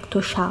বিষাক্ত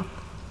সাপ।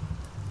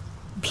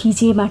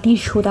 ভিজে মাটির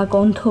সোদা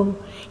গন্ধ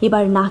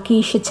এবার নাকে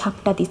এসে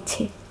ঝাপটা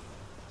দিচ্ছে।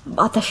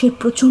 বাতাসের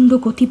প্রচণ্ড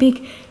গতিবেগ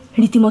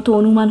রীতিমতো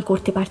অনুমান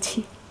করতে পারছি।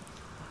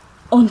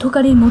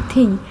 অন্ধকারের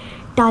মধ্যেই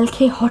টাল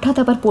খেয়ে হঠাৎ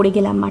আবার পড়ে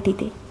গেলাম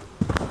মাটিতে।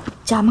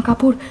 জামা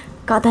কাপড়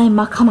কাদায়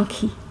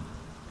মাখামাখি।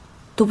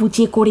 তবু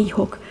যে করেই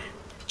হোক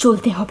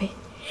চলতে হবে।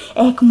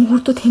 এক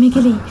মুহূর্ত থেমে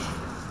গেলেই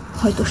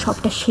হয়তো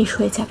সবটা শেষ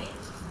হয়ে যাবে।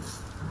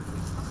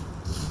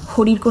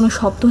 হরির কোনো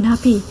শব্দ না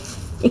পেয়ে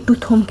একটু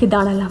থমকে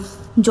দাঁড়ালাম।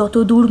 যত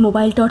দূর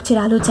মোবাইল টর্চের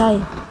আলো যায়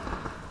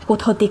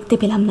কোথাও দেখতে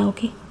পেলাম না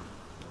ওকে।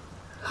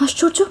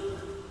 আশ্চর্য,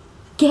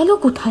 গেল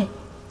কোথায়?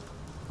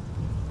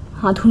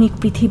 আধুনিক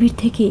পৃথিবীর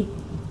থেকে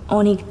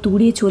অনেক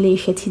দূরে চলে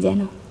এসেছি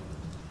যেন।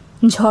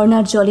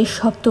 ঝর্ণার জলের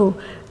শব্দ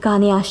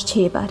কানে আসছে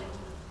এবার।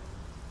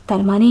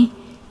 তার মানে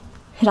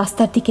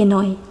রাস্তার দিকে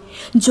নয়,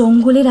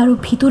 জঙ্গলের আরও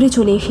ভিতরে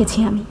চলে এসেছি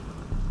আমি।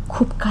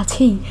 খুব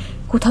কাছেই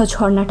কোথাও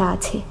ঝর্ণাটা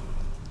আছে।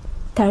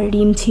 তার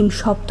রিমঝিম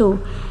শব্দ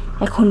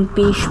এখন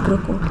বেশ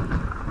প্রকট।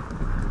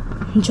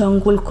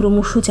 জঙ্গল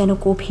ক্রমশ যেন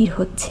গভীর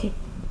হচ্ছে।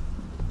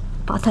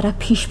 পাতারা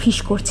ফিস ফিস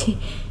করছে,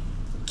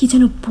 কি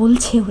যেন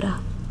বলছে ওরা।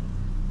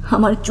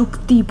 আমার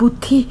যুক্তি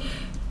বুদ্ধি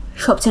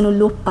সব যেন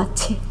লোপ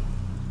পাচ্ছে।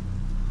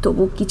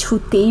 তবু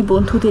কিছুতেই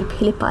বন্ধুদের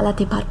ফেলে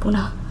পালাতে পারবো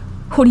না।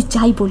 হরি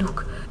যাই বলুক,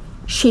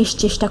 শেষ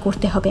চেষ্টা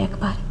করতে হবে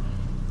একবার,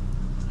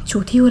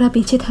 যদি ওরা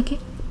বেঁচে থাকে।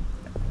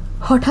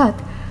 হঠাৎ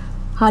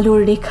আলোর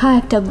রেখা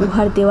একটা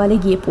গুহার দেওয়ালে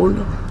গিয়ে পড়ল।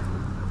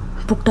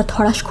 বুকটা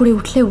ধড়াস করে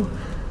উঠলেও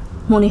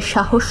মনে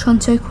সাহস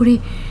সঞ্চয় করে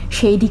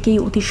সেই দিকেই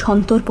অতি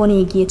সন্তর্পণে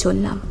এগিয়ে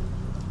চললাম।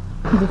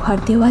 গুহার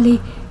দেওয়ালে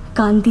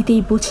কান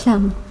দিতেই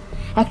বুঝলাম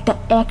একটা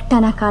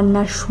একটানা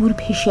কান্নার সুর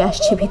ভেসে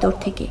আসছে ভেতর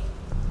থেকে।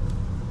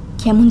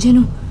 কেমন যেন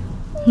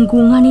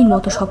গোঙানির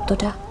মতো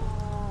শব্দটা।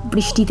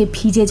 বৃষ্টিতে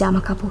ভিজে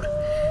জামা কাপড়,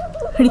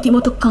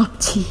 রীতিমতো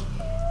কাঁপছি।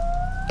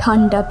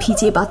 ঠান্ডা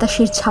ভিজে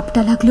বাতাসের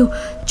ঝাপটা লাগলো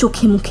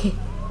চোখে মুখে।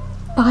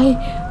 পায়ে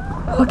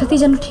হঠাৎই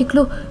যেন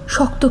ঠেকলো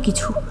শক্ত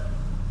কিছু।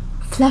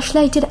 ফ্ল্যাশ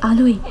লাইটের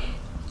আলোয়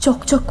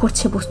চকচক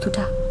করছে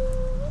বস্তুটা।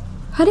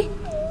 আরে,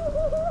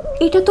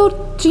 এটা তো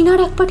ট্রিনার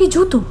এক পাটি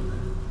জুতো।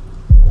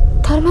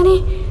 তার মানে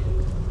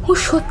ও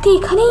সত্যি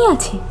এখানেই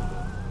আছে।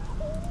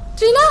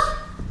 ট্রিনা,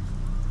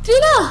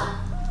 ট্রিনা,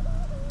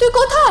 তুই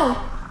কোথায়?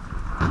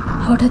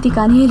 হঠাৎই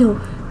কানে এলো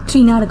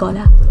ট্রিনার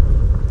গলা।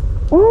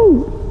 এই,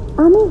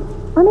 আমি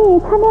আমি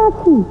এখানে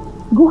আছি,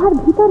 গুহার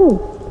ভিতরে,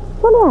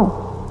 চলে আয়,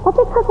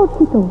 অপেক্ষা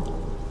করছি তো।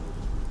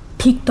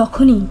 ঠিক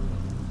তখনই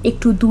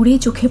একটু দূরে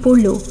চোখে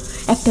পড়ল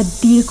একটা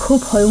দীর্ঘ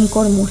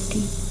ভয়ঙ্কর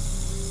মূর্তি।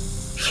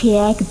 সে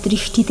এক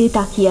দৃষ্টিতে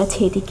তাকিয়ে আছে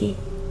এদিকে।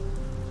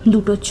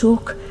 দুটো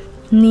চোখ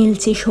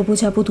নীলচে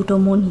সবুজাব দুটো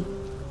মণি।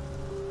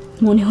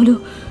 মনে হলো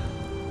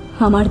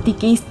আমার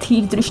দিকেই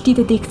স্থির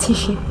দৃষ্টিতে দেখছে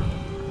সে।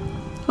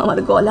 আমার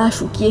গলা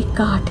শুকিয়ে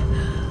কাঠ।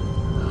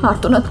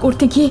 আর্তনাদ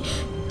করতে গিয়ে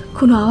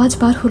কোনো আওয়াজ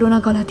বার হলো না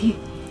গলা দিয়ে।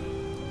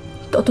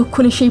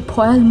 ততক্ষণে সেই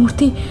ভয়াল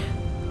মূর্তি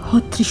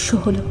অদৃশ্য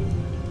হলো।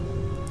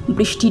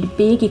 বৃষ্টির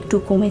বেগ একটু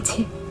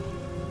কমেছে,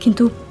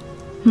 কিন্তু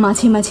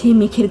মাঝে মাঝে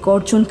মেঘের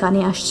গর্জন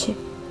কানে আসছে।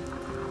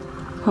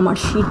 আমার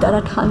শির দ্বারা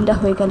ঠান্ডা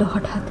হয়ে গেল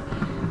হঠাৎ।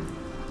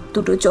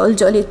 দুটো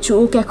জলের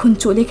চোখ এখন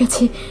চলে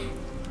গেছে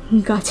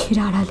গাছের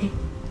আড়ালে।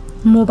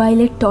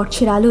 মোবাইলের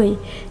টর্চের আলোয়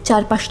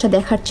চারপাশটা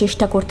দেখার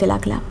চেষ্টা করতে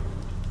লাগলাম।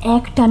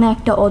 একটানা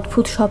একটা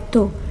অদ্ভুত শব্দ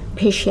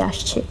ভেসে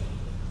আসছে।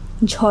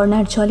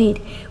 ঝর্ণার জলের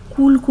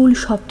কুলকুল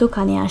শব্দ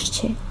কানে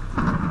আসছে।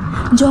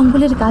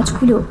 জঙ্গলের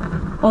গাছগুলো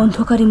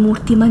অন্ধকারে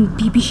মূর্তিমান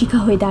বিভীষিকা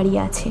হয়ে দাঁড়িয়ে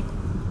আছে।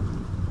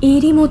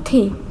 এরই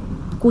মধ্যে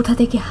কোথা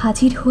থেকে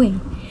হাজির হয়ে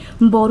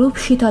বরফ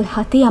শীতল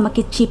হাতে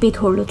আমাকে চেপে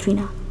ধরল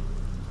তৃণা।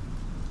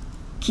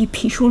 কি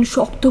ভীষণ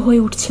শক্ত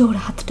হয়ে উঠছে ওর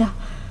হাতটা।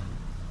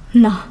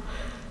 না,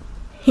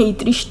 এই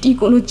দৃষ্টি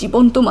কোনো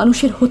জীবন্ত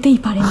মানুষের হতেই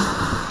পারে না।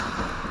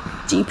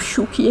 জিভ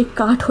শুকিয়ে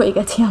কাঠ হয়ে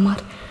গেছে আমার।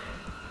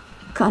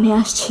 কানে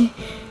আসছে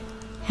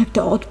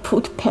একটা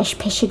অদ্ভুত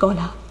ফ্যাঁসে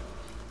গলা।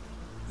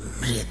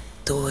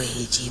 মৃত্যু এই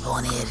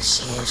জীবনের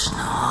শেষ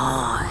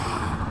নয়,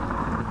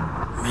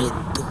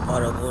 মৃত্যু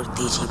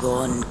পরবর্তী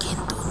জীবন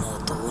কিন্তু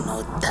নতুন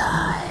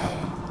অধ্যায়।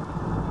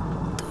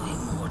 তুই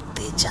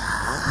মরতে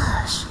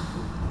চাস?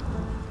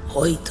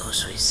 ওই তো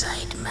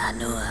সুইসাইড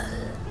ম্যানুয়াল।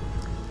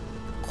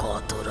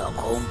 কত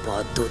রকম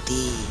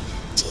পদ্ধতি,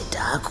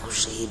 যেটা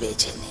খুশি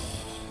বেছে নে।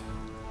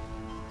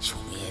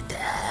 শুনিয়ে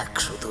দেখ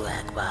শুধু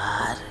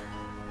একবার,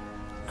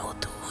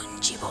 নতুন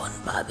জীবন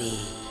পাবি,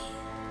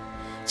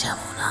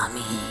 যেমন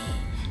আমি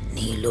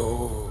নীল,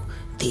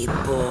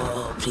 দিব্য,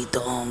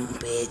 প্রীতম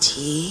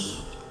পেয়েছি।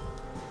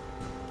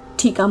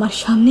 ঠিক আমার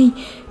সামনেই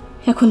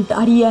এখন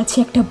দাঁড়িয়ে আছে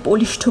একটা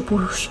বলিষ্ঠ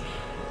পুরুষ।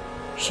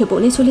 সে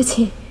বলে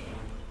চলেছে,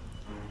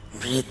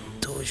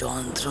 মৃত্যু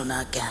যন্ত্রণা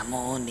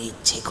কেমন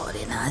ইচ্ছে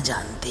করে না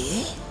জানতে?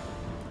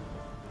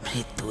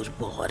 মৃত্যুর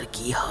পর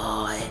কি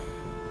হয়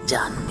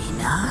জানবি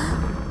না?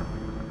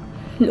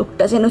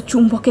 লোকটা যেন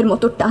চুম্বকের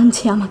মতো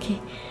টানছে আমাকে।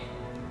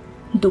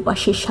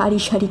 দুপাশে সারি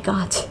সারি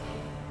গাছ,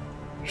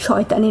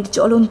 শয়তানের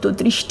জ্বলন্ত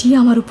দৃষ্টি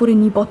আমার উপরে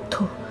নিবদ্ধ।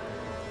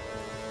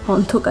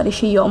 অন্ধকারে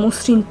সেই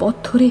অমসৃণ পথ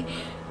ধরে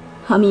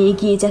আমি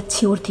এগিয়ে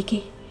যাচ্ছি ওর দিকে।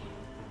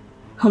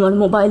 আমার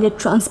মোবাইলের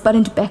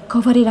ট্রান্সপারেন্ট ব্যাক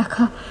কভারে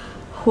রাখা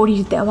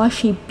হরির দেওয়া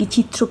সেই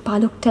বিচিত্র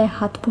পালকটায়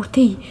হাত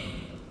পড়তেই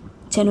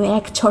যেন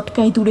এক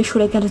ছটকায় দূরে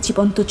সরে গেল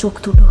জীবন্ত চোখ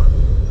দুটো।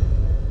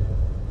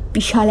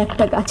 বিশাল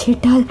একটা গাছের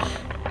ডাল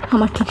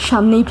আমার ঠিক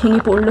সামনেই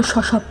ভেঙে পড়ল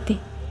সশব্দে।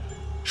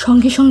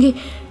 সঙ্গে সঙ্গে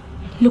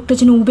লোকটা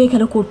যেন উবে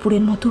গেল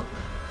কর্পূরের মতো।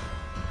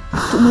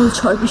 তুমুল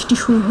ঝড় বৃষ্টি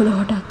শুরু হলো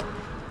হঠাৎ।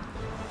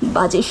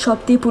 বাজের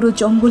শব্দে পুরো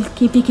জঙ্গল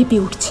কেঁপে কেঁপে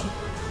উঠছে।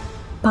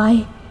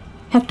 পায়ে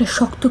একটা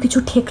শক্ত কিছু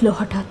ঠেকলো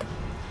হঠাৎ।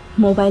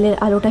 মোবাইলের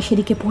আলোটা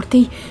সেদিকে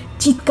পড়তেই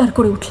চিৎকার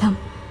করে উঠলাম।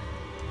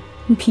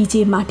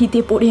 ভিজে মাটিতে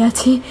পড়ে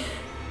আছে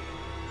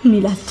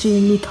নীলাদ্রির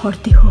নিথর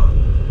দেহ,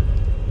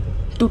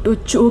 দুটো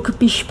চোখ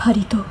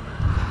বিস্ফারিত।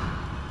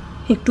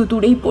 একটু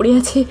দূরেই পড়ে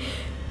আছে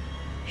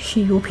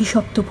সেই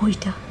অভিশপ্ত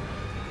বইটা,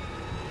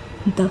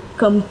 দ্য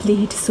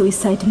কমপ্লিট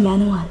সুইসাইড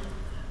ম্যানুয়াল।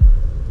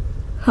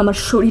 আমার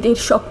শরীরের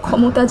সব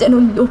ক্ষমতা যেন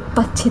লোপ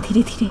পাচ্ছে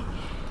ধীরে ধীরে।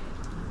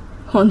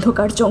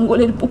 অন্ধকার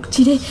জঙ্গলের বুক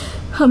চিরে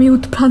আমি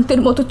উৎভ্রান্তের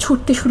মতো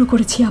ছুটতে শুরু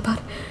করেছি আবার।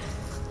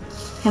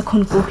 এখন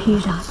গভীর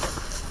রাত।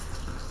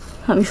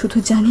 আমি শুধু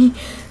জানি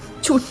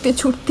ছুটতে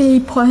ছুটতে এই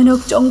ভয়ানক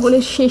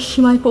জঙ্গলের শেষ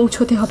সীমায়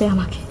পৌঁছতে হবে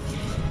আমাকে।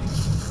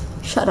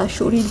 সারা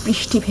শরীর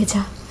বৃষ্টি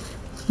ভেজা,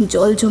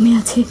 জল জমে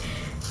আছে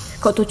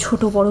কত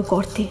ছোট বড়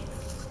গর্তে।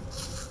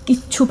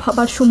 কিচ্ছু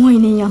ভাবার সময়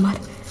নেই আমার,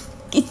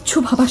 কিচ্ছু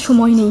ভাবার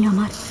সময় নেই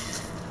আমার।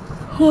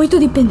 ওই তো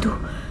দিব্যেন্দু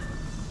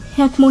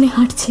এক মনে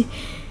হাঁটছে।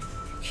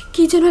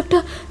 কি যেন একটা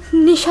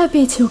নেশা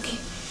পেয়েছে ওকে।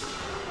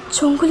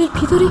 জঙ্গলের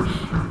ভিতরে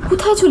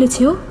কোথায়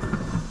চলেছে ও?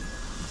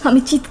 আমি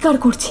চিৎকার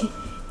করছি,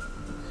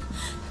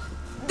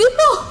 দিব্য,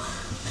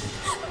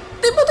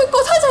 দিব্য তুই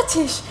কোথায়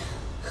যাচ্ছিস?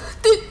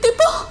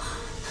 দিব্য,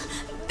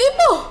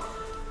 দিব্য।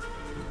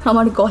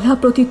 আমার গলা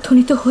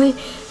প্রতিধ্বনিত হয়ে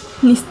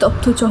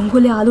নিস্তব্ধ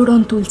জঙ্গলে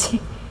আলোড়ন তুলছে।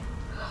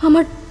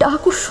 আমার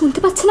ডাকও শুনতে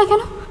পাচ্ছে না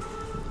কেন?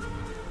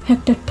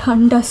 একটা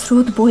ঠান্ডা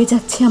স্রোত বয়ে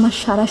যাচ্ছে আমার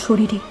সারা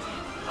শরীরে।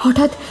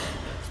 হঠাৎ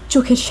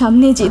চোখের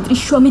সামনে যে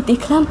দৃশ্য আমি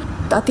দেখলাম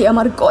তাতে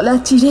আমার গলা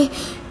চিরে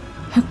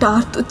একটা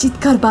আর্ত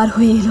চিৎকার বার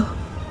হয়ে এলো।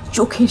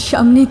 চোখের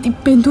সামনে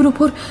দিব্যেন্দুর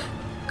উপর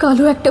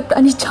কালো একটা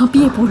প্রাণী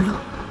ঝাঁপিয়ে পড়ল।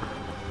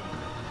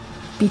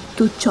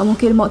 বিদ্যুৎ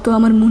চমকের মতো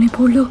আমার মনে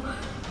পড়ল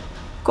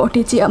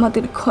কটেজে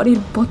আমাদের ঘরের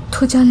বদ্ধ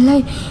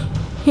জানলায়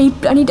এই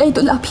প্রাণীটাই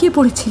তো লাফিয়ে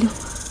পড়েছিল।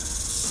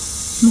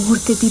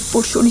 মুহূর্তে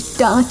দিব্যর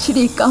শরীরটা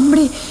আঁচড়ে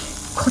কামড়ে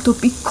ক্ষত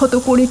বিক্ষত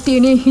করে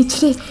টেনে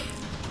হিঁচড়ে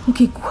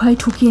ওকে গুহায়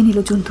ঢুকিয়ে নিল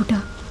জন্তুটা।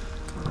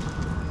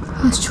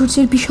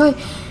 আশ্চর্যের বিষয়,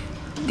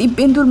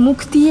 দিব্যেন্দুর মুখ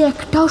দিয়ে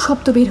একটাও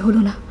শব্দ বের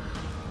হলো না।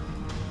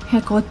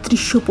 এক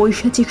অদৃশ্য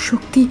পৈশাচিক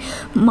শক্তি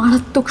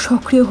মারাত্মক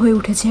সক্রিয় হয়ে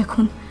উঠেছে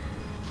এখন।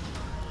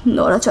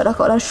 নড়াচড়া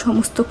করার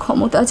সমস্ত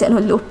ক্ষমতা যেন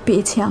লোপ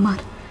পেয়েছে আমার।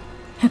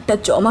 একটা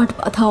জমাট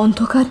বাঁধা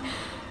অন্ধকার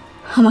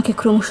আমাকে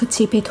ক্রমশ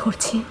চেপে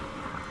ধরছে।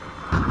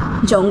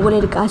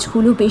 জঙ্গলের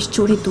গাছগুলো বেশ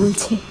জোরে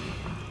তুলছে,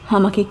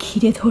 আমাকে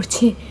ঘিরে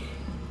ধরছে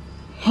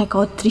এক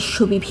অদৃশ্য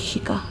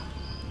বিভীষিকা।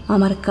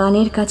 আমার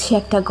কানের কাছে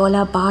একটা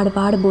গলা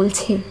বারবার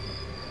বলছে,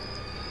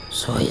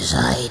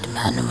 সুইসাইড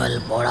ম্যানুয়াল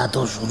পড়া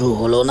তো শুরু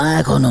হলো না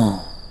এখনো।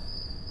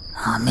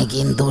 আমি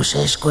কিন্তু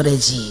শেষ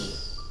করেছি,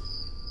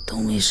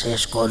 তুমি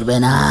শেষ করবে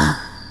না।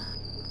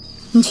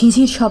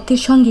 ঝিঝির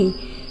শব্দের সঙ্গে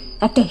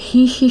একটা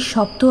হিস হিস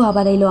শব্দ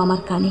আবার এলো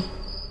আমার কানে।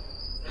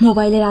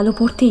 মোবাইলের আলো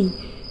পড়তেই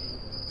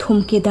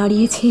থমকে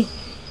দাঁড়িয়েছে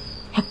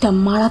একটা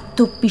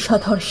মারাত্মক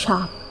বিষধর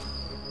সাপ।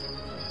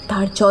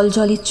 তার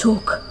জলজলে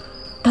চোখ,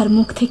 তার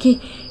মুখ থেকে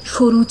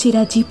সরু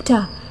চেরা জিভটা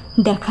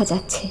দেখা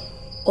যাচ্ছে।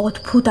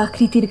 অদ্ভুত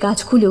আকৃতির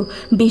গাছগুলো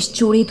বেশ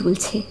জোরে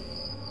দুলছে।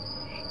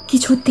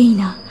 কিছুতেই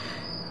না,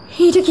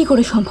 এটা কি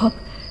করে সম্ভব?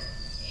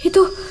 এ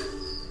তো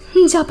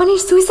জাপানের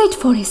সুইসাইড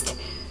ফরেস্ট।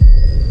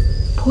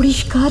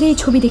 পরিষ্কার এই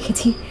ছবি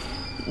দেখেছি।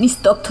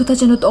 নিস্তব্ধতা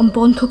যেন দম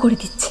বন্ধ করে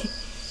দিচ্ছে।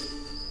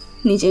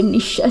 নিজের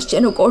নিঃশ্বাস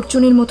যেন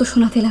গর্জনের মতো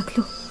শোনাতে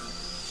লাগলো।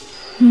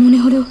 মনে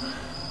হলো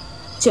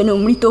যেন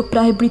মৃত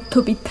প্রায় বৃদ্ধ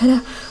বৃদ্ধারা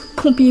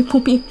ফুঁপিয়ে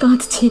ফুঁপিয়ে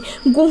কাঁদছে,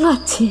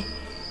 গোঙাচ্ছে।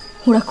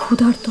 ওরা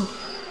ক্ষুধার্ত।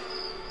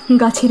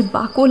 গাছের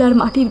বাকল আর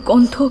মাটির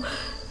গন্ধ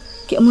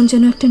কেমন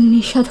যেন একটা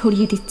নেশা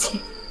ধরিয়ে দিচ্ছে।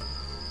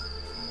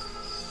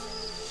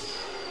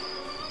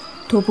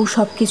 তবু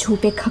সব কিছু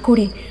উপেক্ষা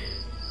করে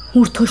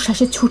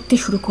ঊর্ধ্বশ্বাসে ছুটতে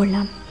শুরু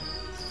করলাম।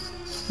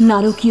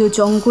 নারকীয়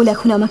জঙ্গল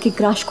এখন আমাকে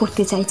গ্রাস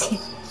করতে চাইছে।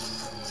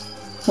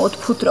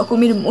 অদ্ভুত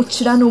রকমের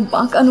মোচড়ানো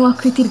বাঁকানো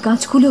আকৃতির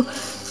গাছগুলো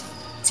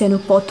যেন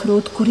পথ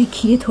রোধ করে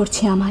ঘিরে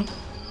ধরছে আমায়।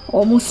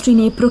 অমসৃণ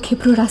এবড়ো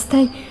খেবড়ো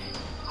রাস্তায়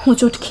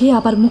হোঁচট খেয়ে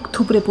আবার মুখ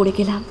থুবড়ে পড়ে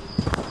গেলাম।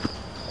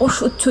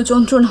 অসহ্য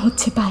যন্ত্রণা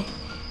হচ্ছে পায়।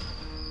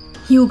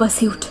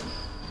 ইউবাসিউট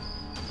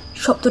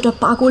শব্দটা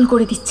পাগল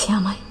করে দিচ্ছে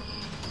আমায়।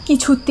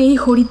 কিছুতেই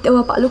হরির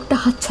দেওয়া পালকটা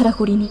হাতছাড়া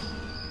করিনি।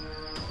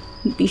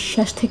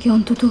 বিশ্বাস থেকে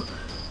অন্তত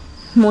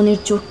মনের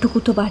জোরটুকু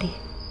তো বাড়ে।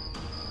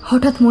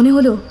 হঠাৎ মনে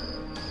হলো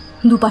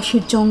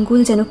দুপাশের জঙ্গল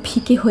যেন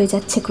ফিকে হয়ে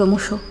যাচ্ছে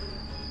ক্রমশ।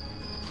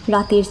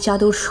 রাতের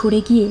চাদর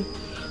সরে গিয়ে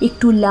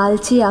একটু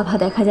লালচে আভা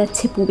দেখা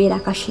যাচ্ছে পূবের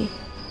আকাশে।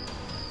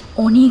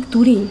 অনেক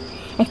দূরে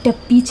একটা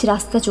পিচ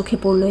রাস্তা চোখে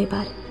পড়ল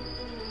এবার।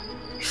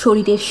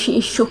 শরীরের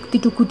শেষ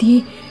শক্তিটুকু দিয়ে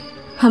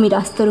আমি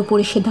রাস্তার উপর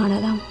এসে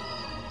দাঁড়ালাম।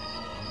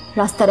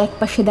 রাস্তার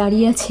একপাশে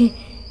দাঁড়িয়ে আছে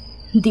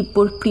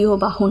দিব্যর প্রিয়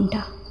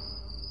বাহনটা।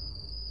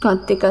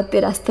 কাঁদতে কাঁদতে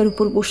রাস্তার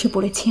উপর বসে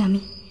পড়েছি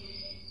আমি।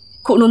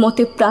 কোনো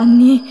মতে প্রাণ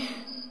নিয়ে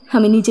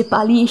আমি নিজে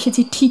পালিয়ে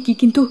এসেছি ঠিকই,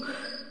 কিন্তু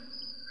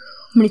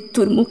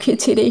মৃত্যুর মুখে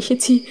ছেড়ে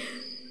এসেছি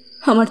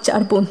আমার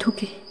 4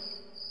 বন্ধুকে।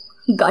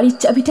 গাড়ির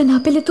চাবিটা না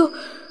পেলে তো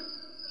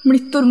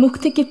মৃত্যুর মুখ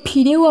থেকে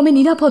ফিরেও আমি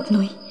নিরাপদ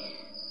নই।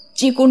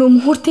 যে কোনো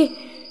মুহূর্তে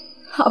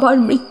আবার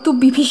মৃত্যু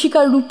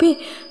বিভীষিকার রূপে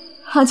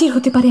হাজির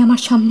হতে পারে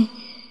আমার সামনে।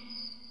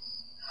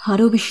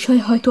 আরও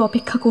বিস্ময় হয়তো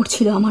অপেক্ষা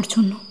করছিল আমার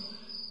জন্য।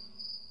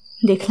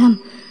 দেখলাম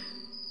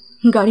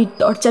গাড়ির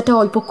দরজাটা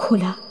অল্প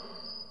খোলা,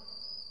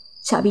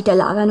 চাবিটা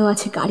লাগানো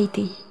আছে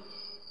গাড়িতেই।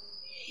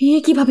 এ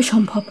কিভাবে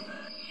সম্ভব?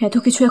 এত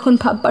কিছু এখন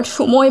ভাববার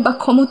সময় বা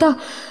ক্ষমতা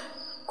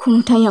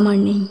কোনোটাই আমার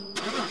নেই।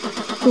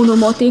 কোনো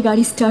মতে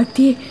গাড়ি স্টার্ট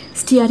দিয়ে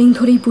স্টিয়ারিং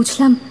ধরেই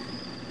বুঝলাম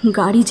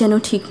গাড়ি যেন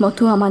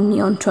ঠিকমতো আমার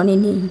নিয়ন্ত্রণে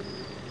নেই।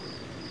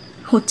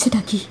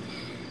 হচ্ছেটা কি?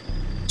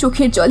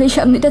 চোখের জলে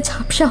সামনেটা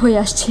ঝাপসা হয়ে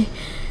আসছে।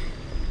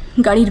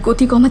 গাড়ির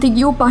গতি কমাতে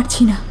গিয়েও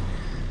পারছি না।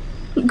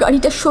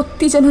 গাড়িটা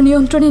সত্যি যেন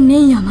নিয়ন্ত্রণে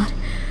নেই আমার।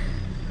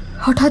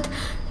 হঠাৎ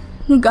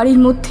গাড়ির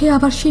মধ্যে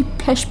আবার সেই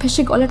ফ্যাঁস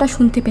ফ্যাঁসে গলাটা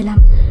শুনতে পেলাম।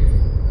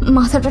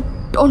 মাথাটা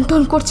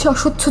টনটন করছে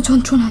অসহ্য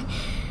যন্ত্রণায়।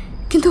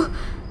 কিন্তু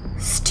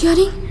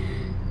স্টিয়ারিং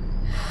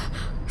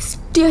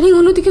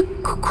অন্যদিকে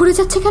ঘুরে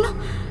যাচ্ছে কেন?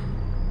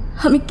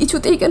 আমি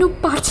কিছুতেই কেন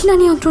পারছি না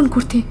নিয়ন্ত্রণ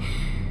করতে।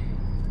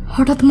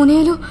 হঠাৎ মনে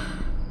এলো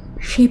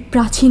সেই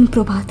প্রাচীন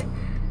প্রবাদ,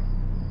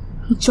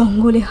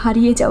 জঙ্গলে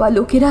হারিয়ে যাওয়া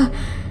লোকেরা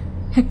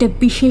একটা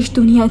বিশেষ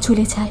দুনিয়ায়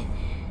চলে যায়।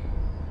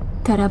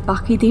 তারা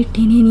বাকিদের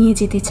টেনে নিয়ে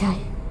যেতে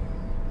চায়।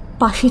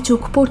 পাশে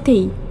চোখ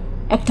পড়তেই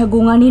একটা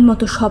গোঙানির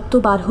মতো শব্দ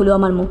বার হলো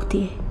আমার মুখ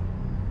দিয়ে।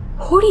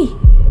 হরি!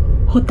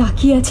 ও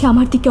তাকিয়ে আছে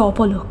আমার দিকে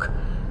অপলক।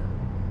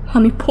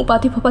 আমি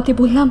ফোঁপাতে ফোঁপাতে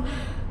বললাম,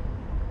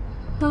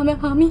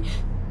 আমি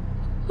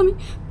আমি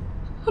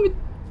আমি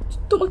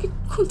তোমাকে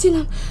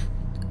খুঁজছিলাম।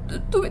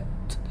 তুমি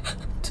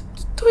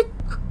তুমি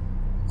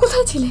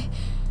কোথায় ছিলে?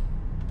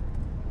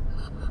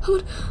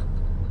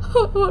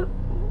 আমার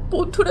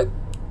বন্ধুরা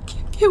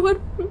কেউ আর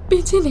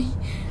বেঁচে নেই।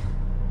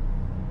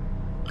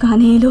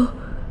 কানে এলো,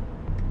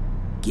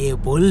 কে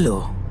বলল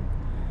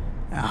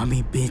আমি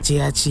বেঁচে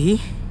আছি?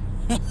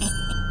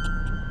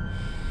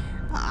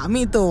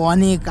 আমি তো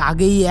অনেক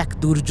আগেই এক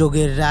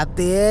দুর্যোগের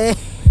রাতে।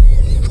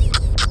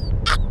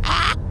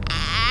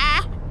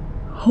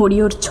 হরি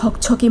ওর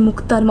ছকছকে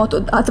মুক্তার মতো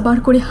দাঁত বার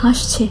করে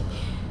হাসছে।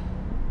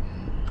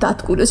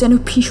 দাঁতগুলো যেন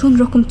ভীষণ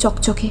রকম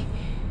চকচকে।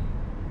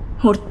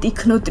 ওর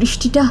তীক্ষ্ণ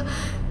দৃষ্টিটা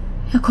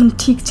এখন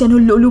ঠিক যেন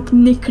লোলুপ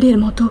নেকড়ের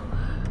মতো।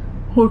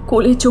 ওর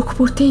কোলে চোখ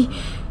পড়তেই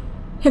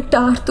একটা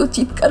আর্ত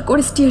চিৎকার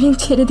করে স্টিয়ারিং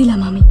ছেড়ে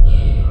দিলাম আমি।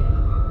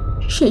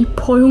 সেই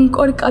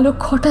ভয়ঙ্কর কালো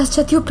খটাস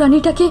জাতীয়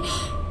প্রাণীটাকে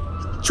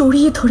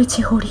জড়িয়ে ধরেছে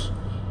হরি।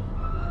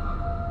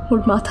 ওর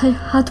মাথায়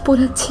হাত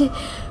বোলাচ্ছে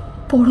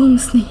পরম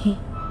স্নেহে।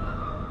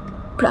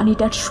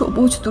 প্রাণীটার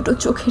সবুজ দুটো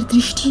চোখের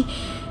দৃষ্টি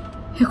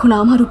এখন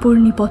আমার উপর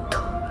নিবদ্ধ।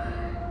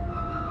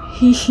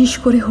 হিস হিস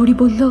করে হরি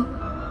বলল,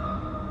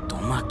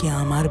 তোমাকে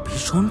আমার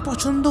ভীষণ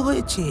পছন্দ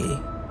হয়েছে।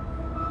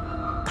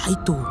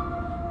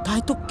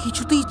 তাই তো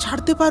কিছুতেই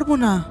ছাড়তে পারবো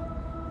না।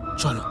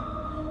 চলো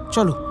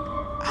চলো,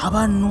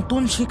 আবার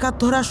নতুন শিকার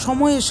ধরার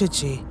সময়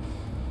এসেছে।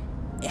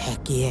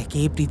 একে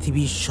একে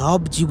পৃথিবীর সব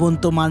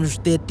জীবন্ত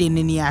মানুষদের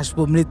টেনে নিয়ে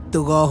আসবো মৃত্যু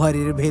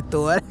গহ্বরের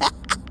ভেতর।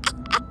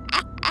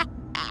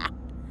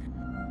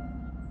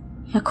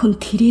 এখন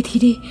ধীরে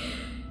ধীরে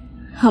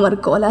আমার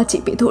গলা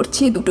চেপে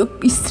ধরছে দুটো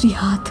বিশ্রী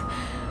হাত।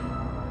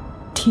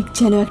 ঠিক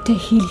যেন একটা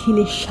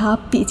হিলহিলে সাপ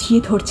পেঁচিয়ে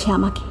ধরছে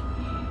আমাকে।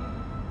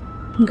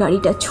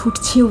 গাড়িটা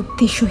ছুটছে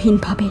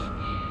উদ্দেশ্যহীনভাবে।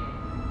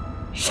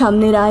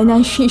 সামনের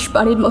আয়নায়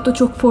শেষবারের মতো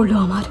চোখ পড়ল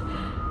আমার।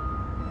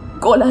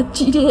 গলা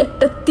চিরে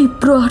একটা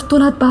তীব্র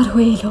আর্তনাদ বার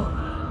হয়ে এলো।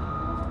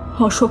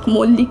 অশোক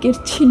মল্লিকের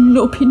ছিন্ন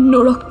ভিন্ন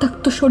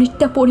রক্তাক্ত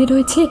শরীরটা পড়ে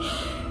রয়েছে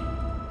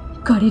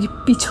গাড়ির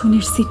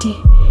পিছনের সিটে।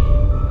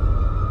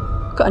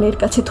 কানের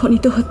কাছে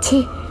ধ্বনিত হচ্ছে,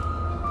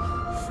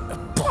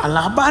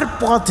 পালাবার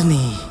পথ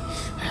নেই,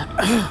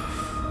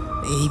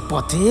 এই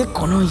পথে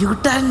কোনো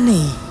ইউটার্ন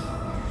নেই,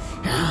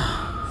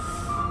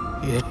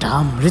 এটা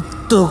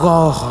মৃত্যু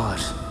গহ্বর।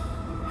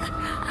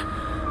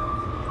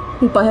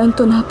 উপায়ন্ত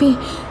না পেয়ে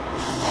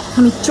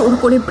আমি জোর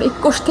করে ব্রেক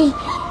কষতেই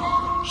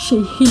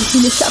সেই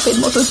হিলহিলে সাপের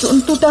মতো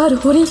জন্তুটা আর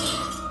হরি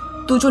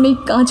দুজনেই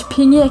কাঁচ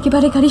ভেঙে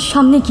একেবারে গাড়ির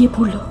সামনে গিয়ে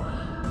পড়ল।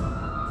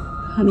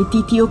 আমি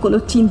দ্বিতীয় কোনো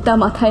চিন্তা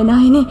মাথায় না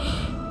এনে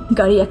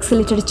গাড়ি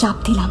অ্যাক্সেলেটারে চাপ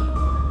দিলাম।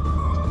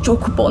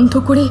 চোখ বন্ধ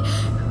করে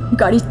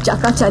গাড়ির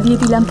চাকা চালিয়ে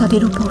দিলাম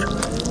তাদের উপর।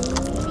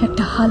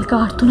 একটা হালকা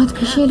আর্তনাদ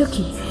ভেসে এলো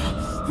কি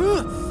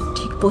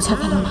ঠিক বোঝা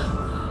গেল না,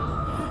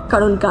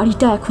 কারণ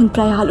গাড়িটা এখন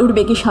প্রায় আলোর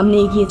বেগে সামনে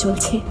এগিয়ে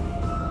চলছে।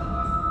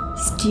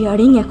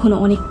 স্টিয়ারিং এখন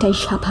অনেকটাই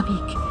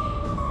স্বাভাবিক।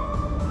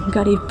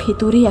 গাড়ির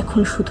ভেতরে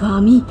এখন শুধু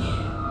আমি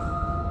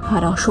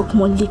আর অশোক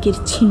মল্লিকের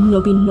ছিন্ন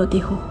ভিন্ন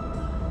দেহ।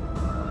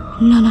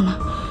 না না না,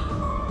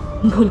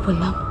 ভুল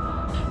বললাম,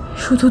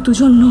 শুধু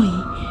দুজন নই,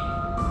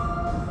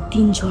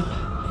 তিনজন।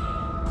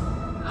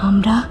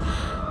 আমরা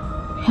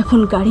এখন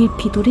গাড়ির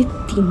ভিতরে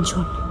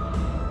তিনজন।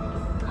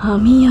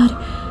 আমি আর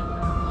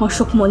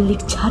অশোক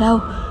মল্লিক ছাড়াও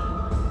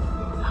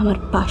আমার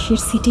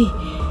পাশের সিটে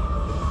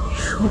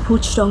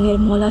সবুজ রঙের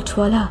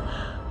মলাটওয়ালা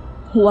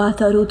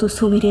ওয়াতারুতু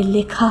সুমিরের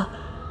লেখা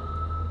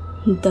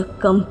দ্য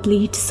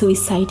কমপ্লিট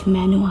সুইসাইড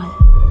ম্যানুয়াল।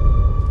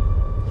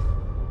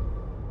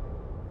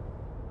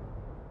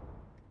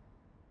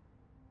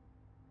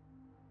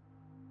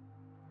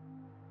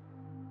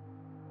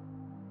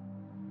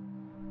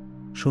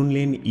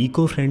 শুনলেন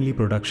ইকো ফ্রেন্ডলি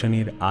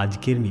প্রোডাকশনের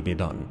আজকের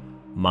নিবেদন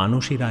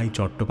মানসী রায়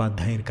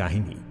চট্টোপাধ্যায়ের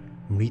কাহিনী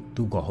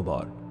মৃত্যু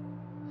গহ্বর।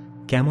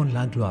 কেমন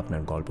লাগলো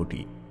আপনার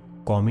গল্পটি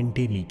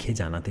কমেন্টে লিখে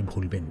জানাতে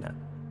ভুলবেন না।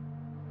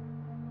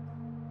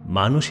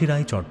 মানসী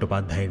রায়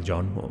চট্টোপাধ্যায়ের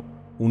জন্ম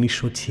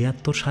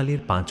 1976 সালের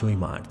 5ই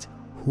মার্চ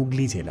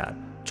হুগলি জেলার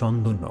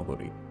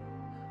চন্দননগরে।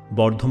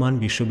 বর্ধমান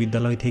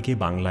বিশ্ববিদ্যালয় থেকে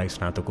বাংলায়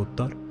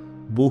স্নাতকোত্তর,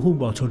 বহু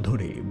বছর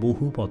ধরে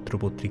বহু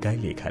পত্রপত্রিকায়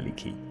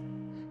লেখালেখি,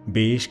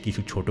 বেশ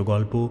কিছু ছোট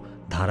গল্প,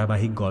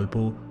 ধারাবাহিক গল্প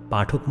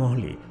পাঠক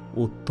মহলে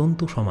অত্যন্ত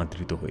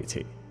সমাদৃত হয়েছে।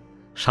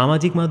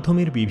 সামাজিক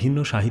মাধ্যমের বিভিন্ন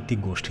সাহিত্যিক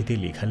গোষ্ঠীতে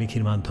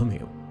লেখালেখির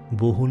মাধ্যমেও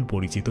বহুল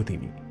পরিচিত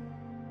তিনি।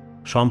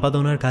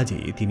 সম্পাদনার কাজে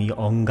তিনি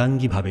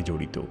অঙ্গাঙ্গীভাবে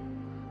জড়িত।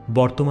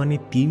 বর্তমানে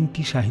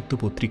 3টি সাহিত্য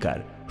পত্রিকার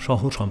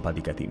সহ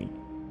সম্পাদিকা তিনি।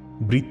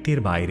 বৃত্তের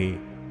বাইরে,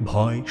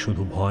 ভয়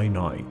শুধু ভয়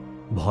নয়,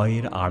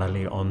 ভয়ের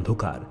আড়ালে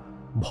অন্ধকার,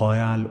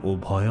 ভয়াল ও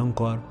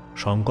ভয়ঙ্কর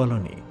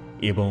সংকলনে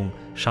এবং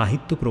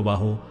সাহিত্য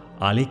প্রবাহ,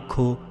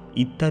 আলেখ্য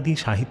ইত্যাদি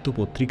সাহিত্য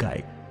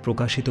পত্রিকায়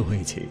প্রকাশিত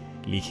হয়েছে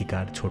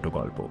লেখিকার ছোট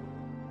গল্প।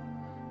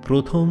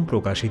 প্রথম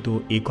প্রকাশিত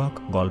একক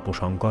গল্প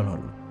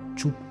সংকলন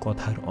চুপ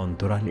কথার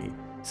অন্তরালে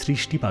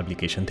সৃষ্টি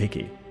পাবলিকেশন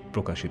থেকে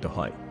প্রকাশিত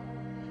হয়।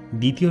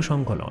 দ্বিতীয়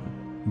সংকলন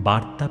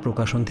বার্তা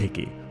প্রকাশন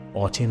থেকে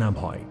অচেনা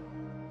ভয়।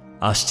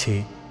 আসছে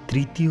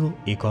তৃতীয়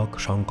একক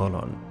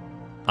সংকলন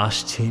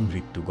আসছে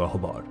মৃত্যু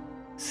গহ্বর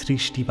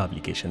সৃষ্টি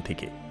পাবলিকেশন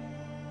থেকে।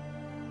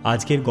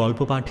 আজকের গল্প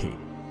পাঠে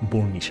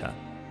বর্ণিশা,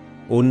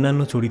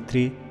 অন্যান্য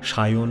চরিত্রে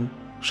সায়ন,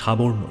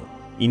 সাবর্ণ,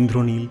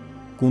 ইন্দ্রনীল,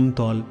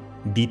 কুন্তল,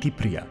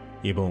 দিতিপ্রিয়া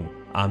এবং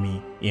আমি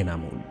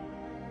এনামুল।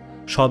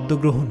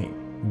 শব্দগ্রহণে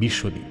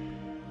বিশ্বদীপ,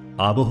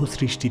 আবহ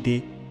সৃষ্টিতে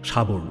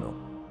সাবর্ণ,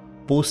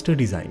 পোস্টার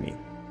ডিজাইনে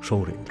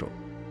সৌরেন্দ্র।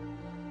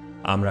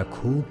 আমরা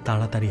খুব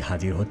তাড়াতাড়ি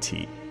হাজির হচ্ছি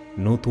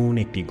নতুন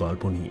একটি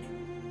গল্প নিয়ে।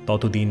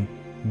 ততদিন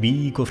B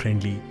eco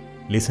friendly,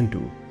 listen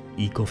to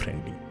eco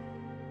friendly.